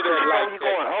coming into that like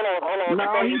that. Hold on.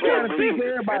 No, you trying to speak for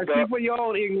everybody. Speak for your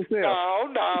own ignorant self.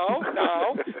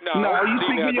 No. No, you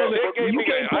speak for your own. You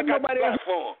can't put nobody else.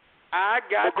 I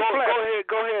got the platform.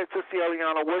 Go ahead, Sister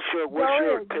Eliana. What's your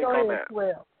take on that?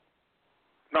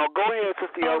 No, go ahead,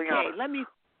 Sister Eliana. Okay,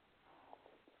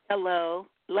 Hello.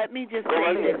 Let me just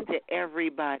say this to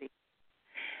everybody.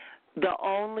 The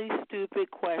only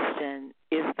stupid question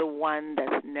is the one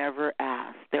that's never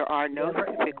asked. There are no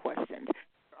stupid questions.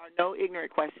 There are no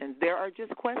ignorant questions. There are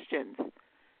just questions.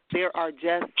 There are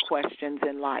just questions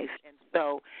in life. And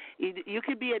so you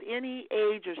could be at any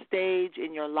age or stage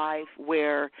in your life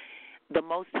where the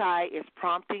Most High is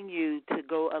prompting you to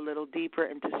go a little deeper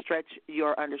and to stretch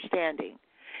your understanding.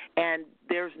 And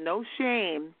there's no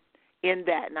shame in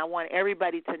that, and I want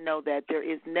everybody to know that there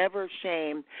is never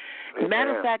shame.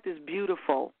 Matter of fact, it's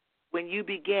beautiful when you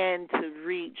begin to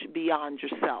reach beyond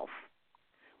yourself,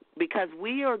 because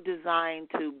we are designed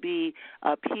to be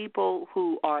a people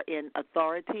who are in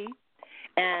authority,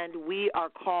 and we are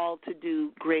called to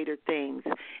do greater things.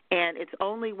 And it's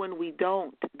only when we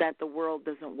don't that the world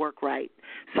doesn't work right.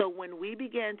 So when we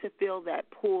begin to feel that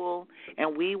pull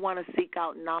and we want to seek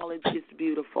out knowledge, it's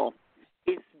beautiful.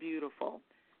 It's beautiful.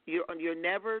 You're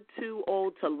never too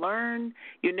old to learn.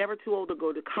 You're never too old to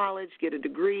go to college, get a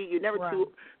degree. You're never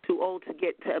too old to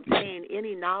obtain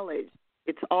any knowledge.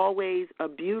 It's always a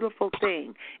beautiful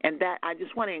thing. And that I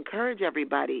just want to encourage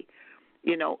everybody,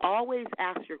 always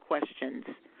ask your questions,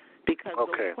 because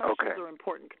those questions are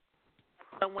important.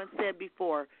 Someone said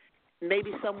before,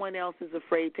 maybe someone else is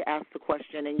afraid to ask the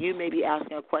question, and you may be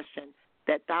asking a question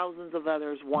that thousands of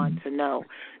others want to know.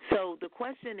 So the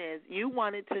question is, you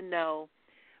wanted to know,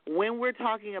 when we're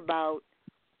talking about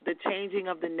the changing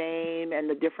of the name and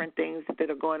the different things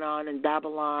that are going on in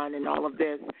Babylon and all of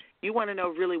this, you want to know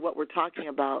really what we're talking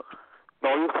about.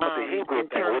 No, you're talking about the Hebrew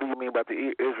thing. What do you mean by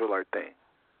the Israelite thing?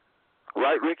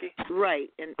 Right, Ricky?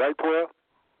 Right. Right, 12?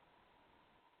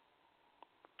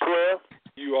 12?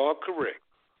 You are correct.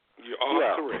 You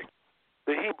are correct.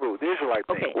 The Hebrew, the Israelite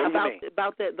thing. What do you mean?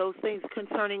 About those things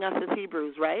concerning us as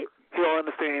Hebrews, right? You don't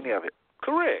understand any of it.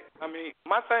 Correct. I mean,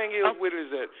 my thing is with it is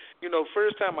that,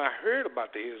 first time I heard about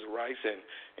the Israelites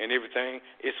and everything,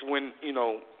 it's when,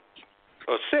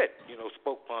 Seth,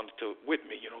 spoke on with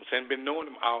me, been knowing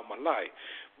them all my life.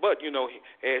 But,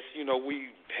 as, we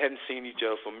hadn't seen each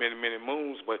other for many, many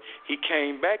moons, but he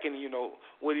came back and,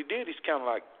 what he did is kind of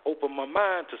like opened my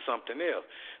mind to something else.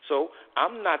 So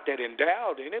I'm not that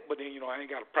endowed in it, but then, I ain't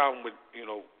got a problem with,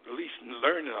 at least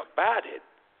learning about it.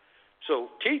 So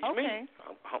teach me.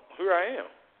 Here I am.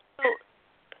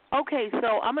 Okay,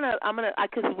 so I'm gonna,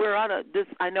 because we're on this.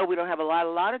 I know we don't have a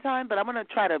lot of time, but I'm gonna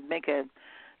try to make it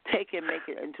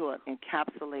into an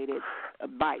encapsulated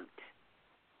bite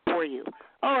for you.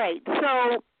 All right,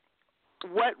 so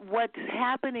what's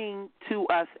happening to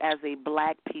us as a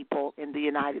black people in the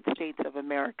United States of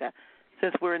America,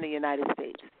 since we're in the United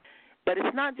States? But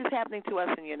it's not just happening to us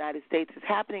in the United States. It's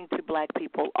happening to black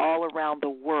people all around the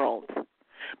world.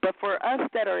 But for us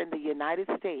that are in the United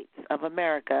States of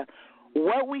America,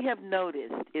 what we have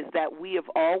noticed is that we have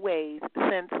always,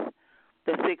 since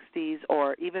the 60s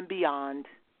or even beyond,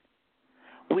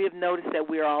 we have noticed that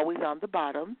we are always on the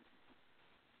bottom.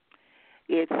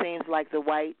 It seems like the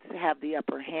whites have the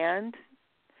upper hand.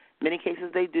 In many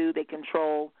cases they do. They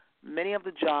control many of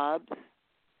the jobs.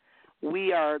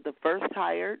 We are the last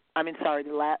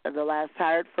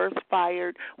hired, first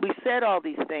fired. We said all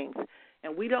these things,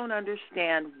 and we don't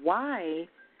understand why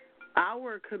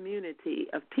our community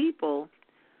of people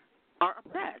are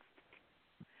oppressed.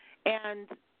 And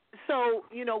so,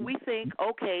 we think,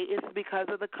 okay, it's because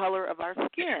of the color of our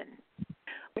skin.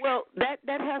 Well, that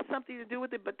has something to do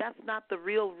with it, but that's not the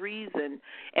real reason.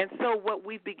 And so what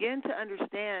we begin to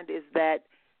understand is that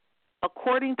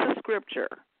according to Scripture,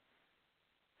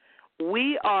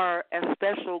 we are a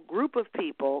special group of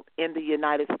people in the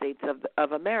United States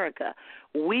of America.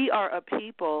 We are a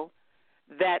people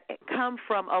that come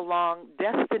from a long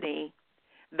destiny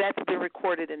that's been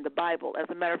recorded in the Bible. As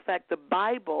a matter of fact, the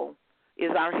Bible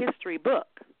is our history book.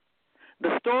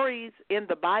 The stories in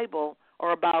the Bible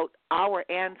are about our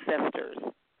ancestors.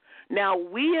 Now,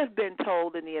 we have been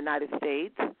told in the United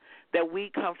States that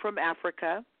we come from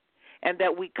Africa and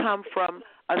that we come from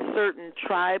a certain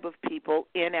tribe of people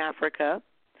in Africa.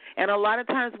 And a lot of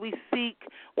times we seek,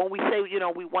 when we say,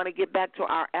 we want to get back to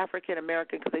our African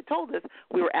American, because they told us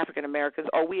we were African Americans,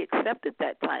 or we accepted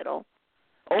that title.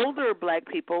 Older black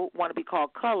people want to be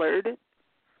called colored.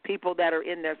 People that are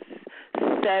in their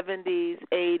 70s,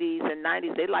 80s, and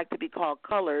 90s, they like to be called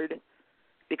colored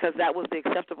because that was the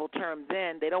acceptable term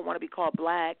then. They don't want to be called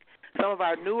black. Some of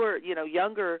our newer,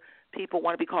 younger people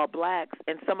want to be called blacks,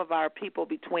 and some of our people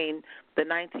between the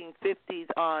 1950s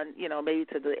on, maybe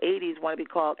to the 80s want to be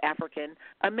called African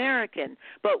American.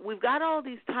 But we've got all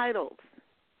these titles,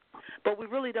 but we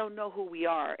really don't know who we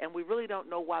are, and we really don't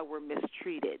know why we're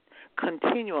mistreated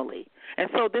continually. And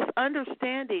so this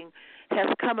understanding has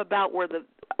come about where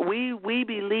we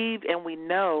believe and we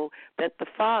know that the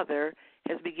Father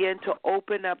has begun to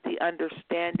open up the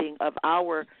understanding of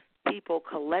our people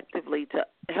collectively to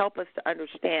help us to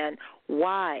understand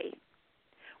why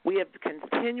we have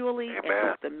continually and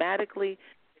systematically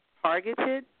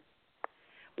targeted,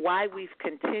 why we've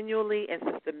continually and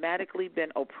systematically been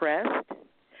oppressed,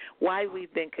 why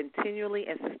we've been continually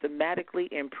and systematically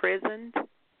imprisoned,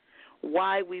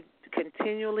 why we've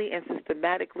continually and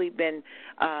systematically been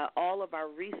all of our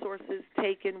resources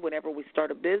taken whenever we start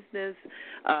a business.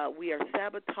 We are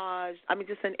sabotaged.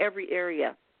 Just in every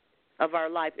area of our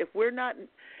life. If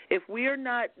we are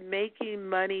not making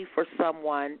money for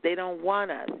someone, they don't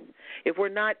want us. If we're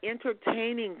not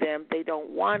entertaining them, they don't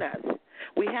want us.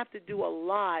 We have to do a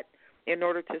lot in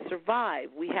order to survive.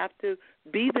 We have to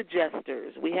be the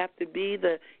jesters. We have to be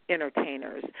the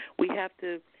entertainers. We have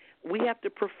to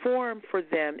perform for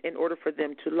them in order for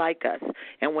them to like us.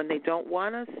 And when they don't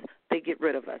want us, they get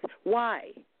rid of us.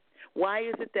 Why? Why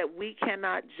is it that we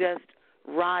cannot just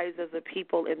rise as a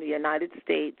people in the United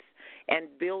States and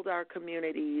build our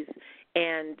communities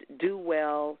and do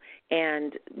well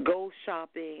and go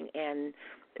shopping and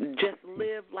just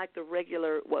live like the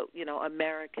regular,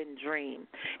 American dream?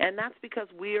 And that's because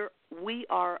we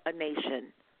are a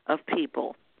nation of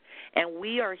people, and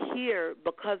we are here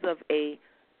because of a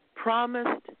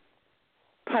promised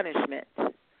punishment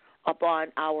upon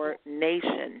our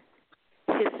nation,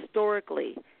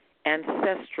 historically,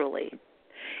 ancestrally.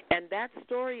 And that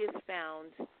story is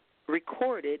found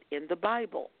recorded in the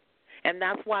Bible. And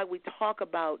that's why we talk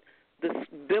about the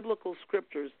biblical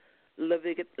scriptures,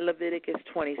 Leviticus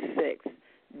 26,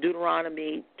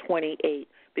 Deuteronomy 28,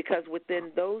 because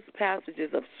within those passages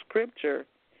of scripture,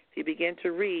 if you begin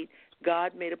to read,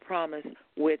 God made a promise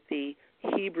with the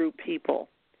Hebrew people,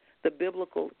 the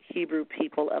biblical Hebrew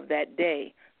people of that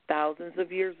day, thousands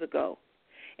of years ago.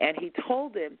 And he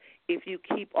told them, if you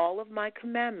keep all of my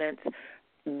commandments,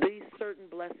 these certain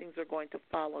blessings are going to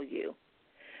follow you.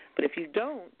 But if you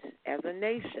don't, as a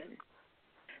nation,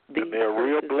 And they're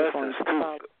real blessings,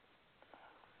 too.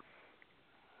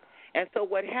 And so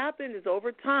what happened is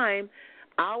over time,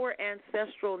 our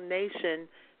ancestral nation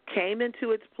came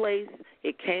into its place,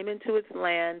 it came into its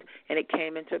land, and it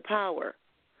came into power.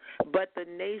 But the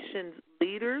nation's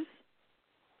leaders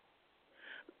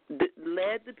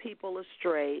led the people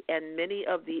astray, and many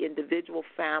of the individual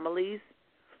families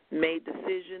made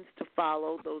decisions to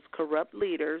follow those corrupt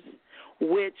leaders,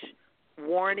 which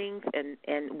warnings and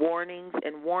warnings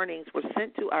and warnings were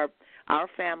sent to our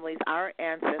families, our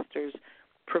ancestors,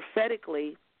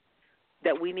 prophetically,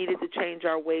 that we needed to change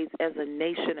our ways as a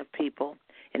nation of people.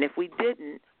 And if we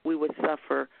didn't, we would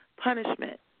suffer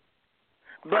punishment.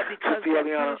 But because the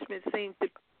punishment seemed to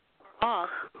be off.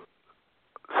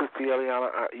 Sister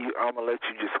Eliana, I'm going to let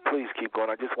you just please keep going.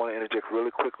 I just want to interject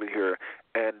really quickly here.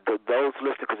 And those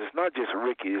listening, because it's not just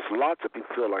Ricky, it's lots of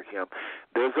people feel like him.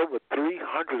 There's over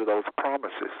 300 of those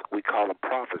promises, we call them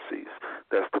prophecies,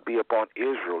 that's to be upon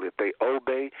Israel. If they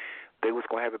obey, they was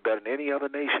going to have it better than any other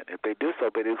nation. If they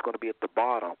disobey, they was going to be at the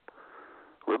bottom.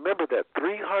 Remember that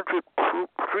 300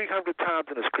 times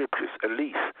in the scriptures, at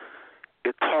least,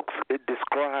 it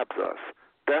describes us.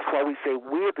 That's why we say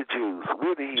we're the Jews,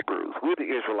 we're the Hebrews, we're the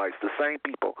Israelites, the same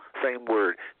people, same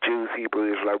word, Jews,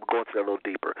 Hebrew, Israelite. We're going to that a little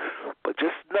deeper. But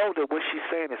just know that what she's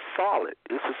saying is solid.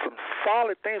 This is some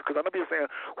solid things, because I know people saying,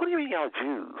 what do you mean y'all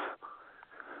Jews?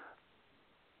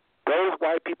 Those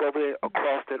white people over there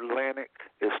across the Atlantic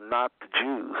is not the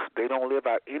Jews. They don't live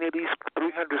out any of these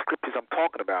 300 scriptures I'm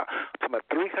talking about. I'm talking about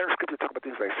 300 scriptures talking about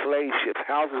things like slave ships,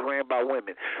 houses ran by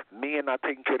women, men not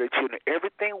taking care of their children.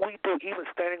 Everything we do, even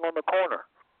standing on the corner.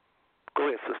 Go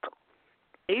ahead, sister.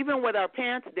 Even with our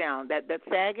pants down, that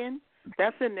sagging,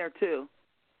 that's in there too.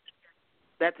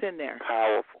 That's in there.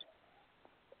 Powerful.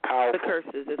 The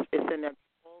curses, it's in there.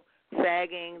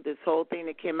 Sagging, this whole thing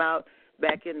that came out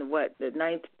back in the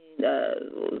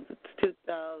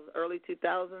early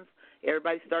 2000s,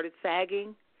 everybody started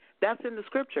sagging. That's in the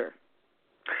scripture.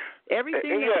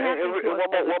 Everything that happened to us.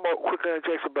 One more quick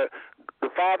interjection, but the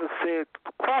Father said,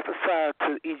 prophesy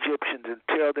to Egyptians and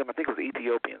tell them, I think it was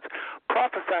Ethiopians,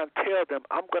 prophesy and tell them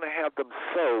I'm going to have them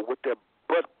sow with their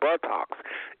buttocks.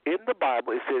 In the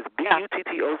Bible, it says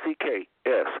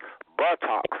B-U-T-T-O-C-K-S,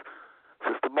 buttocks.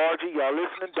 Sister Margie, y'all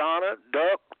listening? Donna,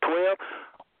 Duck, 12.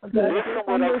 Listen to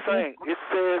what I'm saying. It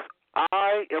says,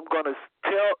 I am going to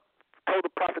told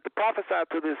the prophet to prophesy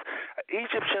to this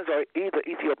Egyptians or either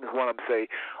Ethiopians, one of them say,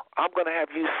 I'm going to have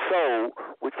you sow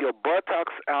with your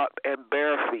buttocks out and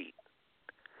bare feet.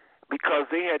 Because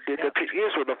they had did that to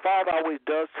Israel. The Father always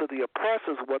does to the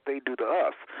oppressors what they do to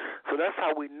us. So that's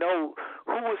how we know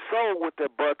who was sold with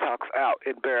their buttocks out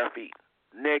and bare feet.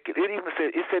 Naked.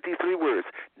 It said these three words: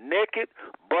 naked,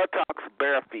 buttocks,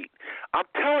 bare feet. I'm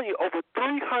telling you, over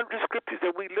 300 scriptures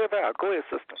that we live out. Go ahead,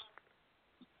 sister.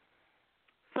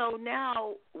 So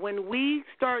now when we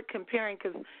start comparing,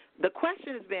 because the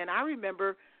question has been, I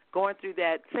remember going through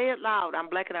that, say it loud, I'm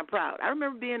black and I'm proud. I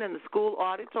remember being in the school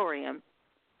auditorium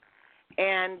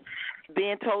and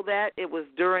being told that it was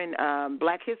during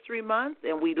Black History Month,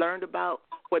 and we learned about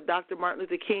what Dr. Martin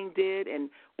Luther King did, and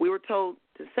we were told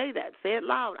to say that, say it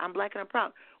loud, I'm black and I'm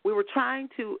proud. We were trying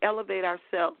to elevate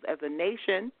ourselves as a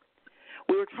nation.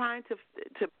 We were trying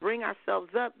to bring ourselves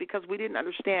up because we didn't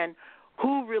understand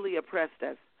who really oppressed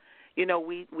us. You know,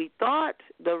 we thought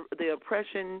the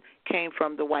oppression came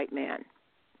from the white man.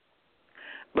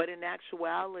 But in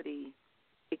actuality,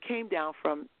 it came down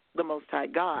from the Most High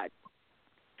God.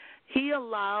 He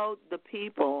allowed the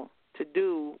people to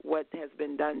do what has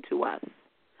been done to us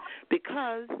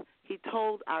because he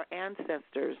told our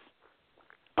ancestors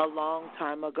a long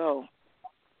time ago,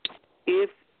 if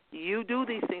you do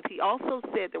these things, he also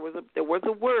said there was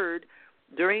a word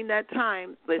during that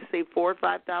time, let's say 4,000 or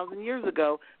 5,000 years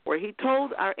ago, where he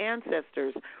told our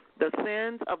ancestors the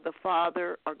sins of the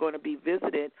father are going to be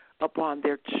visited upon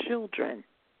their children.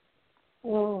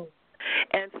 Whoa.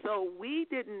 And so we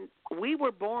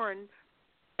were born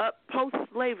up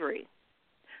post-slavery.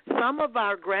 Some of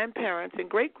our grandparents and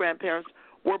great-grandparents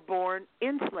were born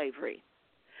in slavery.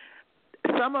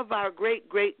 Some of our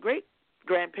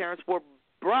great-great-great-grandparents were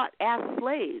brought as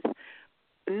slaves.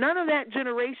 None of that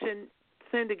generation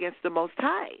sinned against the Most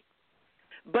High.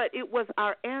 But it was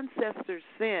our ancestors'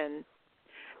 sin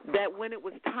that when it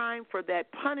was time for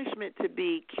that punishment to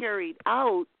be carried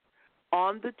out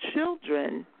on the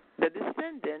children, the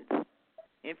descendants,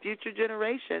 in future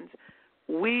generations,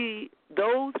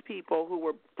 those people who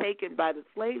were taken by the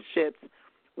slave ships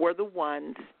were the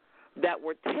ones that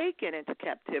were taken into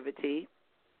captivity.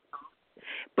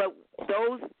 But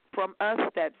those from us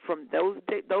that from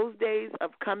those days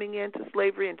of coming into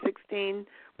slavery in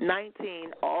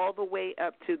 1619 all the way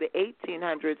up to the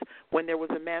 1800s when there was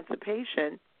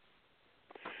emancipation,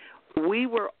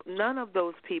 none of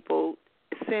those people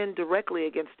sinned directly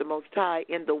against the Most High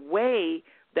in the way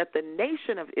that the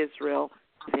nation of Israel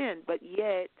sinned, but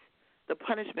yet the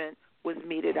punishment was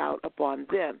meted out upon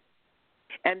them.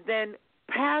 And then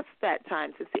past that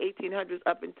time, since the 1800s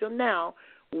up until now,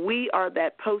 we are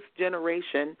that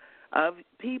post-generation of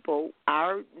people.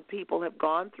 Our people have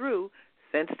gone through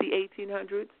since the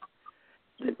 1800s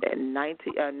and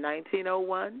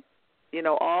 1901.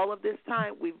 All of this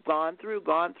time we've gone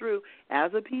through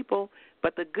as a people.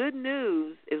 But the good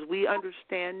news is we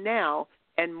understand now,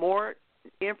 and more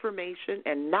information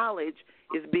and knowledge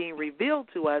is being revealed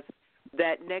to us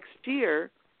that next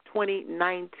year,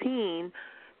 2019,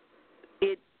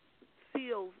 it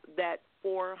seals that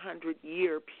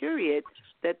 400-year period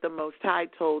that the Most High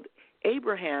told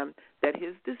Abraham that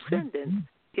his descendants,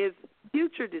 his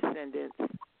future descendants,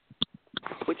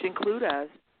 which include us,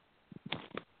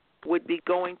 would be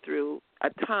going through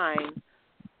a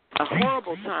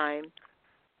horrible time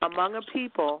among a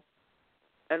people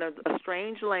in a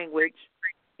strange language,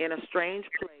 in a strange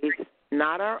place,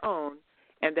 not our own,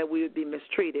 and that we would be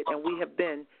mistreated, and we have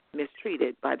been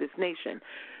mistreated by this nation.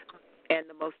 And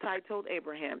the Most High told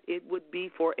Abraham it would be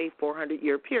for a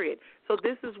 400-year period. So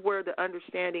this is where the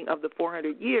understanding of the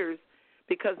 400 years,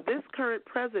 because this current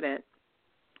president,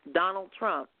 Donald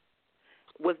Trump,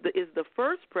 is the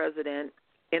first president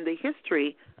in the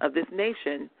history of this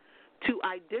nation to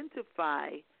identify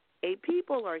a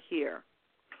people are here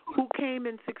who came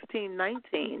in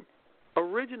 1619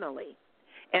 originally,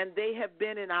 and they have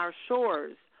been in our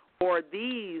shores, or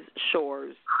these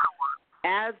shores,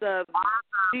 as of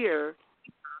year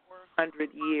 400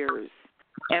 years.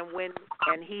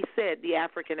 And he said the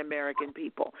African American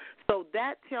people. So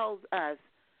that tells us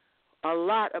a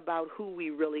lot about who we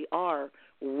really are.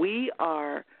 We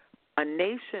are a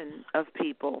nation of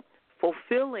people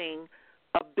fulfilling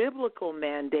a biblical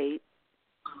mandate,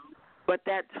 but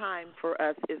that time for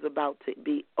us is about to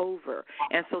be over.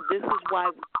 And so this is why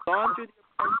we've gone through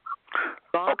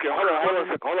Okay, hold on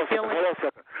a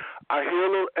second. I hear a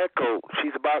little echo.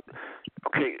 She's about.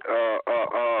 Okay,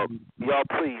 y'all,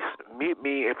 please mute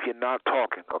me if you're not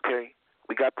talking. Okay,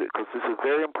 we got this because this is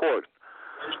very important.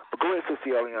 But go ahead,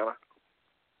 Sister Eliana.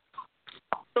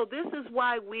 So this is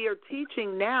why we are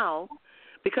teaching now,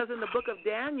 because in the book of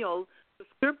Daniel, the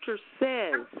scripture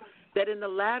says that in the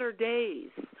latter days,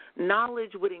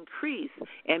 knowledge would increase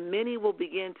and many will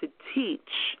begin to teach.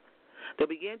 They'll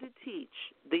begin to teach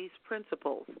these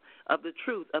principles of the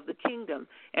truth of the kingdom.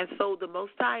 And so the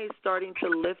Most High is starting to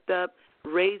lift up,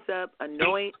 raise up,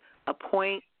 anoint,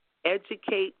 appoint,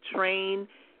 educate, train,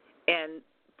 and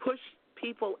push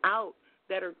people out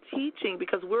that are teaching,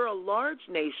 because we're a large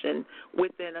nation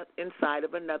inside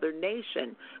of another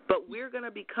nation. But we're going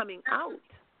to be coming out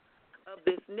of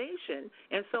this nation.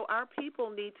 And so our people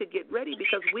need to get ready,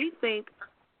 because we think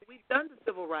we've done the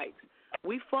civil rights.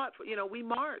 We fought for, we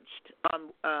marched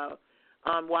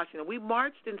on Washington. We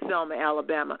marched in Selma,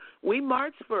 Alabama. We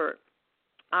marched for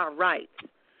our rights.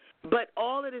 But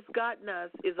all it has gotten us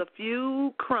is a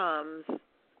few crumbs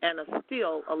and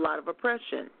still a lot of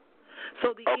oppression.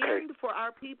 So the end for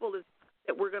our people is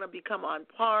that we're going to become on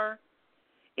par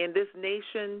in this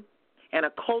nation and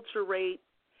acculturate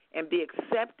and be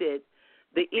accepted.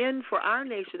 The end for our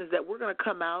nation is that we're going to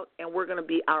come out and we're going to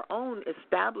be our own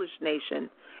established nation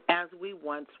as we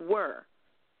once were.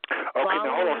 Okay,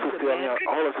 now hold on,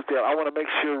 Sister. I want to make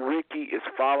sure Ricky is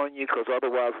following you, because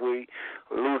otherwise we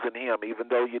losing him, even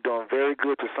though you're doing very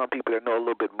good to some people that know a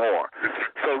little bit more.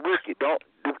 So, Ricky, don't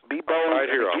be bold. Right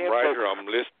here, I'm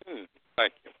listening.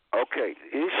 Thank you. Okay,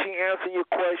 is she answering your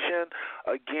question?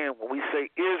 Again, when we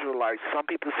say Israelites, some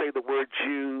people say the word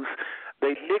Jews.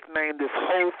 They nicknamed this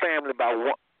whole family by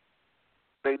one.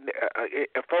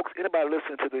 Folks, anybody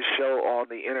listening to this show on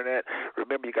the internet,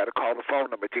 remember you got to call the phone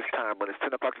number at this time. When it's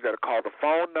 10 o'clock, you got to call the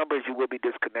phone number. You will be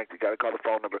disconnected. You got to call the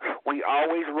phone number. We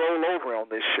always roll over on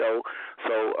this show.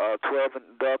 So 12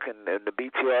 and Duck and the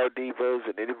BTR Divas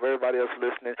and everybody else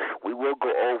listening, we will go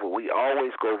over. We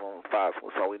always go over on 5,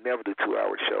 so we never do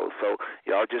 2-hour shows. So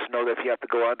y'all just know that if you have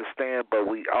to go understand, but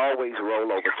we always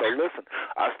roll over. So listen,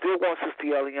 I still want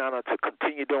Sister Eliana to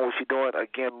continue doing what she's doing.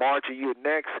 Again, Margie, you're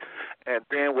next. And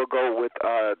then we'll go with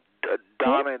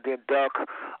Donna and then Duck.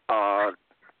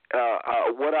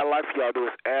 what I'd like for y'all to do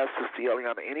is ask Sister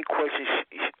Eliana any questions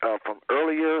from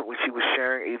earlier when she was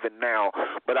sharing, even now.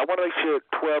 But I want to make sure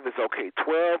 12 is okay.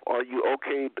 12, are you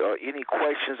okay? Any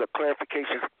questions or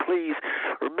clarifications? Please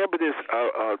remember this,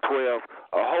 12.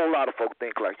 A whole lot of folk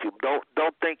think like you.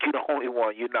 Don't think you're the only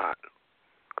one. You're not.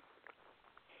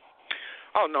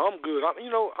 Oh, no, I'm good.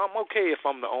 I'm okay if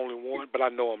I'm the only one, but I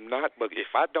know I'm not. But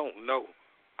if I don't know,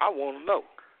 I want to know.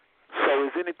 So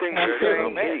is anything she's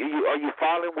saying, are you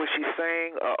following what she's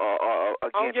saying?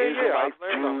 Again, I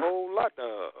learned a whole lot.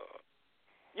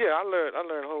 I learned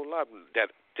a whole lot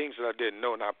that things that I didn't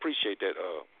know, and I appreciate that,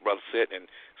 Brother Seth and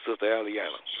Sister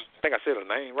Eliana. I think I said her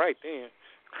name right then.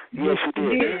 Yes, you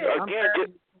did. Yeah.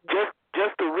 Again,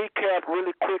 just to recap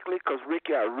really quickly, because,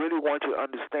 Ricky, I really want you to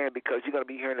understand, because you're going to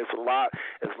be hearing this a lot.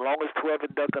 As long as 12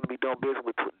 and Duck going to be doing business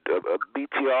with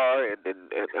BTR and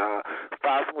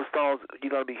Five Smooth Stones,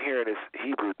 you're going to be hearing this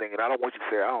Hebrew thing. And I don't want you to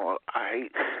say, I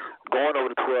hate going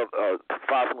over to 5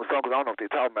 Smooth Stones, because I don't know what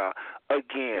they're talking about.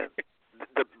 Again,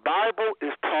 the Bible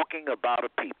is talking about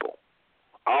a people.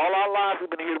 All our lives we've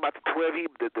been hearing about the 3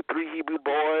 Hebrew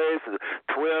boys, the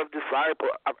 12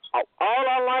 disciples. All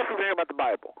our lives we've been hearing about the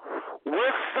Bible.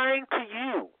 We're saying to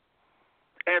you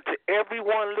and to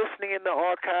everyone listening in the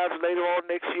archives later on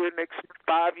next year, next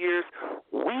 5 years,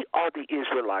 we are the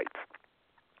Israelites.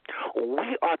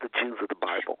 We are the Jews of the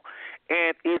Bible.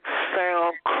 And it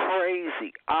sounds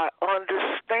crazy. I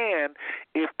understand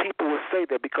if people would say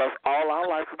that, because all our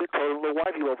life we've been told little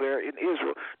white people over there in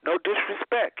Israel. No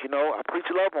disrespect, I preach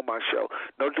love on my show.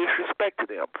 No disrespect to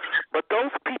them. But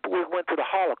those people went to the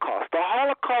Holocaust. The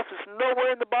Holocaust is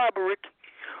nowhere in the Bible, Ricky,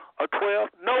 or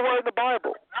 12. Nowhere in the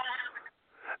Bible.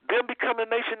 Them becoming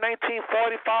a nation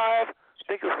 1945, I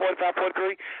think it was 45,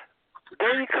 43.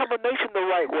 They become a nation the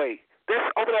right way.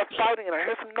 They're over there fighting, and I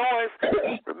hear some noise.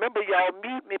 Remember, y'all,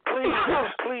 mute me, please.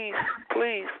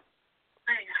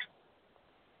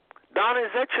 Donna,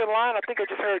 is that your line? I think I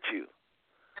just heard you.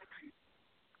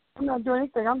 I'm not doing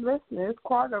anything. I'm listening. It's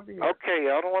quiet over here. Okay,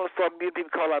 I don't want to start muting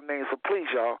and call out names, so please,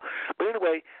 y'all. But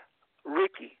anyway,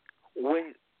 Ricky,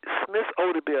 when Miss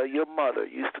Odebell, your mother,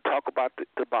 used to talk about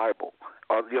the Bible,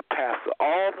 or your pastor,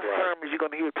 all the sermons you're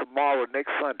going to hear tomorrow,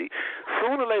 next Sunday,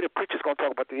 sooner or later, preacher's going to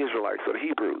talk about the Israelites or the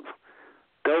Hebrews.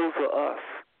 Those are us.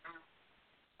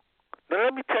 Now,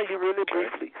 let me tell you really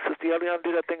briefly. Sister Eliana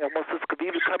did that thing. I want Sister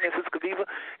Kaviva to come in. Sister Kaviva,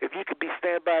 if you could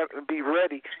stand by and be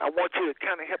ready, I want you to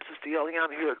kind of help Sister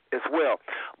Eliana here as well.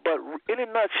 But in a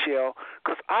nutshell,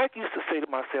 because I used to say to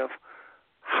myself,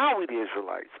 how are we the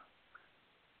Israelites?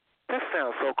 This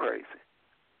sounds so crazy.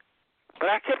 But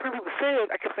I kept hearing people say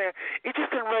it. I kept saying, it just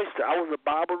didn't register. I was a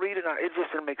Bible reader, and it just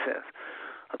didn't make sense.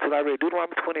 Until I read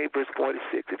Deuteronomy 28, verse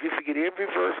 46. If you forget every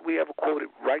verse we ever quoted,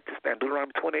 write this down.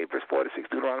 Deuteronomy 28, verse 46.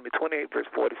 Deuteronomy 28,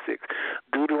 verse 46.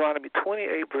 Deuteronomy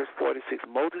 28, verse 46.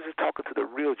 Moses is talking to the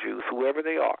real Jews, whoever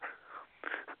they are.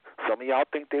 Some of y'all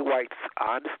think they're whites.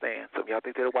 I understand. Some of y'all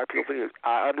think they're white people over here.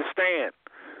 I understand.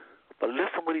 But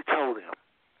listen what he told them.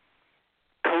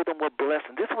 Told them what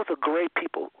blessing. This was a great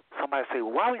people. Somebody say,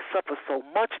 why we suffer so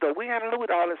much, though? We had to live with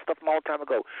all this stuff a long time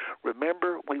ago.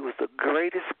 Remember, we was the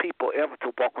greatest people ever to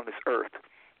walk on this earth.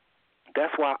 That's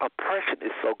why oppression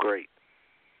is so great.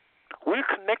 We're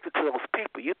connected to those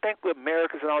people. You think we're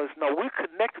Americans and all this. No, we're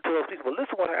connected to those people. But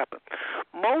listen what happened.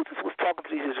 Moses was talking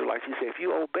to these Israelites. He said, if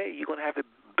you obey, you're going to have it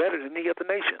better than any other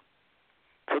nation.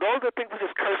 So those that think we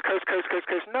just curse.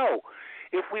 No.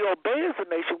 If we obey as a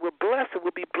nation, we're blessed, and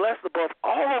we'll be blessed above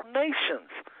all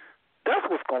nations. That's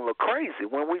what's going to look crazy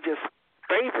when we just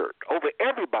favored over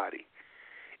everybody.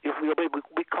 If we obey,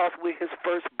 because we're his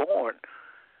firstborn.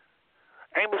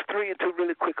 Amos 3 and 2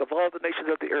 really quick. Of all the nations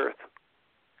of the earth,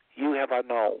 you have I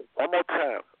known. One more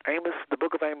time. Amos, the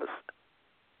book of Amos,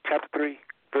 chapter 3,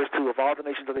 verse 2. Of all the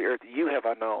nations of the earth, you have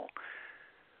I known.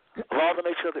 Of all the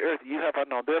nations of the earth, you have I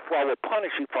known. Therefore, I will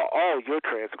punish you for all your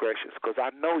transgressions, because I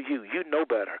know you. You know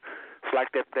better. It's like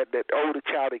that older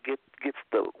child that gets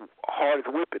the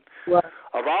hardest whipping. Right.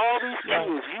 Of all these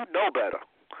things, you know better.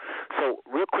 So,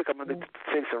 real quick, I'm going to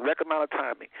take some record amount of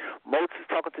time. Moses is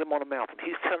talking to them on the mountain.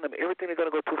 He's telling them everything they're going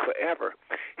to go through forever.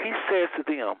 He says to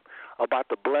them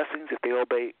about the blessings if they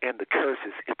obey and the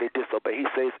curses if they disobey. He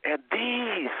says, and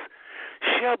these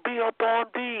shall be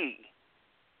upon thee,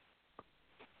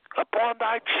 upon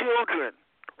thy children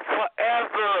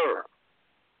forever.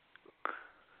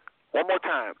 One more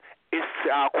time.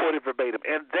 I'll quote it verbatim.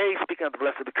 And they, speaking of the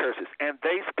blessings and the curses, and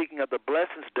they, speaking of the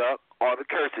blessings, Duck, are the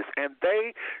curses, and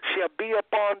they shall be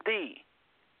upon thee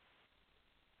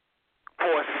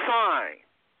for a sign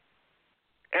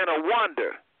and a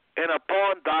wonder, and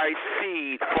upon thy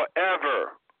seed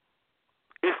forever.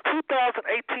 It's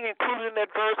 2018 included in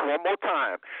that verse one more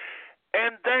time.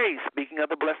 And they, speaking of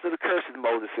the blessing of the curses,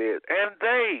 Moses said, and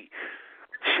they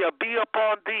shall be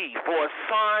upon thee for a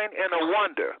sign and a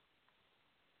wonder.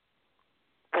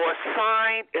 For a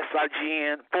sign,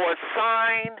 S-I-G-N, for a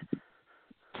sign,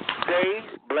 they,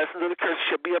 blessings of the curse,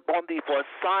 shall be upon thee for a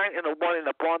sign and a wonder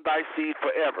upon thy seed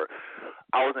forever.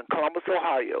 I was in Columbus,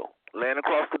 Ohio, laying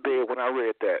across the bed when I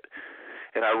read that.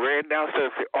 And I ran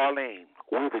downstairs and said, Arlene,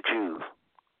 we're the Jews.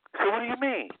 So what do you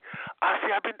mean? I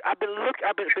said, I've been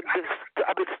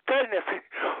studying this.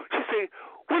 She said,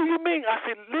 what do you mean? I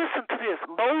said, listen to this.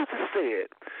 Moses said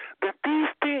that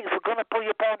these things are going to be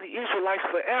upon the Israelites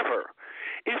forever.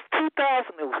 It's 2000.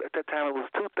 At that time, it was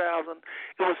 2000.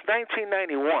 It was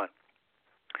 1991.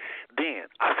 Then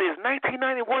I said, is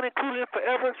 1991 included in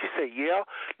forever? She said, yeah.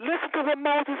 Listen to what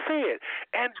Moses said.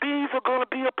 And these are going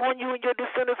to be upon you and your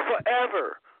descendants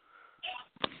forever.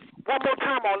 One more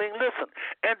time, Arlene, listen.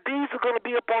 And these are going to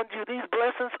be upon you. These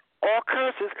blessings or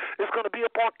curses is going to be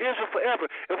upon Israel forever.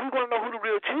 If we want to know who the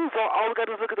real Jews are, all we got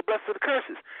to do is look at the blessings of the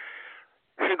curses.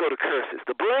 Here go the curses.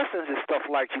 The blessings is stuff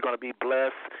like you're going to be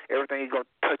blessed. Everything you're going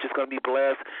to touch is going to be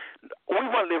blessed. We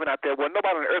weren't living out there. Well,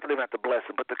 nobody on earth living out the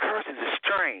blessing. But the curses is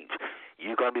strange.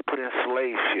 You're going to be put in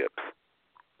slave ships.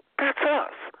 That's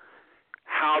us.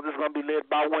 How this is going to be led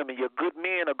by women. Your good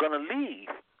men are going to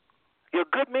leave. Your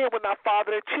good men will not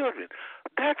father their children.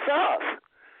 That's us.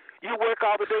 You work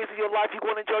all the days of your life. You're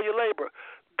going to enjoy your labor.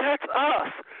 That's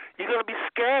us. You're going to be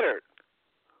scattered.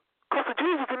 Because the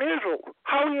Jews was in Israel.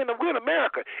 How are we in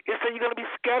America? It said you're going to be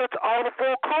scattered to all the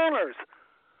four corners.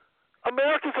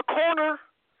 America's a corner.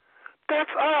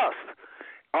 That's us.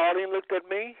 Arlene looked at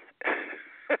me.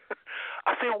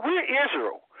 I said, we're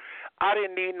Israel. I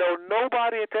didn't need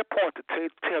nobody at that point to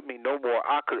tell me no more.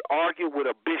 I could argue with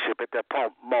a bishop at that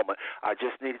moment. I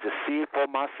just needed to see it for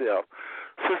myself.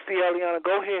 Sister Eliana,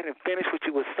 go ahead and finish what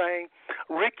you were saying.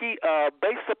 Ricky,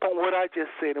 based upon what I just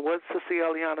said and what Sister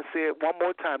Eliana said, one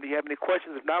more time, do you have any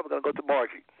questions? If not, we're going to go to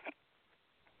Margie.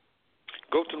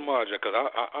 Go to Margie, because I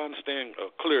understand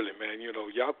clearly, man. You know,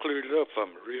 y'all cleared it up for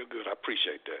me real good. I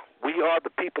appreciate that. We are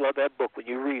the people of that book. When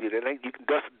you read it, you can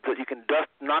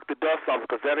knock the dust off,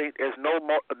 because there's no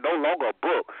longer a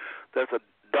book. There's a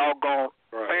doggone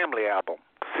family album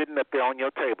sitting up there on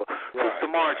your table. Sister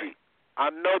Margie, I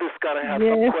know this got to have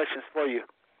some questions for you.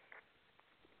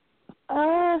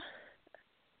 I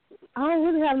don't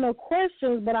really have no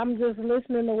questions, but I'm just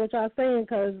listening to what y'all saying,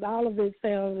 because all of it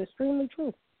sounds extremely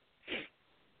true.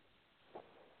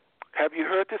 Have you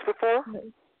heard this before?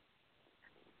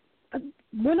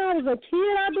 When I was a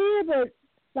kid, I did,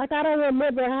 but I don't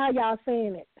remember how y'all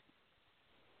saying it.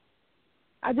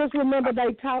 I just remember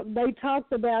they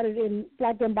talked about it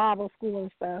in Bible school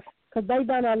and stuff, because they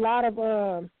done a lot of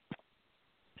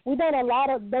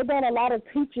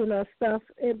teaching us stuff.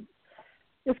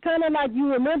 It's kind of like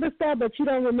you remember stuff, but you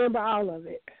don't remember all of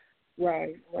it.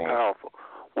 Right. Powerful.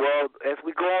 Well, as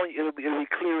we go on, it'll be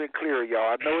clearer and clearer,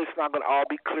 y'all. I know it's not going to all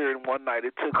be clear in one night.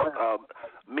 It took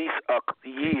me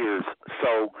years.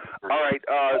 So, all right,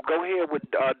 go ahead with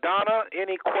Donna.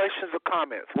 Any questions or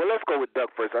comments? Well, let's go with Duck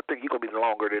first. I think you're going to be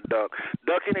longer than Duck.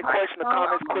 Duck, any questions or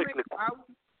comments quickly?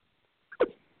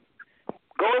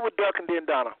 Go ahead with Duck and then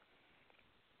Donna.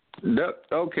 Duck,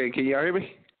 okay, can y'all hear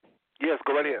me? Yes,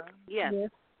 go right ahead. Yes.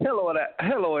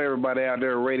 Hello, everybody out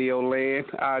there in Radio Land.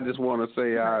 I just want to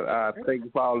say I thank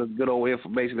you for all this good old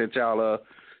information that y'all are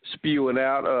spewing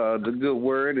out, the good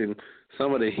word and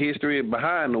some of the history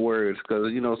behind the words.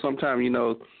 Because, sometimes,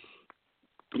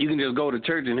 you can just go to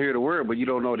church and hear the word, but you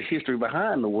don't know the history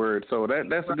behind the word. So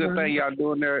that's a good thing y'all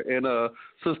doing there. And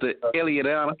Sister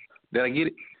Eliana, did I get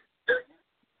it?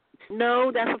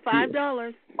 No, that's for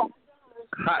 $5.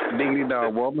 Hot diggity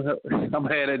dog, boy. I'm going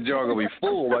to have that jar going to be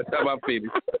full by the time I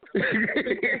finish.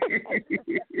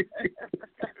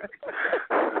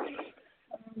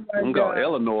 I'm going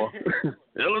Eleanor.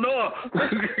 Eleanor!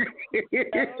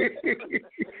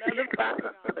 Another $5.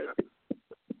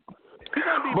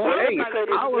 Well, hey,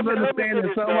 I was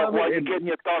understanding some of it. While you're getting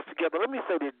your thoughts together, let me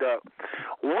say this, Doug.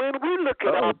 When we look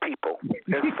at our people,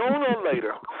 and sooner or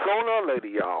later,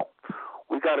 y'all,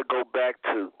 we got to go back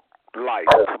to life.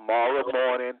 Tomorrow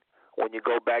morning, when you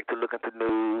go back to look at the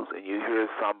news and you hear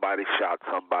somebody shot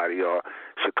somebody, or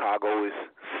Chicago is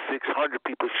 600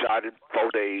 people shot in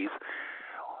 4 days,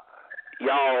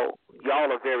 y'all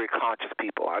are very conscious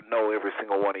people. I know every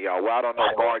single one of y'all. Well, I don't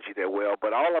know Margie that well,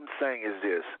 but all I'm saying is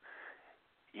this.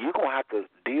 You're going to have to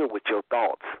deal with your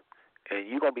thoughts, and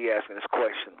you're going to be asking this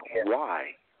question,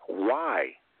 why?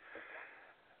 Why?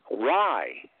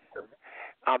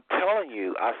 I'm telling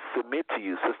you, I submit to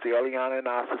you, Sister Eliana and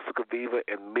I, Sister Kaviva,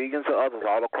 and millions of others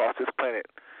all across this planet,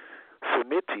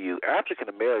 submit to you, African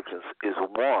Americans is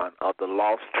one of the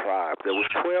lost tribes. There was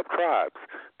 12 tribes.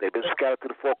 They've been scattered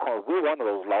through the four corners. We're one of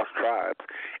those lost tribes.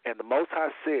 And the Most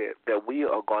High said that we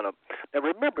are going to. Now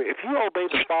remember, if you obey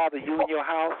the Father, you in your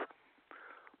house,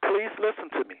 please listen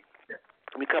to me.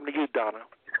 Let me come to you, Donna.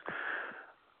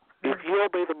 If you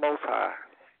obey the Most High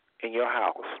in your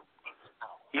house,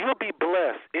 you'll be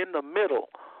blessed in the middle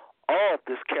of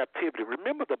this captivity.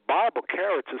 Remember the Bible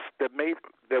characters that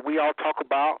we all talk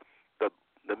about,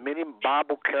 the many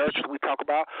Bible characters we talk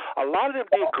about. A lot of them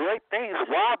did great things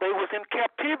while they was in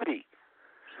captivity.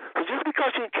 So just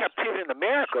because you're in captivity in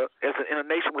America, in a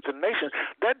nation within a nation,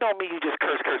 that don't mean you just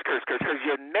curse.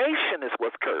 Your nation is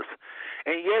what's cursed.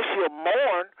 And yes, you'll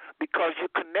mourn because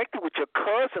you're connected with your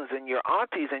cousins and your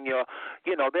aunties and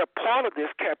they're part of this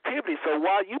captivity. So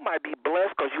while you might be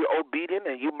blessed because you're obedient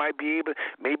and you might be able,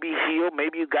 maybe healed,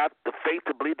 maybe you got the faith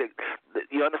to believe that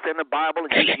you understand the Bible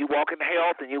and you walk in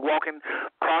health and you walk in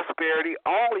prosperity,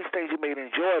 all these things you may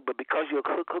enjoy, but because you're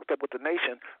hooked up with the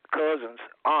nation, cousins,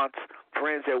 aunts,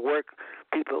 friends at work,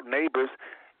 people, neighbors,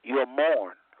 you'll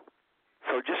mourn.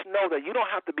 So just know that you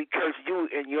don't have to be cursed, you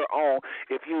and your own.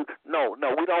 If you, no,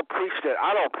 we don't preach that.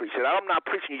 I don't preach that. I'm not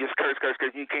preaching you just curse.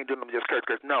 You can't do them just curse.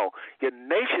 No, your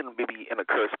nation may be in a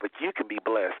curse, but you can be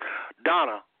blessed.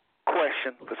 Donna,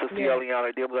 question for Sister Eliana.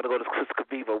 Then we're going to go to Sister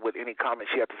Kaviva with any comments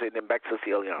she has to say, then back to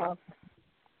Sister Eliana.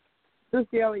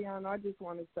 Sister Eliana, I just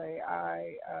want to say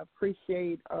I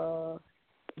appreciate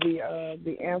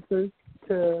the answers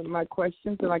to my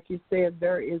questions. And like you said,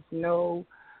 there is no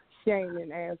shame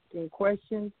in asking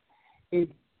questions if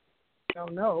you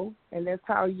don't know, and that's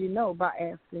how you know, by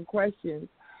asking questions.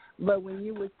 But when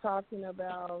you was talking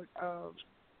about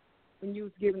when you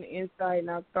was giving the insight,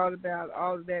 and I thought about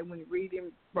all of that when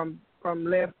reading from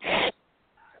left,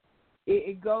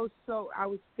 it goes so. I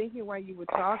was thinking while you were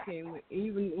talking,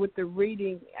 even with the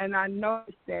reading, and I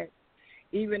noticed that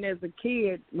even as a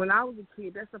kid, when I was a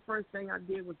kid, that's the first thing I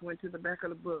did was went to the back of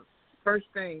the book. First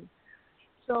thing.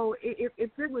 So if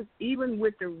it was even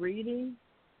with the reading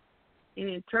and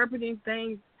interpreting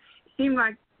things, it seemed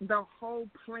like the whole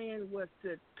plan was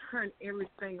to turn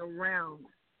everything around.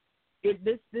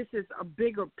 This is a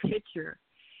bigger picture.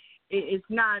 It's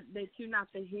not that you're not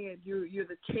the head, you're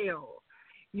the tail.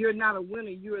 You're not a winner,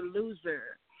 you're a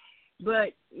loser.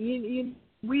 But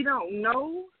we don't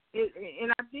know,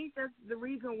 and I think that's the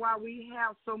reason why we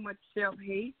have so much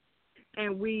self-hate,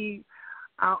 and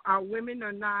our women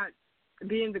are not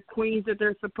being the queens that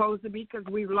they're supposed to be because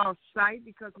we've lost sight,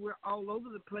 because we're all over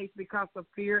the place because of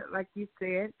fear, like you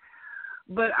said.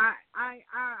 But I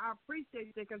appreciate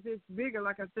it because it's bigger.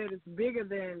 Like I said, it's bigger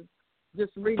than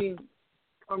just reading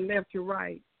from left to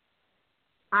right.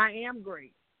 I am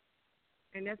great,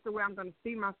 and that's the way I'm going to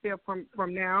see myself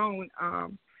from now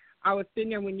on. I was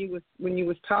sitting there when you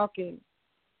was talking,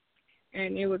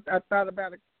 and I thought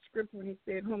about a scripture when he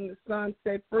said, "Whom the Son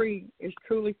set free is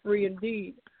truly free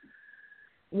indeed."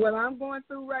 What I'm going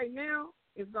through right now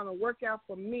is going to work out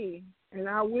for me, and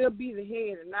I will be the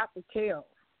head and not the tail.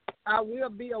 I will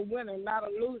be a winner, not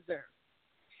a loser.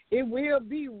 It will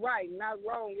be right, not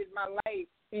wrong in my life,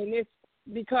 and it's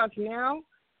because now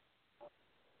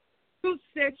you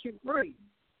set you free.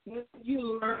 When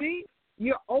you learn,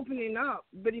 you're opening up.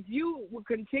 But if you will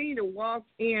continue to walk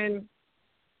in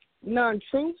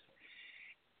non-truth,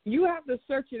 you have to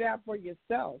search it out for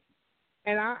yourself.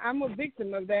 And I'm a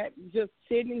victim of that, just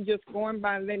sitting, just going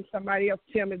by and letting somebody else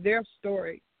tell me their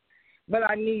story. But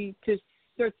I need to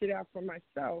search it out for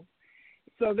myself.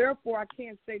 So, therefore, I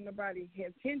can't say nobody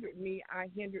has hindered me. I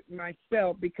hindered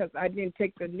myself because I didn't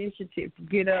take the initiative to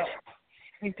get up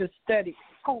and to study.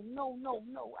 Oh, no.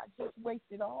 I just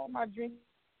wasted all my drinking.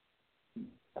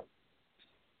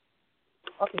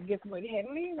 Okay, guess what? It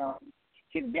had lean on.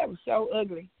 See, the devil's so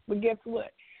ugly. But guess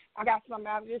what? I got something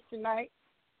out of this tonight.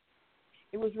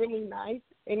 It was really nice,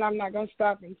 and I'm not going to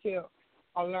stop until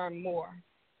I learn more.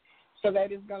 So that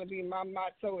is going to be my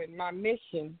motto and my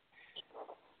mission,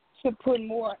 to put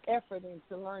more effort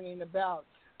into learning about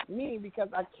me, because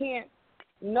I can't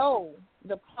know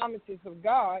the promises of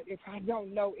God if I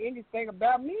don't know anything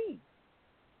about me.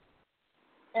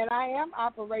 And I am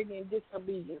operating in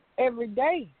disobedience every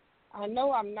day. I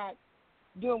know I'm not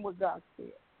doing what God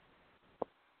said.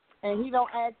 And he don't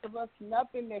ask of us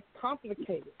nothing that's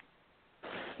complicated.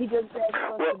 He just asks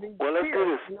us to be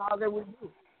serious in all that we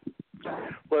do.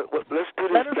 Well, let's do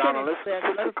this, Donna.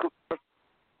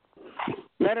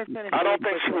 Let her finish. I don't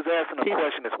think she was asking a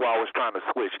question. That's why I was trying to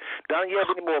switch. Donna, you have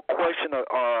any more question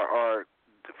or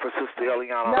for Sister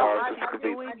Eliana or Sister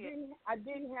Kaviva? I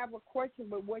didn't have a question,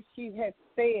 but what she had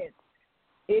said,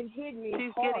 it hit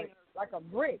me hard, like a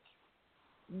brick.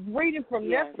 reading from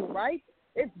left to right.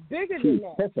 It's bigger than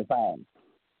that. Testifying.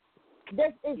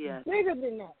 It's bigger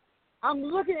than that. I'm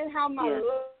looking at how my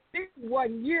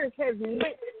last years has went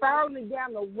spiraling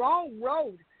down the wrong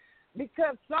road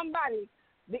because somebody,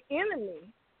 the enemy,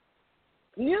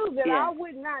 knew that I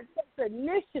would not take the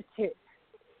initiative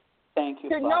Thank you,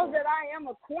 to Father. know that I am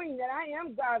a queen, that I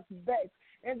am God's best,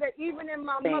 and that even in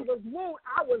my mother's womb,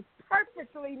 I was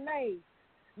perfectly made.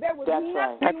 There was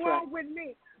nothing wrong with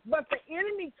me. But the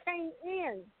enemy came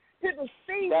in to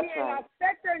deceive me, and I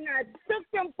sat there and I took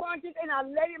them punches and I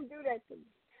let him do that to me.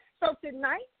 So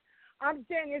tonight, I'm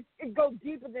saying it goes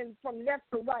deeper than from left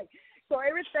to right. So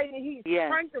everything that he's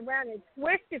turned around and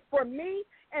twisted for me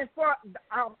and for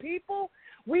our people,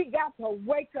 we got to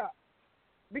wake up.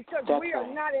 Because we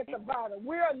are not at the bottom.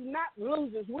 We are not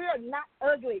losers. We are not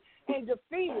ugly and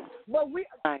defeated. But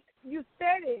you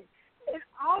said it. It's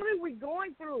all that we're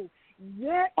going through.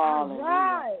 Yet I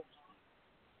rise.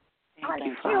 I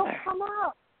still come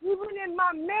up, even in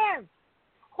my mess.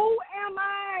 Who am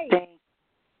I?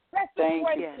 That's the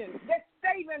question. That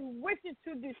Satan wishes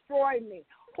to destroy me.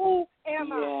 Who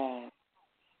am I?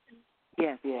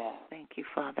 Yes. Thank you,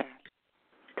 Father.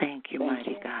 Thank you,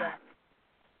 mighty God.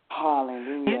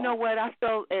 Hallelujah. You know what? I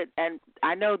felt, and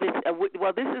I know this,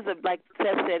 this is, like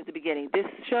Seth said at the beginning, this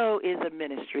show is a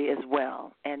ministry as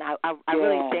well. And I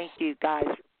really thank you guys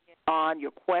on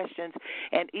your questions,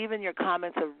 and even your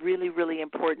comments are really, really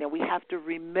important. And we have to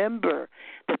remember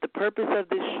that the purpose of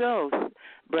this show,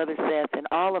 Brother Seth and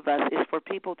all of us, is for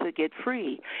people to get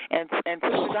free. And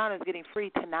Sister Donna is getting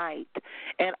free tonight.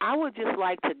 And I would just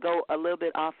like to go a little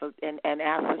bit off of and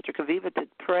ask Sister Kaviva to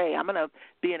pray. I'm going to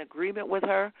be in agreement with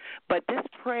her. But this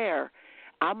prayer,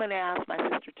 I'm going to ask my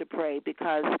sister to pray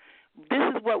because this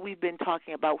is what we've been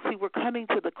talking about. See, we're coming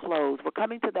to the close. We're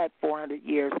coming to that 400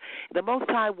 years. The Most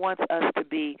High wants us to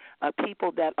be a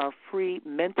people that are free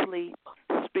mentally,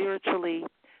 spiritually,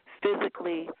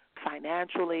 physically,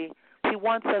 financially. He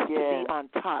wants us to be on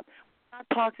top. We're not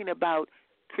talking about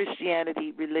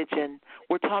Christianity, religion.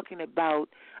 We're talking about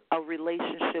a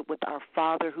relationship with our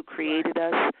Father who created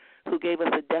us, who gave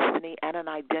us a destiny and an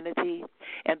identity.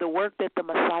 And the work that the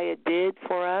Messiah did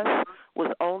for us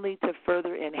was only to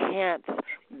further enhance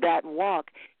that walk.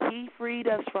 He freed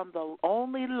us from the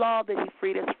only law that he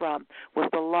freed us from was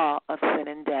the law of sin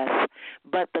and death.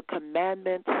 But the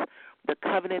commandments, the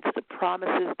covenants, the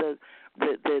promises, the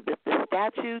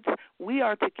statutes, we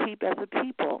are to keep as a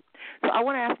people. So I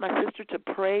want to ask my sister to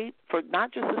pray for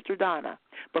not just Sister Donna,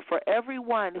 but for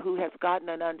everyone who has gotten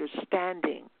an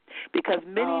understanding, because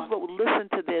many will listen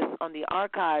to this on the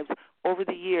archives over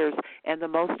the years, and the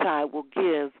Most High will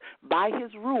give, by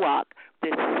his Ruach,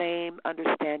 this same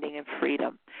understanding and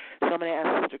freedom. So I'm going to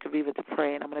ask Sister Kaviva to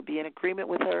pray, and I'm going to be in agreement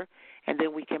with her, and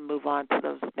then we can move on to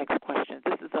those next questions.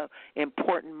 This is an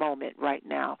important moment right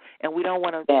now, and we don't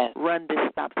want to run this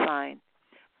stop sign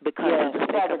because of the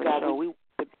sake of the show. We want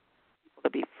people to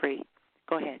be free.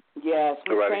 Go ahead. Yes,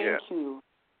 we thank you,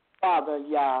 Father,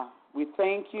 we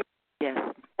thank you. Yes.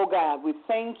 Oh, God, we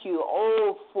thank you,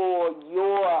 for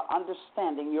your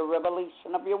understanding, your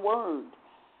revelation of your word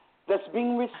that's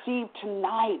being received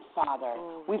tonight, Father.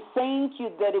 We thank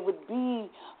you that it would be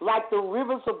like the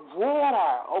rivers of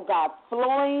water, oh, God,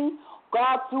 flowing,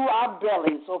 God, through our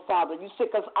bellies, oh, Father. You said,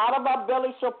 because out of our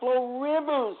bellies shall flow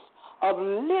rivers of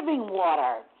living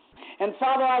water. And,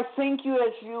 Father, I thank you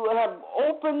as you have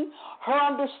opened her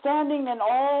understanding and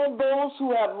all those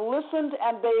who have listened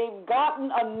and they've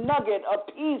gotten a nugget,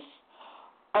 a piece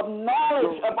of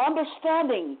knowledge, of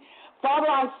understanding. Father,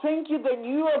 I thank you that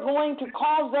you are going to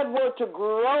cause that word to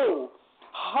grow.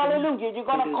 Hallelujah. You're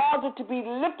going to cause it to be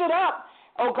lifted up,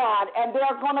 oh God, and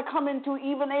they're going to come into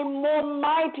even a more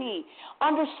mighty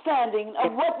understanding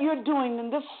of what you're doing in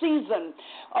this season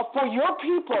for your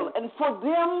people and for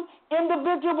them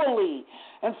individually.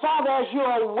 And Father, as you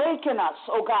awaken us,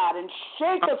 oh God, and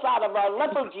shake us out of our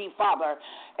lethargy, Father,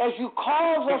 as you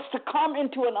cause us to come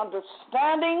into an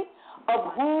understanding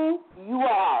of who you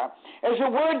are. As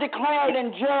your word declared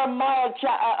in Jeremiah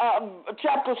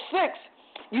chapter 6,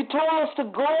 you told us to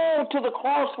go to the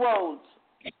crossroads,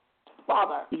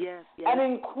 Father, and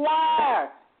inquire.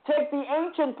 Take the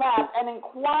ancient path and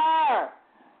inquire.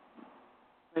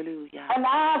 Hallelujah. And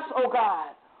ask, oh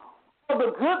God, for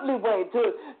the goodly way,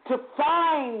 to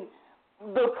find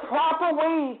the proper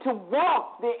way to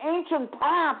walk the ancient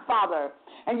path, Father.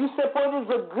 And you said, for it is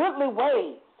a goodly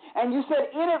way. And you said,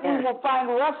 in it we will find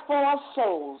rest for our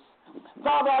souls.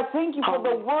 Father, I thank you for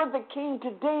the word that came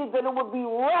today, that it would be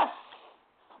rest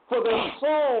for the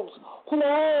souls who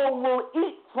all will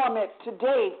eat from it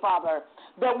today, Father,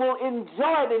 that will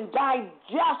enjoy it and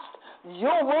digest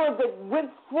your word that went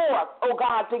forth, oh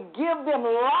God, to give them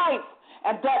life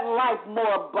and that life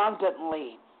more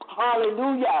abundantly.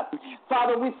 Hallelujah.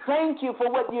 Father, we thank you for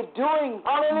what you're doing.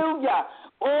 Hallelujah.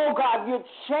 Oh, God, you're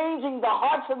changing the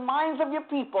hearts and minds of your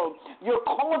people. You're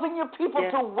causing your people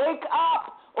to wake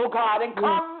up, oh, God, and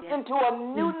come into a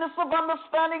newness of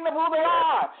understanding of who they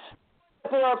are.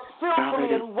 They are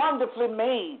fearfully and wonderfully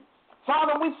made.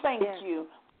 Father, we thank you.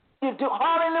 You do.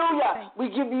 Hallelujah. We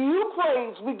give you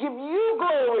praise. We give you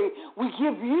glory. We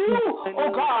give you,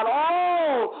 oh God,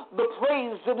 all the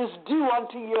praise that is due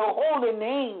unto your holy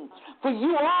name. For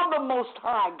you are the most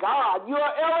high God. You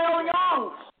are El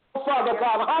Elyon, Father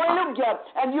God. Hallelujah.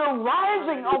 And you're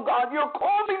rising, oh God. You're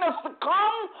causing us to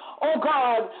come, oh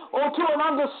God, to an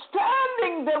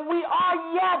understanding that we are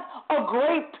yet a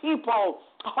great people.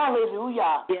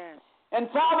 Hallelujah. Yes. And,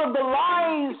 Father, the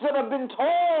lies that have been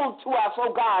told to us,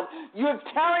 oh God, you're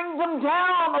tearing them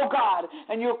down, oh God,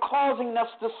 and you're causing us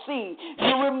to see.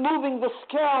 You're removing the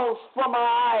scales from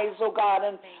our eyes, oh God,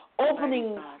 and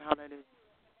opening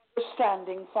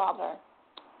understanding, Father.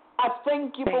 I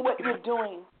thank you for what you're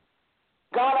doing.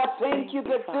 God, I thank you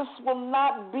that this will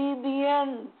not be the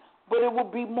end, but it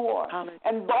will be more.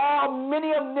 And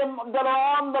many of them that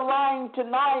are on the line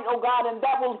tonight, oh God, and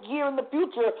that will hear in the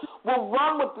future, will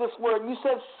run with this word. You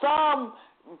said some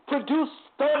produce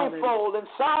 30-fold, and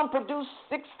some produce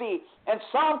 60, and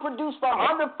some produce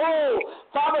 100-fold.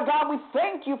 Father God, we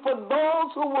thank you for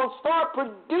those who will start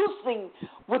producing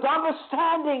with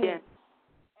understanding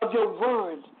of your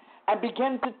word and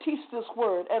begin to teach this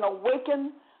word and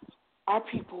awaken our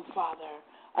people, Father,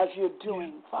 as you're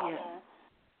doing, Father.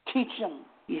 Teach them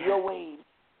your ways.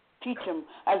 Teach them.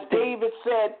 As David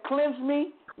said, cleanse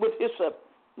me with hyssop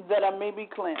that I may be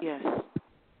cleansed. Yes.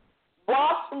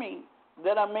 Wash me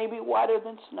that I may be whiter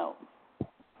than snow.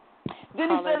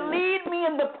 Then he said, lead me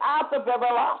in the path of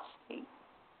everlasting.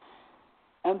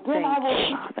 And then I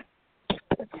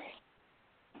will.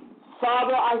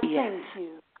 Father, I thank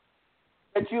you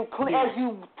that you, as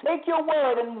you take your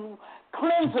word and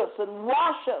cleanse us and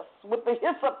wash us with the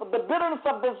hyssop, with the bitterness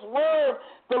of this word,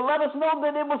 to let us know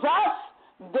that it was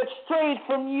us that strayed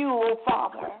from you, oh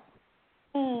Father.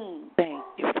 Thank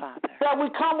you, Father. That we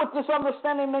come with this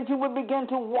understanding that you would begin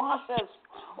to wash us,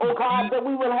 oh God, that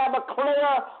we will have a clear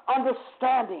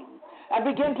understanding and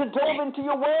begin to delve into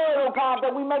your word, oh God,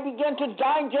 that we may begin to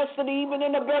digest it even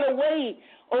in a better way,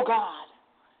 oh God,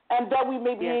 and that we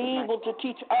may be able to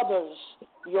teach others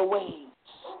your ways.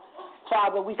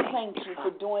 Father, we thank you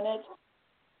for doing it.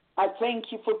 I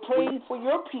thank you for praying for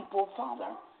your people,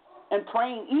 Father, and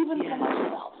praying even for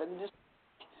myself. And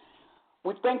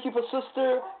we thank you for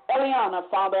Sister Eliana,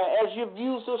 Father, as you've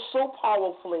used her so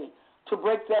powerfully to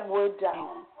break that word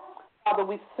down. Father,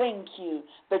 we thank you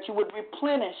that you would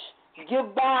replenish,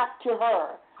 give back to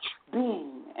her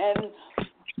being, and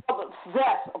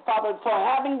Father,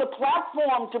 for having the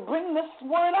platform to bring this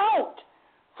word out.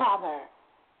 Father,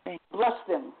 bless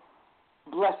them.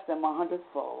 Bless them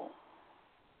 100-fold.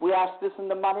 We ask this in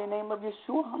the mighty name of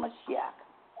Yeshua HaMashiach.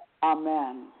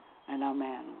 Amen and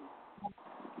amen.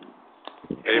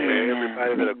 Amen.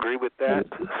 Everybody that agree with that,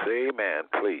 say amen,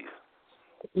 please.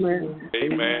 Amen.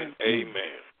 Amen.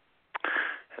 Amen.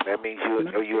 And that means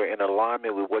you're in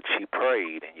alignment with what she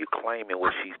prayed, and you're claiming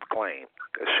what she's claimed.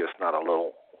 It's just not a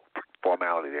little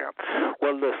formality there.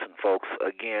 Well, listen, folks,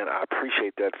 again, I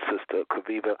appreciate that, Sister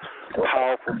Kaviva.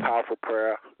 Powerful, powerful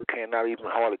prayer. Cannot even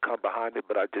hardly come behind it,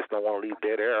 but I just don't want to leave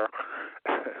dead air.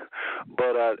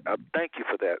 But thank you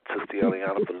for that, Sister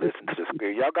Eliana, for listening to the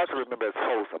Spirit. Y'all got to remember, as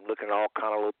hosts, I'm looking at all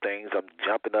kind of little things. I'm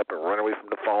jumping up and running away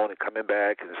from the phone and coming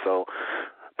back, and so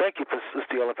thank you for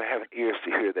Sister Eliana for having ears to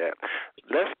hear that.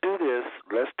 Let's do this.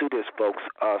 Let's do this, folks.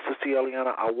 Sister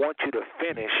Eliana, I want you to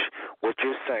finish what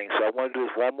you're saying. So I want to do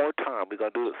this one more time. We're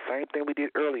going to do the same thing we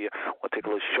did earlier. We'll take a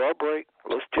little short break,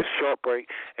 short break.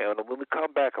 And when we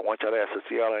come back, I want y'all to ask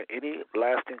Sister Eliana any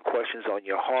lasting questions on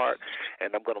your heart.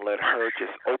 And I'm going to let her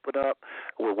just open up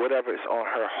with whatever is on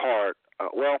her heart.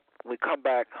 When we come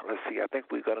back, let's see, I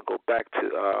think we're going to go back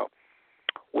to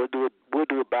We'll do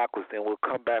it backwards. Then we'll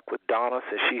come back with Donna,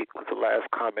 since she was the last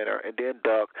commenter, and then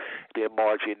Doug, then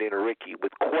Margie, and then Ricky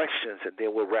with questions, and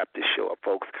then we'll wrap this show up,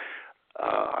 folks.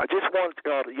 I just wanted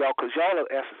y'all, because y'all have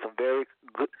answered some very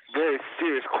good, very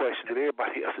serious questions that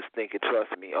everybody else is thinking.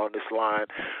 Trust me, on this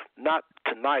line, not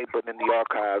tonight, but in the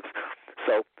archives.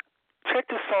 So check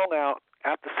this song out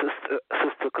after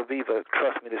Sister Kaviva.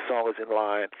 Trust me, this song is in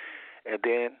line, and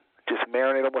then just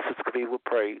marinate on what Sister Kaviva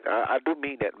prayed. I do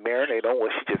mean that. Marinate on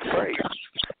what she just prayed.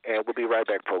 And we'll be right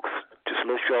back, folks. Just a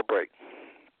little short break.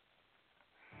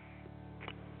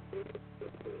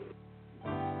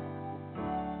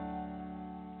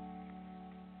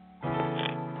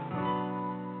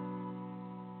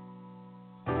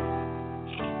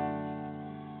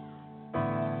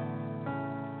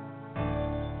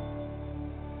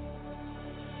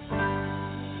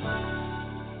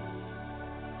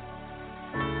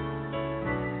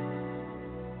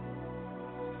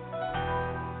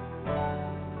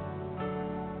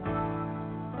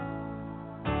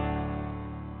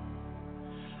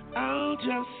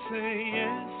 just say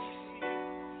yes.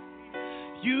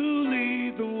 You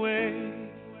lead the way.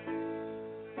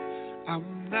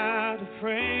 I'm not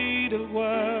afraid of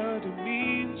what it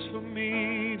means for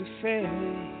me to say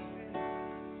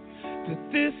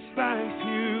that this life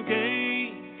you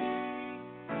gave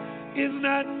is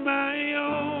not my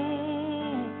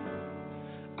own.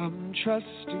 I'm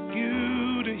trusting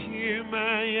you to hear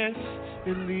my yes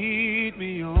and lead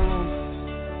me on.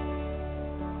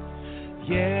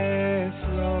 Yes,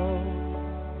 Lord.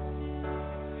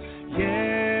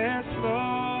 Yes,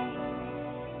 Lord.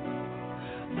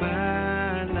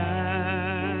 My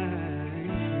life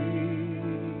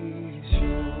is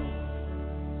yours.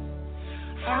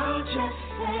 I'll just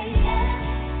say yes.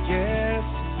 Yes,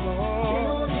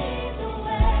 Lord. You lead the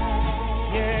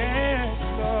way. Yes,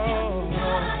 Lord. I'm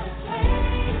not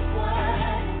afraid of what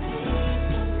it means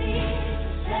for me to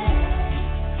say.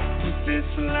 With this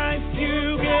life you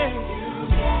gave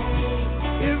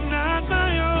is not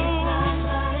my own.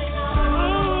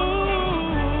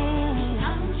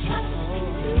 I'm trusting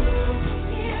you to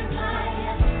hear my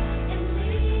yes and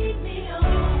lead me on.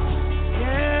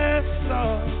 Yes,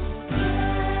 Lord.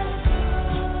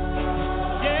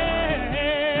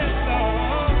 Yes,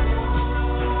 Lord.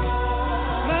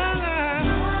 My life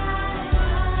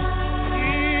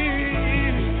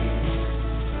is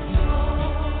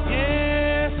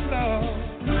yes, Lord.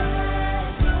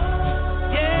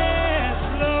 Yes,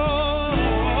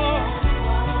 Lord.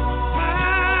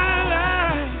 My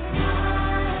life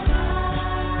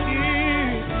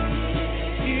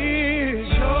is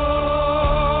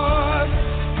yours,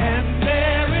 and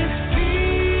there is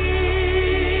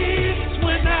peace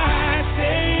when I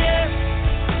say yes.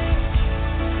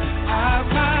 I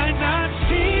might not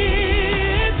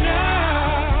see it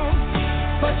now,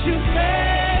 but you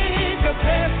make the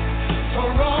best for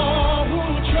all who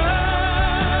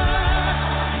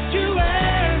trust you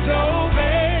and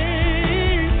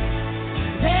obey.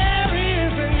 There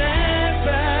is an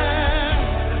answer,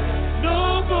 no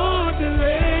more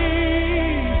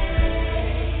delay.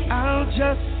 I'll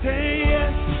just say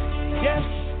yes, yes,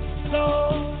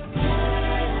 Lord.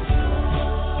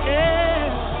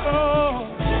 Yes, Lord.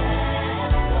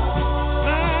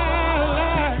 My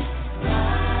life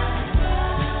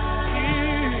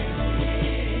is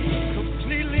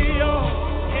completely yours.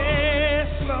 Yes,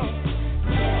 Lord.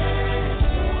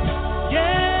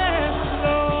 Yes,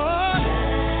 Lord.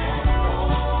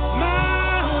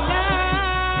 My life,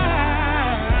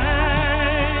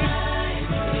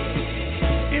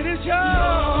 it is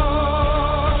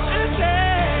yours. And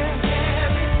there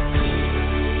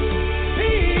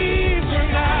peace when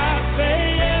I say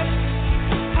yes.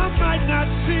 I might not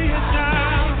see it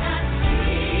now,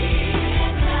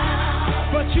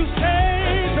 but you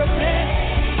say the best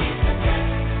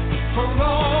for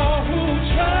all who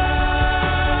trust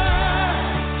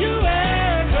you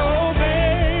and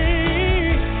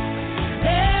obey.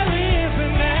 There is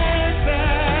an answer,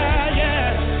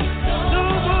 yes. No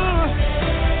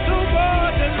more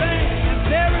delay. And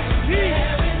there is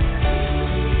peace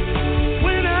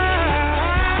when I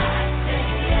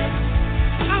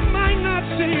might not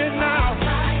see it now,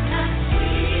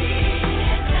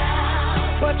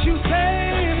 but you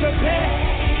say the best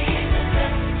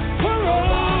for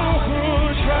all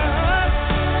who trust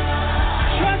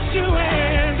you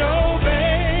and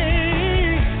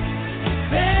obey.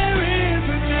 There is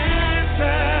an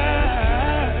answer.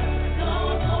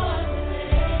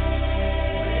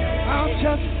 I'll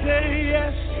just say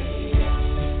yes,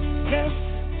 yes,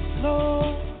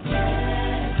 Lord.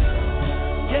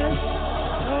 Yes,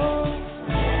 Lord.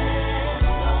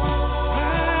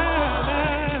 My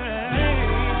life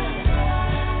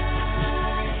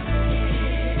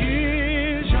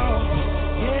is yours.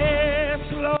 Yes,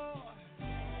 Lord.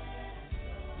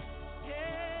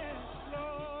 Yes,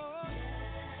 Lord.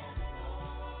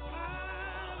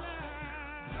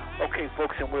 Okay,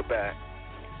 folks, and we're back.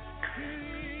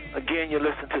 Again, you're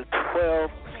listening to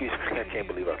 12. Excuse me, I can't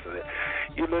believe I said that.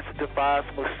 You listen to Five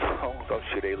Smooth Songs. I'm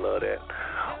sure they love that.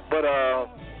 But I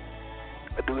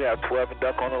do have 12 and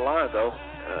Duck on the line, though.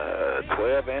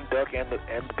 12 and Duck and the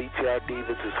BTR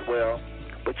Divas as well.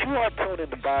 But you are tuned in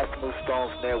to Five Smooth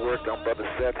Stones Network. I'm Brother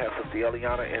Seth, have Sister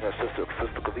Eliana and her sister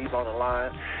Kaviva on the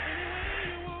line.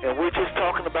 And we're just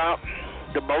talking about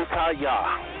the Most High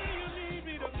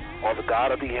Yah, or the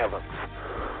God of the heavens,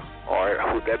 or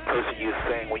who that person you're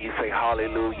saying when you say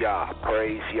hallelujah,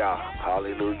 praise Yah,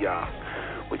 hallelujah.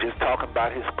 We're just talking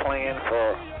about his plan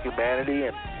for humanity,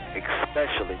 and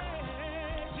especially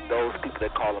those people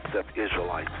that call themselves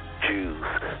Israelites, Jews,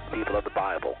 people of the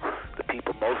Bible, the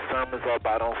people most sermons are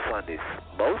about on Sundays.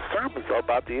 Most sermons are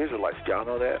about the Israelites. Y'all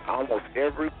know that? Almost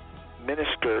every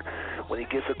minister, when he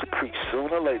gets up to preach,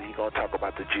 sooner or later he's going to talk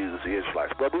about the Jews, the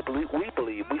Israelites. But we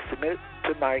submit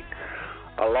tonight,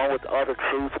 along with other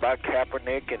truths about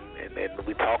Kaepernick, and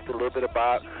we talked a little bit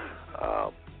about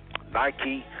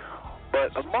Nike.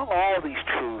 But among all these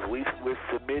truths, we're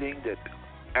submitting that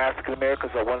African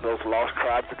Americans are one of those lost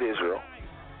tribes of Israel,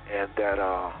 and that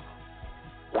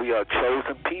we are a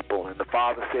chosen people. And the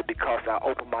Father said, because I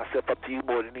open myself up to you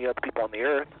more than any other people on the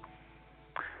earth,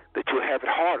 that you'll have it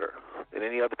harder than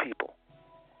any other people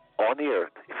on the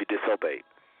earth if you disobey.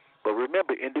 But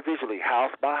remember, individually,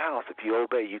 house by house, if you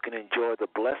obey, you can enjoy the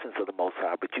blessings of the Most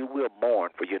High, but you will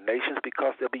mourn for your nations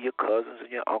because they'll be your cousins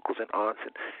and your uncles and aunts,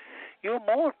 and you'll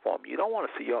mourn for them. You don't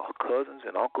want to see your cousins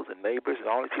and uncles and neighbors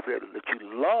and all these people that you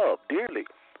love dearly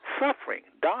suffering,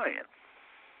 dying.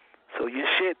 So you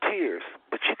shed tears,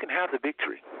 but you can have the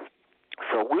victory.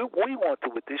 So we want to,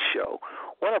 with this show,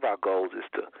 one of our goals is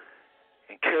to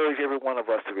encourage every one of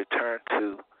us to return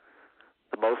to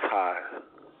the Most High,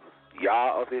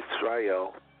 Yah of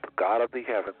Israel, the God of the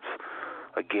heavens.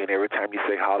 Again, every time you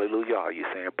say hallelujah, you're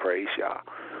saying praise Yah.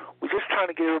 We're just trying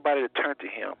to get everybody to turn to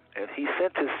Him. And He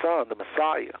sent His Son, the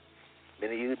Messiah.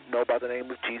 Many of you know by the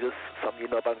name of Jesus. Some of you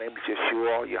know by the name of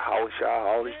Yeshua, Yahushua,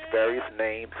 all these various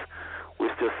names.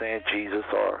 We're still saying Jesus,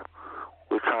 or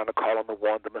we're trying to call Him the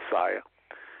one, the Messiah.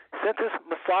 He sent this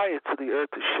Messiah to the earth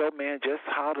to show man just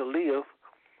how to live.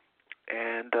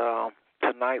 And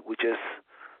tonight we're just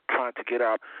trying to get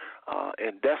out,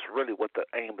 and that's really what the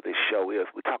aim of this show is.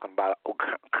 We're talking about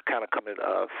kind of coming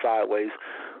sideways,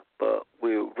 but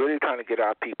we're really trying to get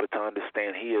our people to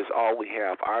understand He is all we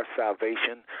have. Our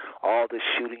salvation, all this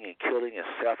shooting and killing and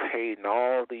self-hate and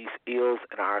all these ills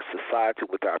in our society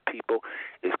with our people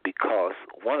is because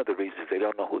one of the reasons they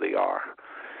don't know who they are.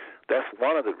 That's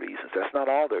one of the reasons. That's not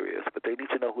all there is, but they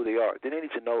need to know who they are. Then they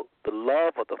need to know the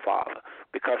love of the Father.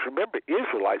 Because remember,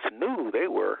 Israelites knew who they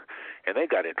were, and they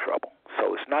got in trouble.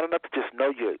 So it's not enough to just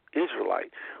know you're an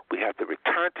Israelite. We have to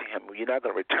return to Him. You're not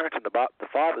going to return to Him.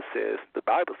 The Father says, the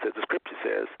Bible says, the Scripture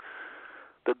says,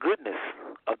 the goodness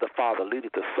of the Father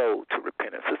leadeth the soul to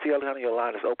repentance. Sister Eliana, your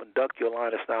line is open. Duck, your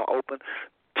line is now open.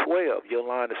 12, your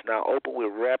line is now open. We're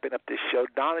wrapping up this show.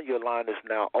 Donna, your line is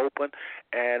now open.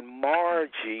 And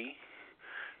Margie,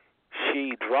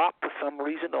 she dropped for some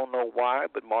reason. Don't know why,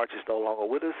 but Margie's no longer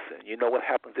with us. And you know what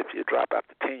happens if you drop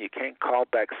after 10. You can't call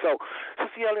back. So,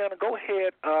 Sister Eliana, go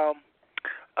ahead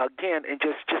again and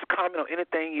just comment on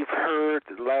anything you've heard,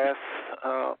 the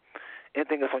last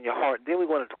anything that's on your heart. Then we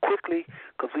want to quickly,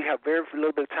 because we have very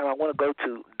little bit of time, I want to go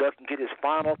to Doug and get his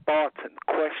final thoughts and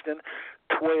question.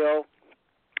 12.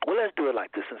 Well, let's do it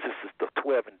like this, since this is the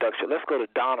 12 induction. Let's go to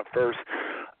Donna first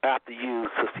after you,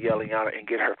 Sister Eliana, and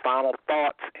get her final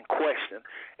thoughts and question.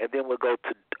 And then we'll go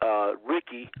to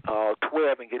Ricky,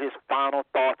 12, and get his final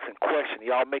thoughts and question.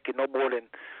 Y'all make it no more than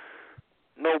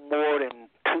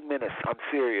 2 minutes. I'm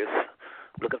serious.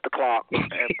 Look at the clock. And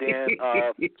then,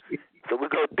 so we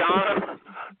go Donna,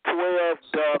 12,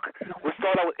 Doug. We'll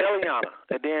start out with Eliana.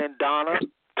 And then Donna,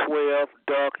 12,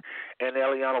 Doug, and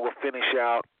Eliana will finish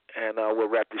out. And we'll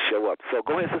wrap this show up. So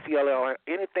go ahead, Sister Eliana.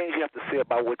 Anything you have to say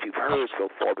about what you've heard so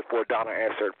far before Donna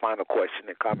asks her final question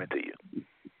and comment to you?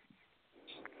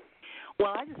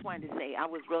 Well, I just wanted to say I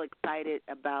was really excited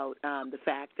about the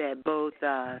fact that both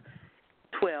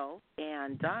 12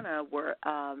 and Donna were,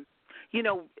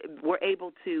 were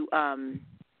able to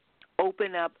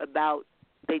open up about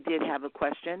they did have a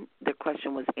question. Their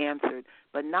question was answered.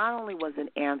 But not only was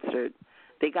it answered,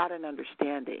 they got an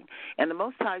understanding. And the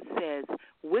Most High says,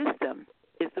 wisdom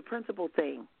is the principal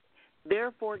thing.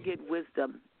 Therefore, get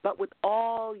wisdom. But with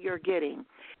all you're getting,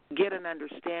 get an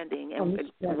understanding.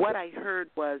 And what I heard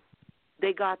was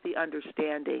they got the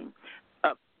understanding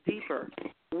deeper,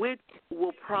 which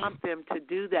will prompt them to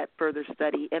do that further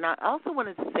study. And I also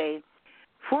wanted to say,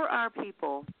 for our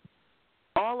people,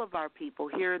 all of our people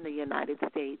here in the United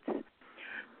States,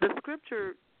 the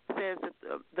Scripture says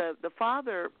that the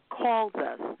Father calls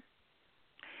us.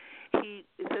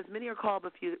 It says many are called,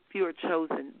 but few are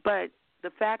chosen. But the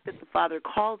fact that the Father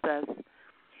calls us,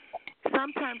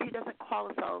 sometimes He doesn't call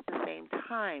us all at the same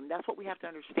time. That's what we have to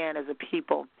understand as a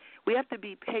people. We have to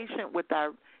be patient with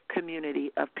our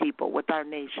community of people, with our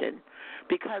nation,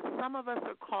 because some of us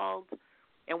are called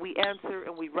and we answer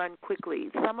and we run quickly.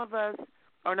 Some of us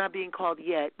are not being called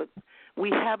yet, but we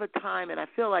have a time, and I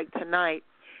feel like tonight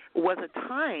was a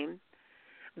time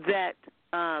that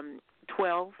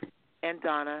 12 and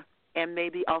Donna and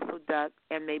maybe also Duck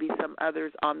and maybe some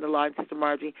others on the line, Sister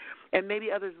Margie, and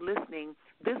maybe others listening,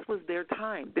 this was their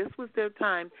time. This was their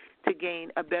time to gain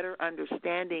a better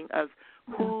understanding of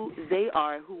who they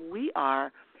are, who we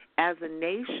are as a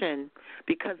nation,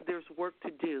 because there's work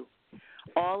to do.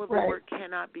 All of the work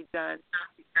cannot be done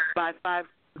by 5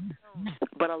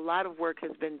 but a lot of work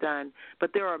has been done.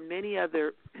 But there are many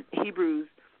other Hebrews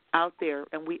out there,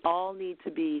 and we all need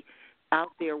to be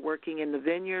out there working in the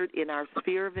vineyard, in our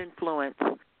sphere of influence,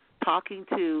 talking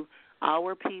to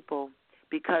our people,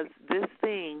 because this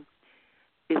thing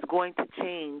is going to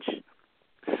change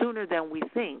sooner than we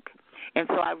think. And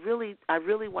so I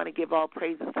really want to give all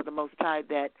praises to the Most High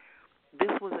that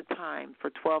this was a time for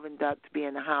 12 and Duck to be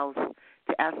in the house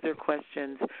to ask their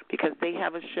questions, because they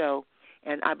have a show,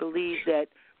 and I believe that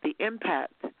the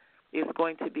impact is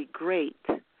going to be great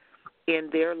in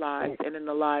their lives and in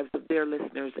the lives of their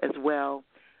listeners as well,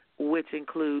 which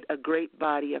include a great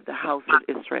body of the House of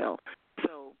Israel.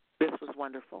 So this was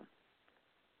wonderful.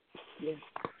 Yes.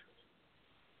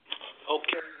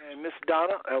 Okay, and Miss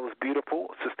Donna, that was beautiful.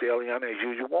 Sister Eliana, as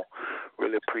usual.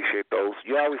 Really appreciate those.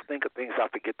 You always think of things I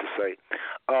forget to say.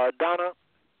 Donna,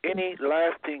 any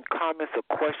lasting comments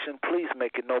or questions? Please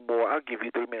make it no more. I'll give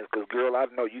you 3 minutes because, girl, I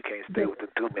know you can't stay within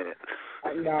 2 minutes.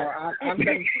 No, I'm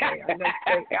going to stay. I'm going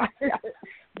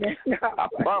to stay. I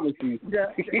promise you.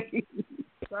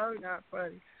 So not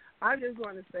funny. I just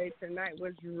want to say tonight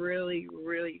was really,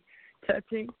 really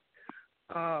touching.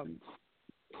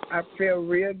 I feel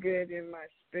real good in my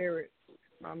spirit,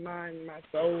 my mind, my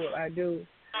soul. I do.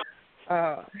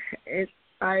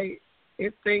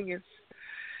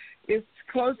 It's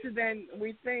closer than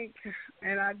we think,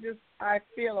 and I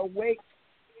feel awake.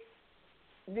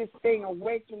 This thing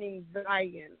awakening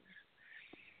Zion.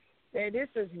 That this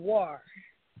is war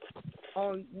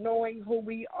on knowing who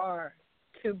we are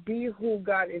to be who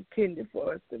God intended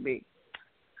for us to be.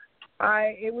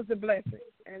 It was a blessing,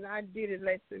 and I did it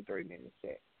less than 3 minutes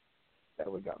yet. There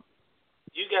we go.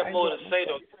 You got more to say,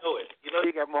 don't you know it? You know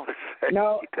you got more to say.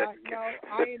 No,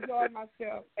 I enjoyed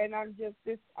myself, and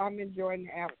I'm enjoying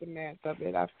the aftermath of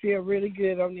it. I feel really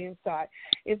good on the inside.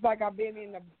 It's like I've been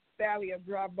in the valley of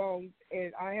dry bones,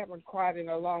 and I haven't cried in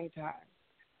a long time.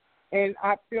 And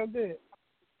I feel good.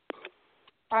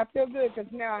 I feel good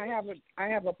because now I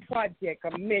have a project,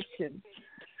 a mission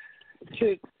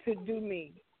to do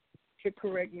me, to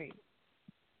correct me.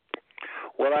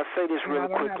 Well, I say this really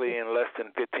quickly in less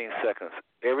than 15 seconds.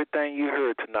 Everything you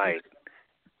heard tonight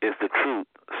is the truth,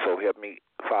 so help me,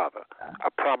 Father. I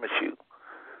promise you.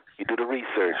 You do the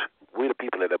research. We're the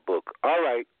people of that book. All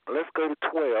right, let's go to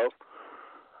 12.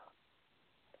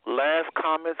 Last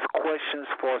comments, questions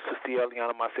for Sister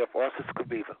Eliana, myself, or Sister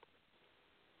Kaviva?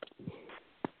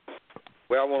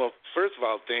 Well, I want to first of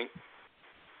all thank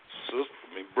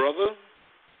brother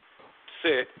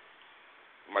Seth,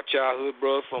 my childhood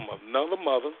brother from another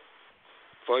mother,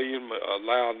 for you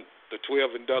allowing the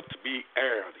 12 and Duck to be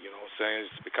aired. You know what I'm saying?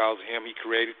 It's because of him. He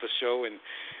created the show, and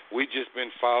we just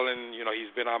been following. You know,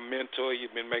 he's been our mentor.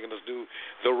 He's been making us do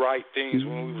the right things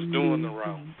when we was doing the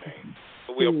wrong things.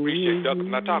 So we appreciate Duck.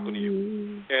 I'm not talking to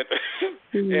you.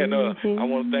 And I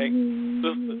want to thank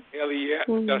Sister Eliane.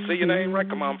 Did I say your name right?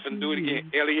 Come on, I'm finna do it again.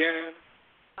 Eliane.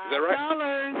 Is that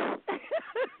right?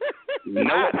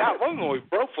 No, I wasn't going to be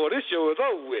broke for this show is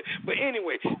over with. But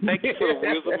anyway, thank you for the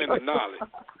wisdom and the knowledge.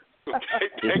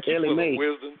 Thank you for the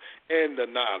wisdom and the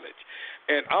knowledge.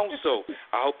 And also,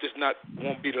 I hope this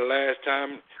won't be the last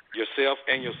time yourself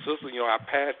and your sister, our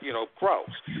path, cross.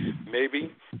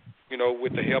 Maybe,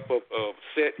 with the help of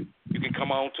Seth, you can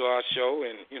come on to our show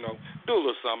and, do a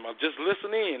little something. Just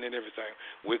listen in and everything.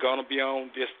 We're going to be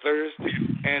on this Thursday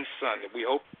and Sunday. We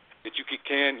hope that you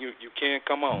can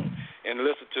come on and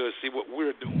listen to us, see what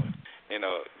we're doing, and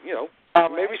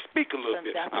maybe speak a little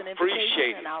bit. I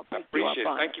appreciate it.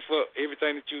 Thank you for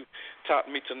everything that you taught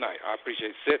me tonight. I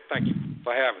appreciate it. Seth, thank you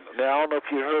for having us. Now, I don't know if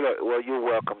you heard her. Well, you're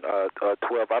welcome,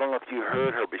 12. I don't know if you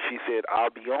heard her, but she said,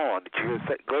 I'll be on. Did you hear?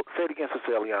 Say it again,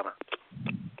 Sister Eliana.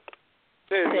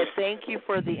 Said, thank you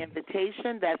for the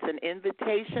invitation. That's an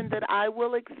invitation that I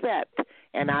will accept,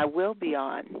 and I will be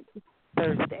on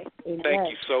Thursday. Thank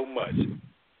you so much.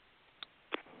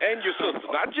 And your sister,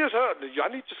 not just her. I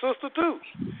need your sister too.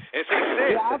 And she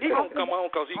said he gonna come on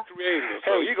because he created her,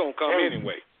 so he gonna come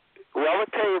anyway. Well, I'm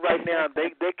gonna tell you right now,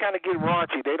 they kind of get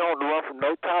raunchy. They don't run from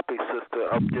no topic, sister.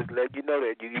 I'm just letting you know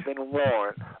that you've been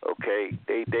warned. Okay,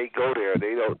 they go there.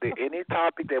 Any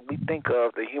topic that we think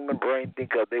of, the human brain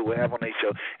think of, they will have on their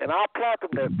show. And I applaud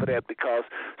them for that because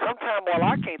sometimes while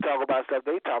I can't talk about stuff,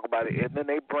 they talk about it, and then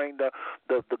they bring the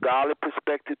godly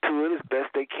perspective to it as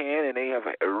best they can, and they have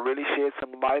really shed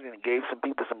some light and gave some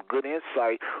people some good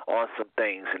insight on some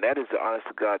things, and that is the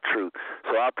honest to God truth.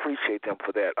 So I appreciate them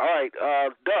for that. All right,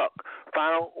 Duck.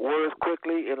 Final final words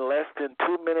quickly in less than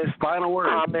 2 minutes. Final words.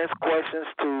 Comments, questions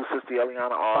to Sister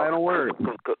Eliana. Final word.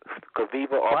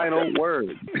 Kaviva. Final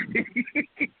word.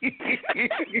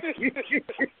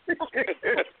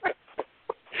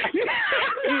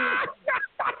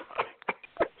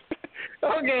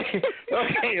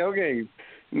 Okay.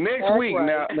 Next week,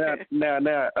 right. now,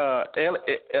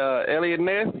 Elliot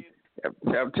Ness,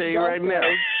 I'll tell you right now.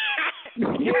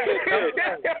 $25.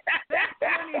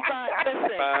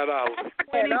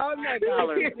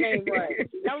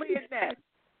 Elliot Ness.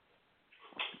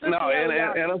 No,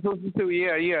 and a sister too.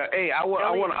 Yeah. Hey, I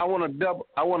want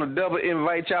to double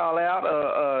invite y'all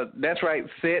out. That's right.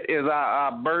 Seth is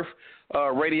our birth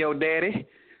radio daddy.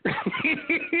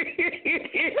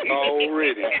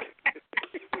 Already.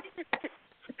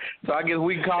 So I guess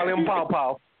we can call him Paw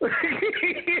Paw.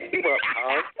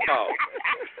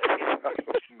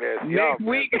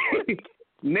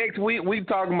 Next week we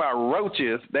talking about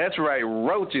roaches. That's right,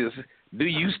 roaches. Do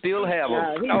you still have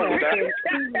them? He's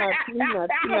not.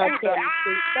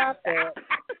 Stop that.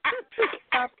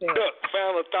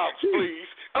 Final thoughts, please.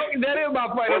 Okay, that is my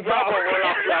final thought.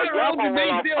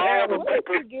 What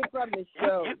you get from the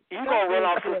show? You gonna run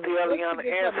off Sister Eliana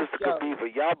and Sister Kadiva.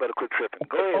 Y'all better quit tripping.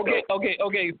 Go ahead.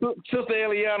 Okay. Sister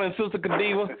Eliana and Sister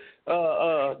Kadiva.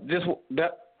 Just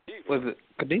that was it.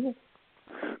 Kadiva.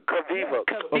 Kaviva.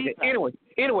 Okay.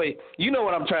 Anyway, you know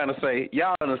what I'm trying to say.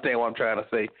 Y'all understand what I'm trying to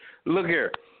say. Look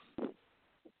here.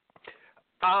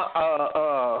 I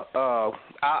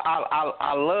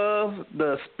love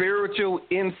the spiritual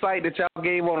insight that y'all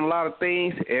gave on a lot of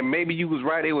things, and maybe you was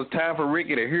right. It was time for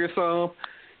Ricky to hear some,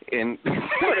 and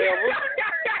whatever.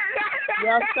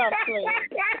 Y'all stop playing.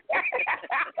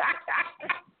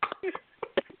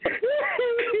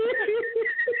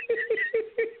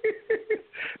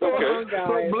 Okay.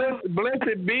 So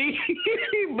blessed be.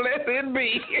 Blessed be.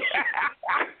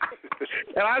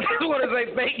 And I just want to say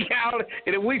thank y'all.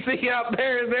 And if we see y'all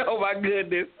there and there, oh my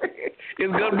goodness,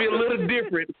 it's going to be a little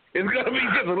different. It's going to be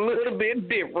just a little bit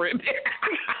different.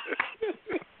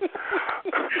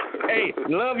 Hey,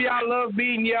 love y'all. Love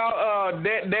beating y'all.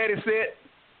 Daddy said.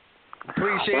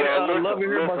 Appreciate it. Love you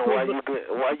here, my sister.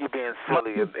 Why you being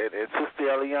silly? And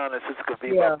Sister Eliana and Sister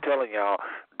Kaviva, I'm telling y'all,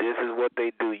 this is what they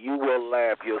do. You will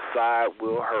laugh, your side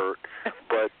will hurt,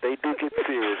 but they do get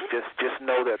serious. Just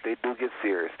know that they do get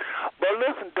serious. But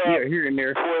listen, Doug, here and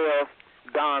there. 12,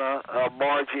 Donna,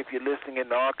 Margie, if you're listening in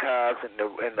the archives, and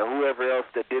whoever else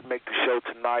that did make the show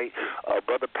tonight,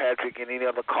 Brother Patrick, and any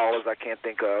other callers I can't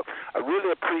think of, I really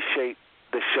appreciate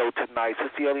the show tonight.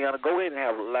 Sister Eliana, go ahead and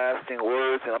have lasting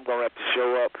words, and I'm going to wrap the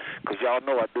show up because y'all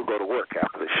know I do go to work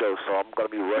after the show, so I'm going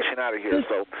to be rushing out of here.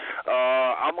 So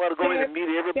I'm going to go ahead and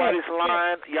mute everybody's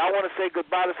line. Y'all want to say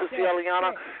goodbye to Sister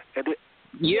Eliana?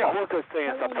 Yeah. Who's that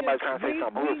saying something? Somebody's trying to say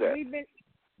something. Who is that?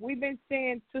 We've been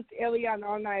saying Sister Eliana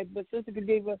all night, but Sister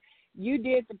Kadiva, you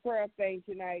did the prayer thing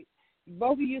tonight.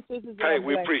 Both of you sisters are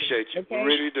we appreciate you. Okay? We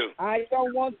really do. I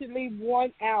don't want to leave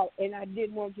one out, and I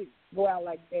didn't want to go out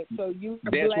like that. So you.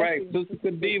 That's right, Sister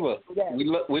Kadiva. Yes.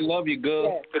 We love you, girl.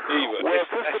 Yes. Kadiva.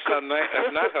 That's her name.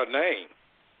 That's not her name.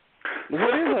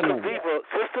 What is her name?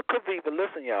 Sister Kaviva,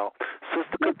 listen, y'all.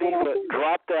 Sister Kaviva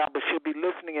dropped out, but she'll be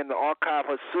listening in the archive.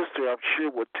 Her sister, I'm sure,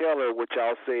 will tell her what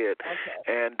y'all said. Okay.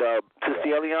 And Sister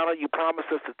Eliana, you promised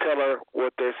us to tell her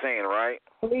what they're saying, right?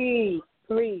 Please.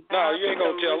 No, you ain't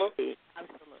gonna tell her.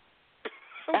 Absolutely.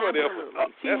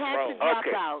 She had to drop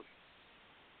out.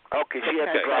 Okay, she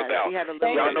had to drop out.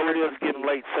 Y'all know it is getting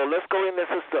late. So let's go in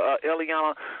there, Sister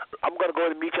Eliana. I'm going to go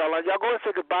ahead and meet y'all. Y'all go ahead and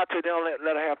say goodbye to her. Then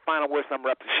let her have final words and I'm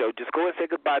wrap the show. Just go ahead and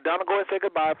say goodbye. Donna, go ahead and say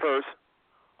goodbye first.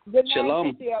 Good night,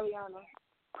 Shalom. Sister Eliana.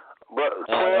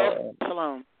 12.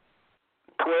 Shalom.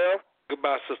 12.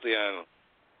 Goodbye, Sister Eliana.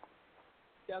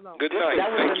 Shalom. Good night.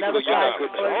 That was another time.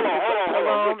 Hold on.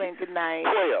 Shalom and good night.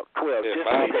 12. Yeah,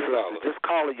 Just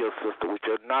call her your sister with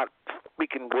your not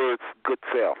speaking words good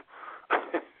self.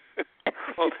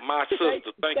 My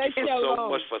sister, thank you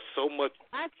so much.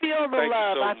 I feel the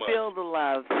love. I feel the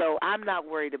love. So I'm not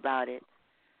worried about it.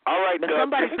 All right, but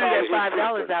somebody threw that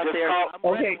 $5 out there.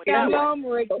 Okay, Shalom,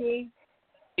 Ricky.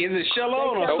 Is it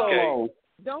Shalom or Shalom?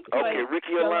 Don't play. Okay,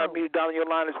 Ricky, your line muted. Down your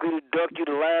line is muted. Duck, you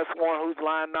the last one whose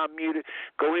line not muted.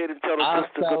 Go ahead and tell the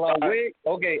sister goodbye.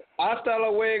 Okay, hasta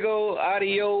luego,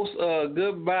 adios,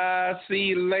 goodbye, see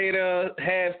you later,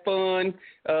 have fun,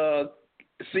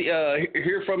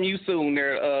 hear from you soon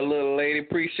there, little lady.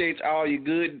 Appreciate all your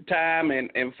good time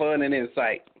and fun and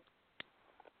insight.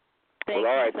 Well,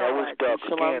 all right, that was Duck.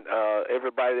 Again,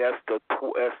 everybody, that's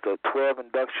the 12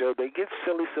 and Duck show. They get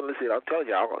silly. I'm telling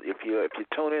y'all, if you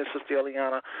tune in, Sister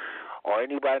Eliana, or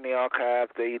anybody in the archive,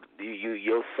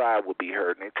 your side will be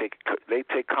heard, and they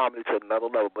take comedy to another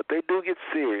level. But they do get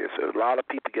serious. A lot of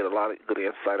people get a lot of good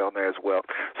insight on there as well.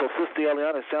 So, Sister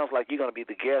Eliana, it sounds like you're going to be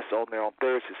the guest on there on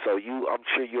Thursday. So I'm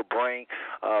sure you'll bring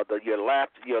your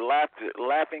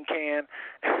laughing can.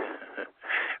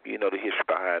 You know the history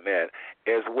behind that,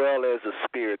 as well as the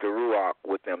spirit, the ruach,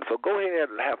 with them. So go ahead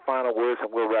and have final words,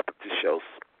 and we'll wrap up the show.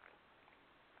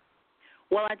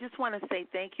 Well, I just want to say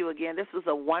thank you again. This was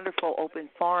a wonderful open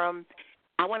forum.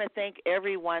 I want to thank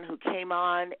everyone who came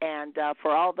on, and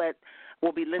for all that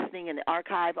will be listening in the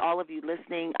archive, all of you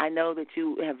listening, I know that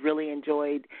you have really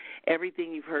enjoyed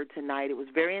everything you've heard tonight. It was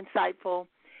very insightful.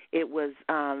 It was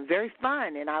very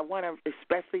fun, and I want to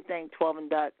especially thank 12 and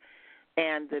Duck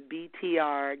and the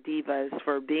BTR Divas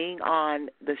for being on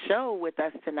the show with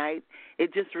us tonight.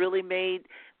 It just really made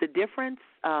the difference.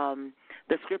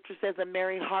 The scripture says, a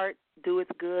merry heart doeth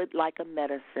good like a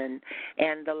medicine,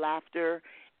 and the laughter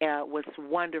was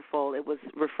wonderful. It was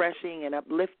refreshing and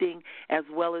uplifting, as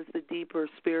well as the deeper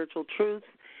spiritual truths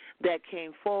that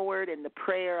came forward, and the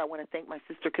prayer. I want to thank my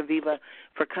sister Kaviva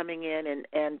for coming in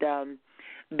and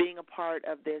being a part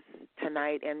of this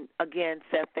tonight. And again,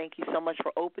 Seth, thank you so much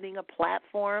for opening a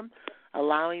platform,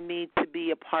 allowing me to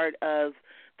be a part of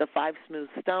the Five Smooth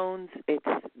Stones. It's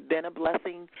been a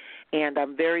blessing, and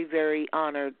I'm very, very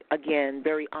honored, again,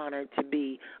 very honored to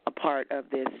be a part of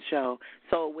this show.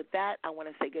 So with that, I want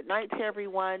to say good night to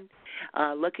everyone.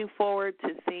 Looking forward to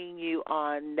seeing you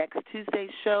on next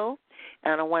Tuesday's show,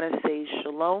 and I want to say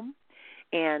shalom,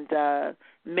 and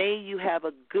may you have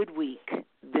a good week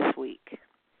this week.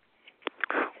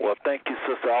 Well, thank you,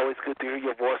 sister. Always good to hear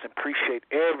your voice, and appreciate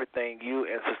everything you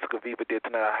and Sister Kaviva did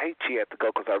tonight. I hate she had to go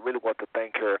because I really want to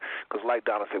thank her because, like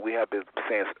Donna said, we have been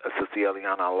saying Sister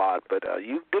Eliana a lot, but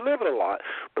you delivered a lot.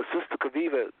 But Sister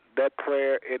Kaviva, that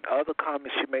prayer and other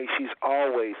comments she made, she's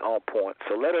always on point.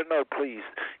 So let her know, please.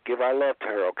 Give our love to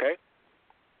her, okay?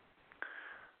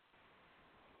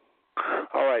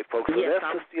 All right, folks. So yes,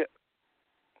 that's Sister.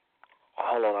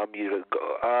 Hold on, I muted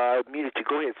you.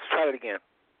 Go ahead. Try it again.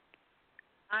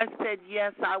 I said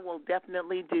yes, I will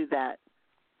definitely do that.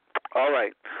 All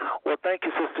right. Well, thank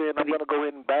you, Sister, and I'm going to go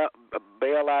ahead and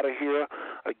bail out of here.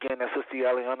 Again, that's Sister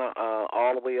Eliana,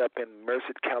 all the way up in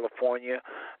Merced, California.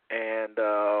 And,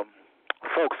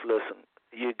 folks, listen,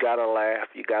 you got to laugh,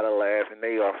 and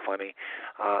they are funny.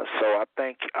 So I'm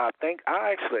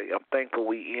thankful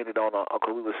we ended on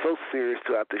because we were so serious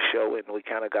throughout the show, and we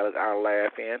kind of got our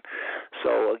laugh in.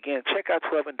 So, again, check out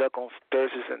 12 and Duck on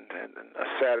Thursdays and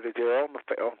Saturdays. They're on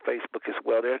Facebook as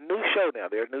well. They're a new show now.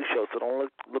 So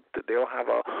don't look they don't have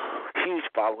a huge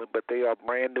following, but they are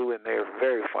brand new, and they're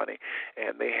very funny.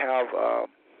 And they have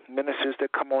ministers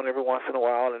that come on every once in a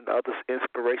while, and other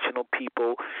inspirational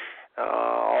people.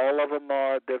 All of them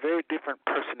they're very different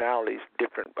personalities,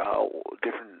 different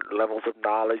levels of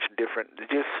knowledge,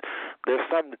 there's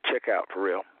something to check out for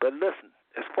real. But listen,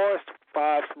 as far as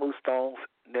Five Smooth Stones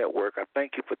Network, I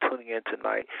thank you for tuning in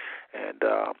tonight, and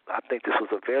I think this was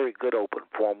a very good open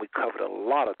forum. We covered a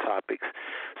lot of topics.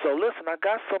 So listen, I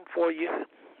got something for you.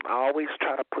 I always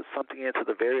try to put something into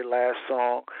the very last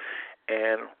song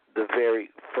and the very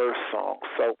first song.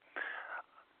 So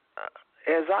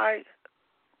as I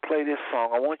play this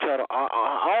song, I want y'all to,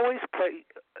 I always play,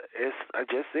 as I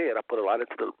just said, I put a lot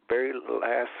into the very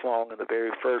last song and the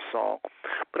very first song,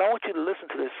 but I want you to listen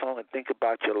to this song and think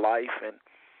about your life and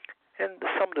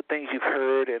some of the things you've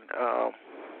heard, and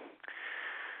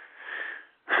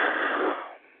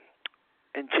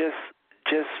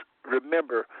just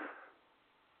remember,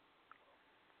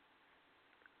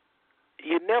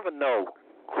 you never know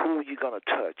who you're going to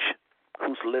touch,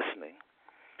 who's listening.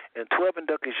 And 12 and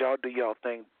Duck, as y'all do y'all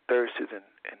thing Thursdays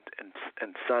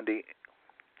and Sunday,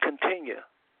 continue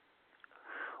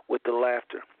with the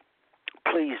laughter.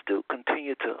 Please do.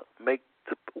 Continue to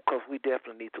because we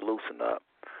definitely need to loosen up.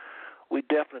 We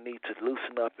definitely need to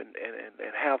loosen up and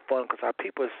have fun because our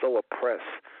people are so oppressed.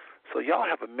 So y'all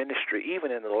have a ministry,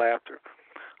 even in the laughter.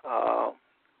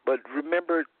 But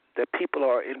remember that people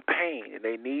are in pain and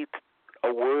they need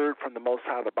a word from the Most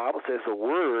High. The Bible says a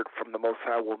word from the Most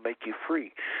High will make you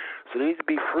free. So they need to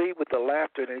be free with the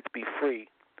laughter, and they need to be free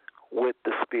with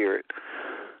the spirit.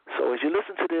 So as you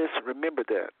listen to this, remember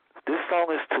that. This song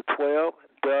is to 12,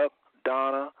 Duck,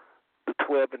 Donna, the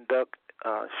 12 and Duck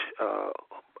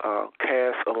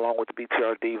cast, along with the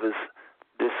BTR Divas.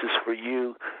 This is for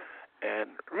you, and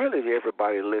really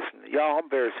everybody listening. Y'all, I'm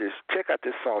very serious. Check out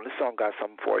this song. This song got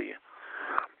something for you.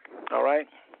 All right?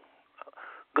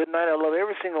 Good night. I love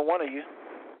every single one of you,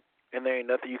 and there ain't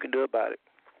nothing you can do about it.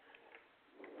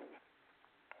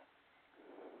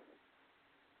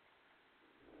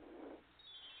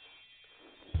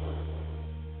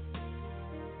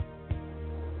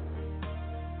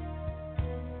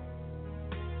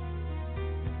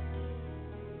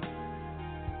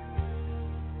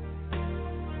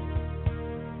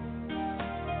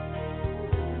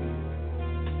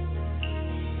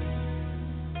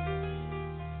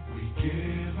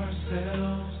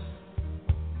 ourselves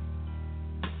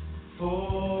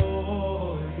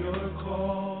for your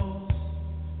cause.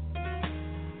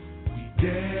 We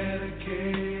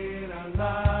dedicate our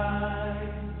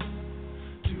lives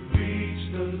to reach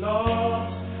the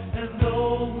lost, and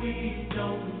though we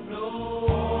don't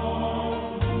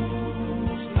know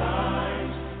whose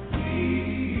lives we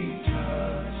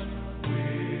touch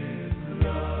with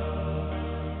love.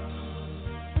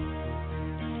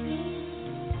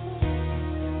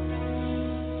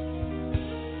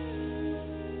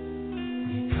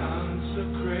 We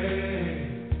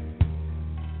consecrate,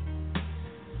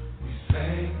 we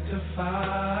sanctify,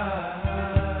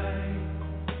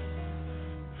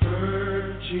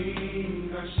 purging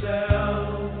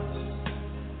ourselves,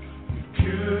 we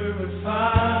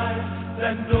purify,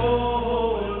 that no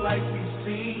light we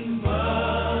see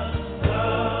but the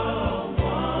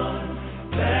one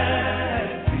that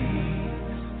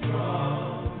beams from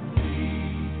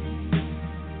thee.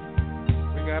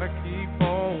 We gotta keep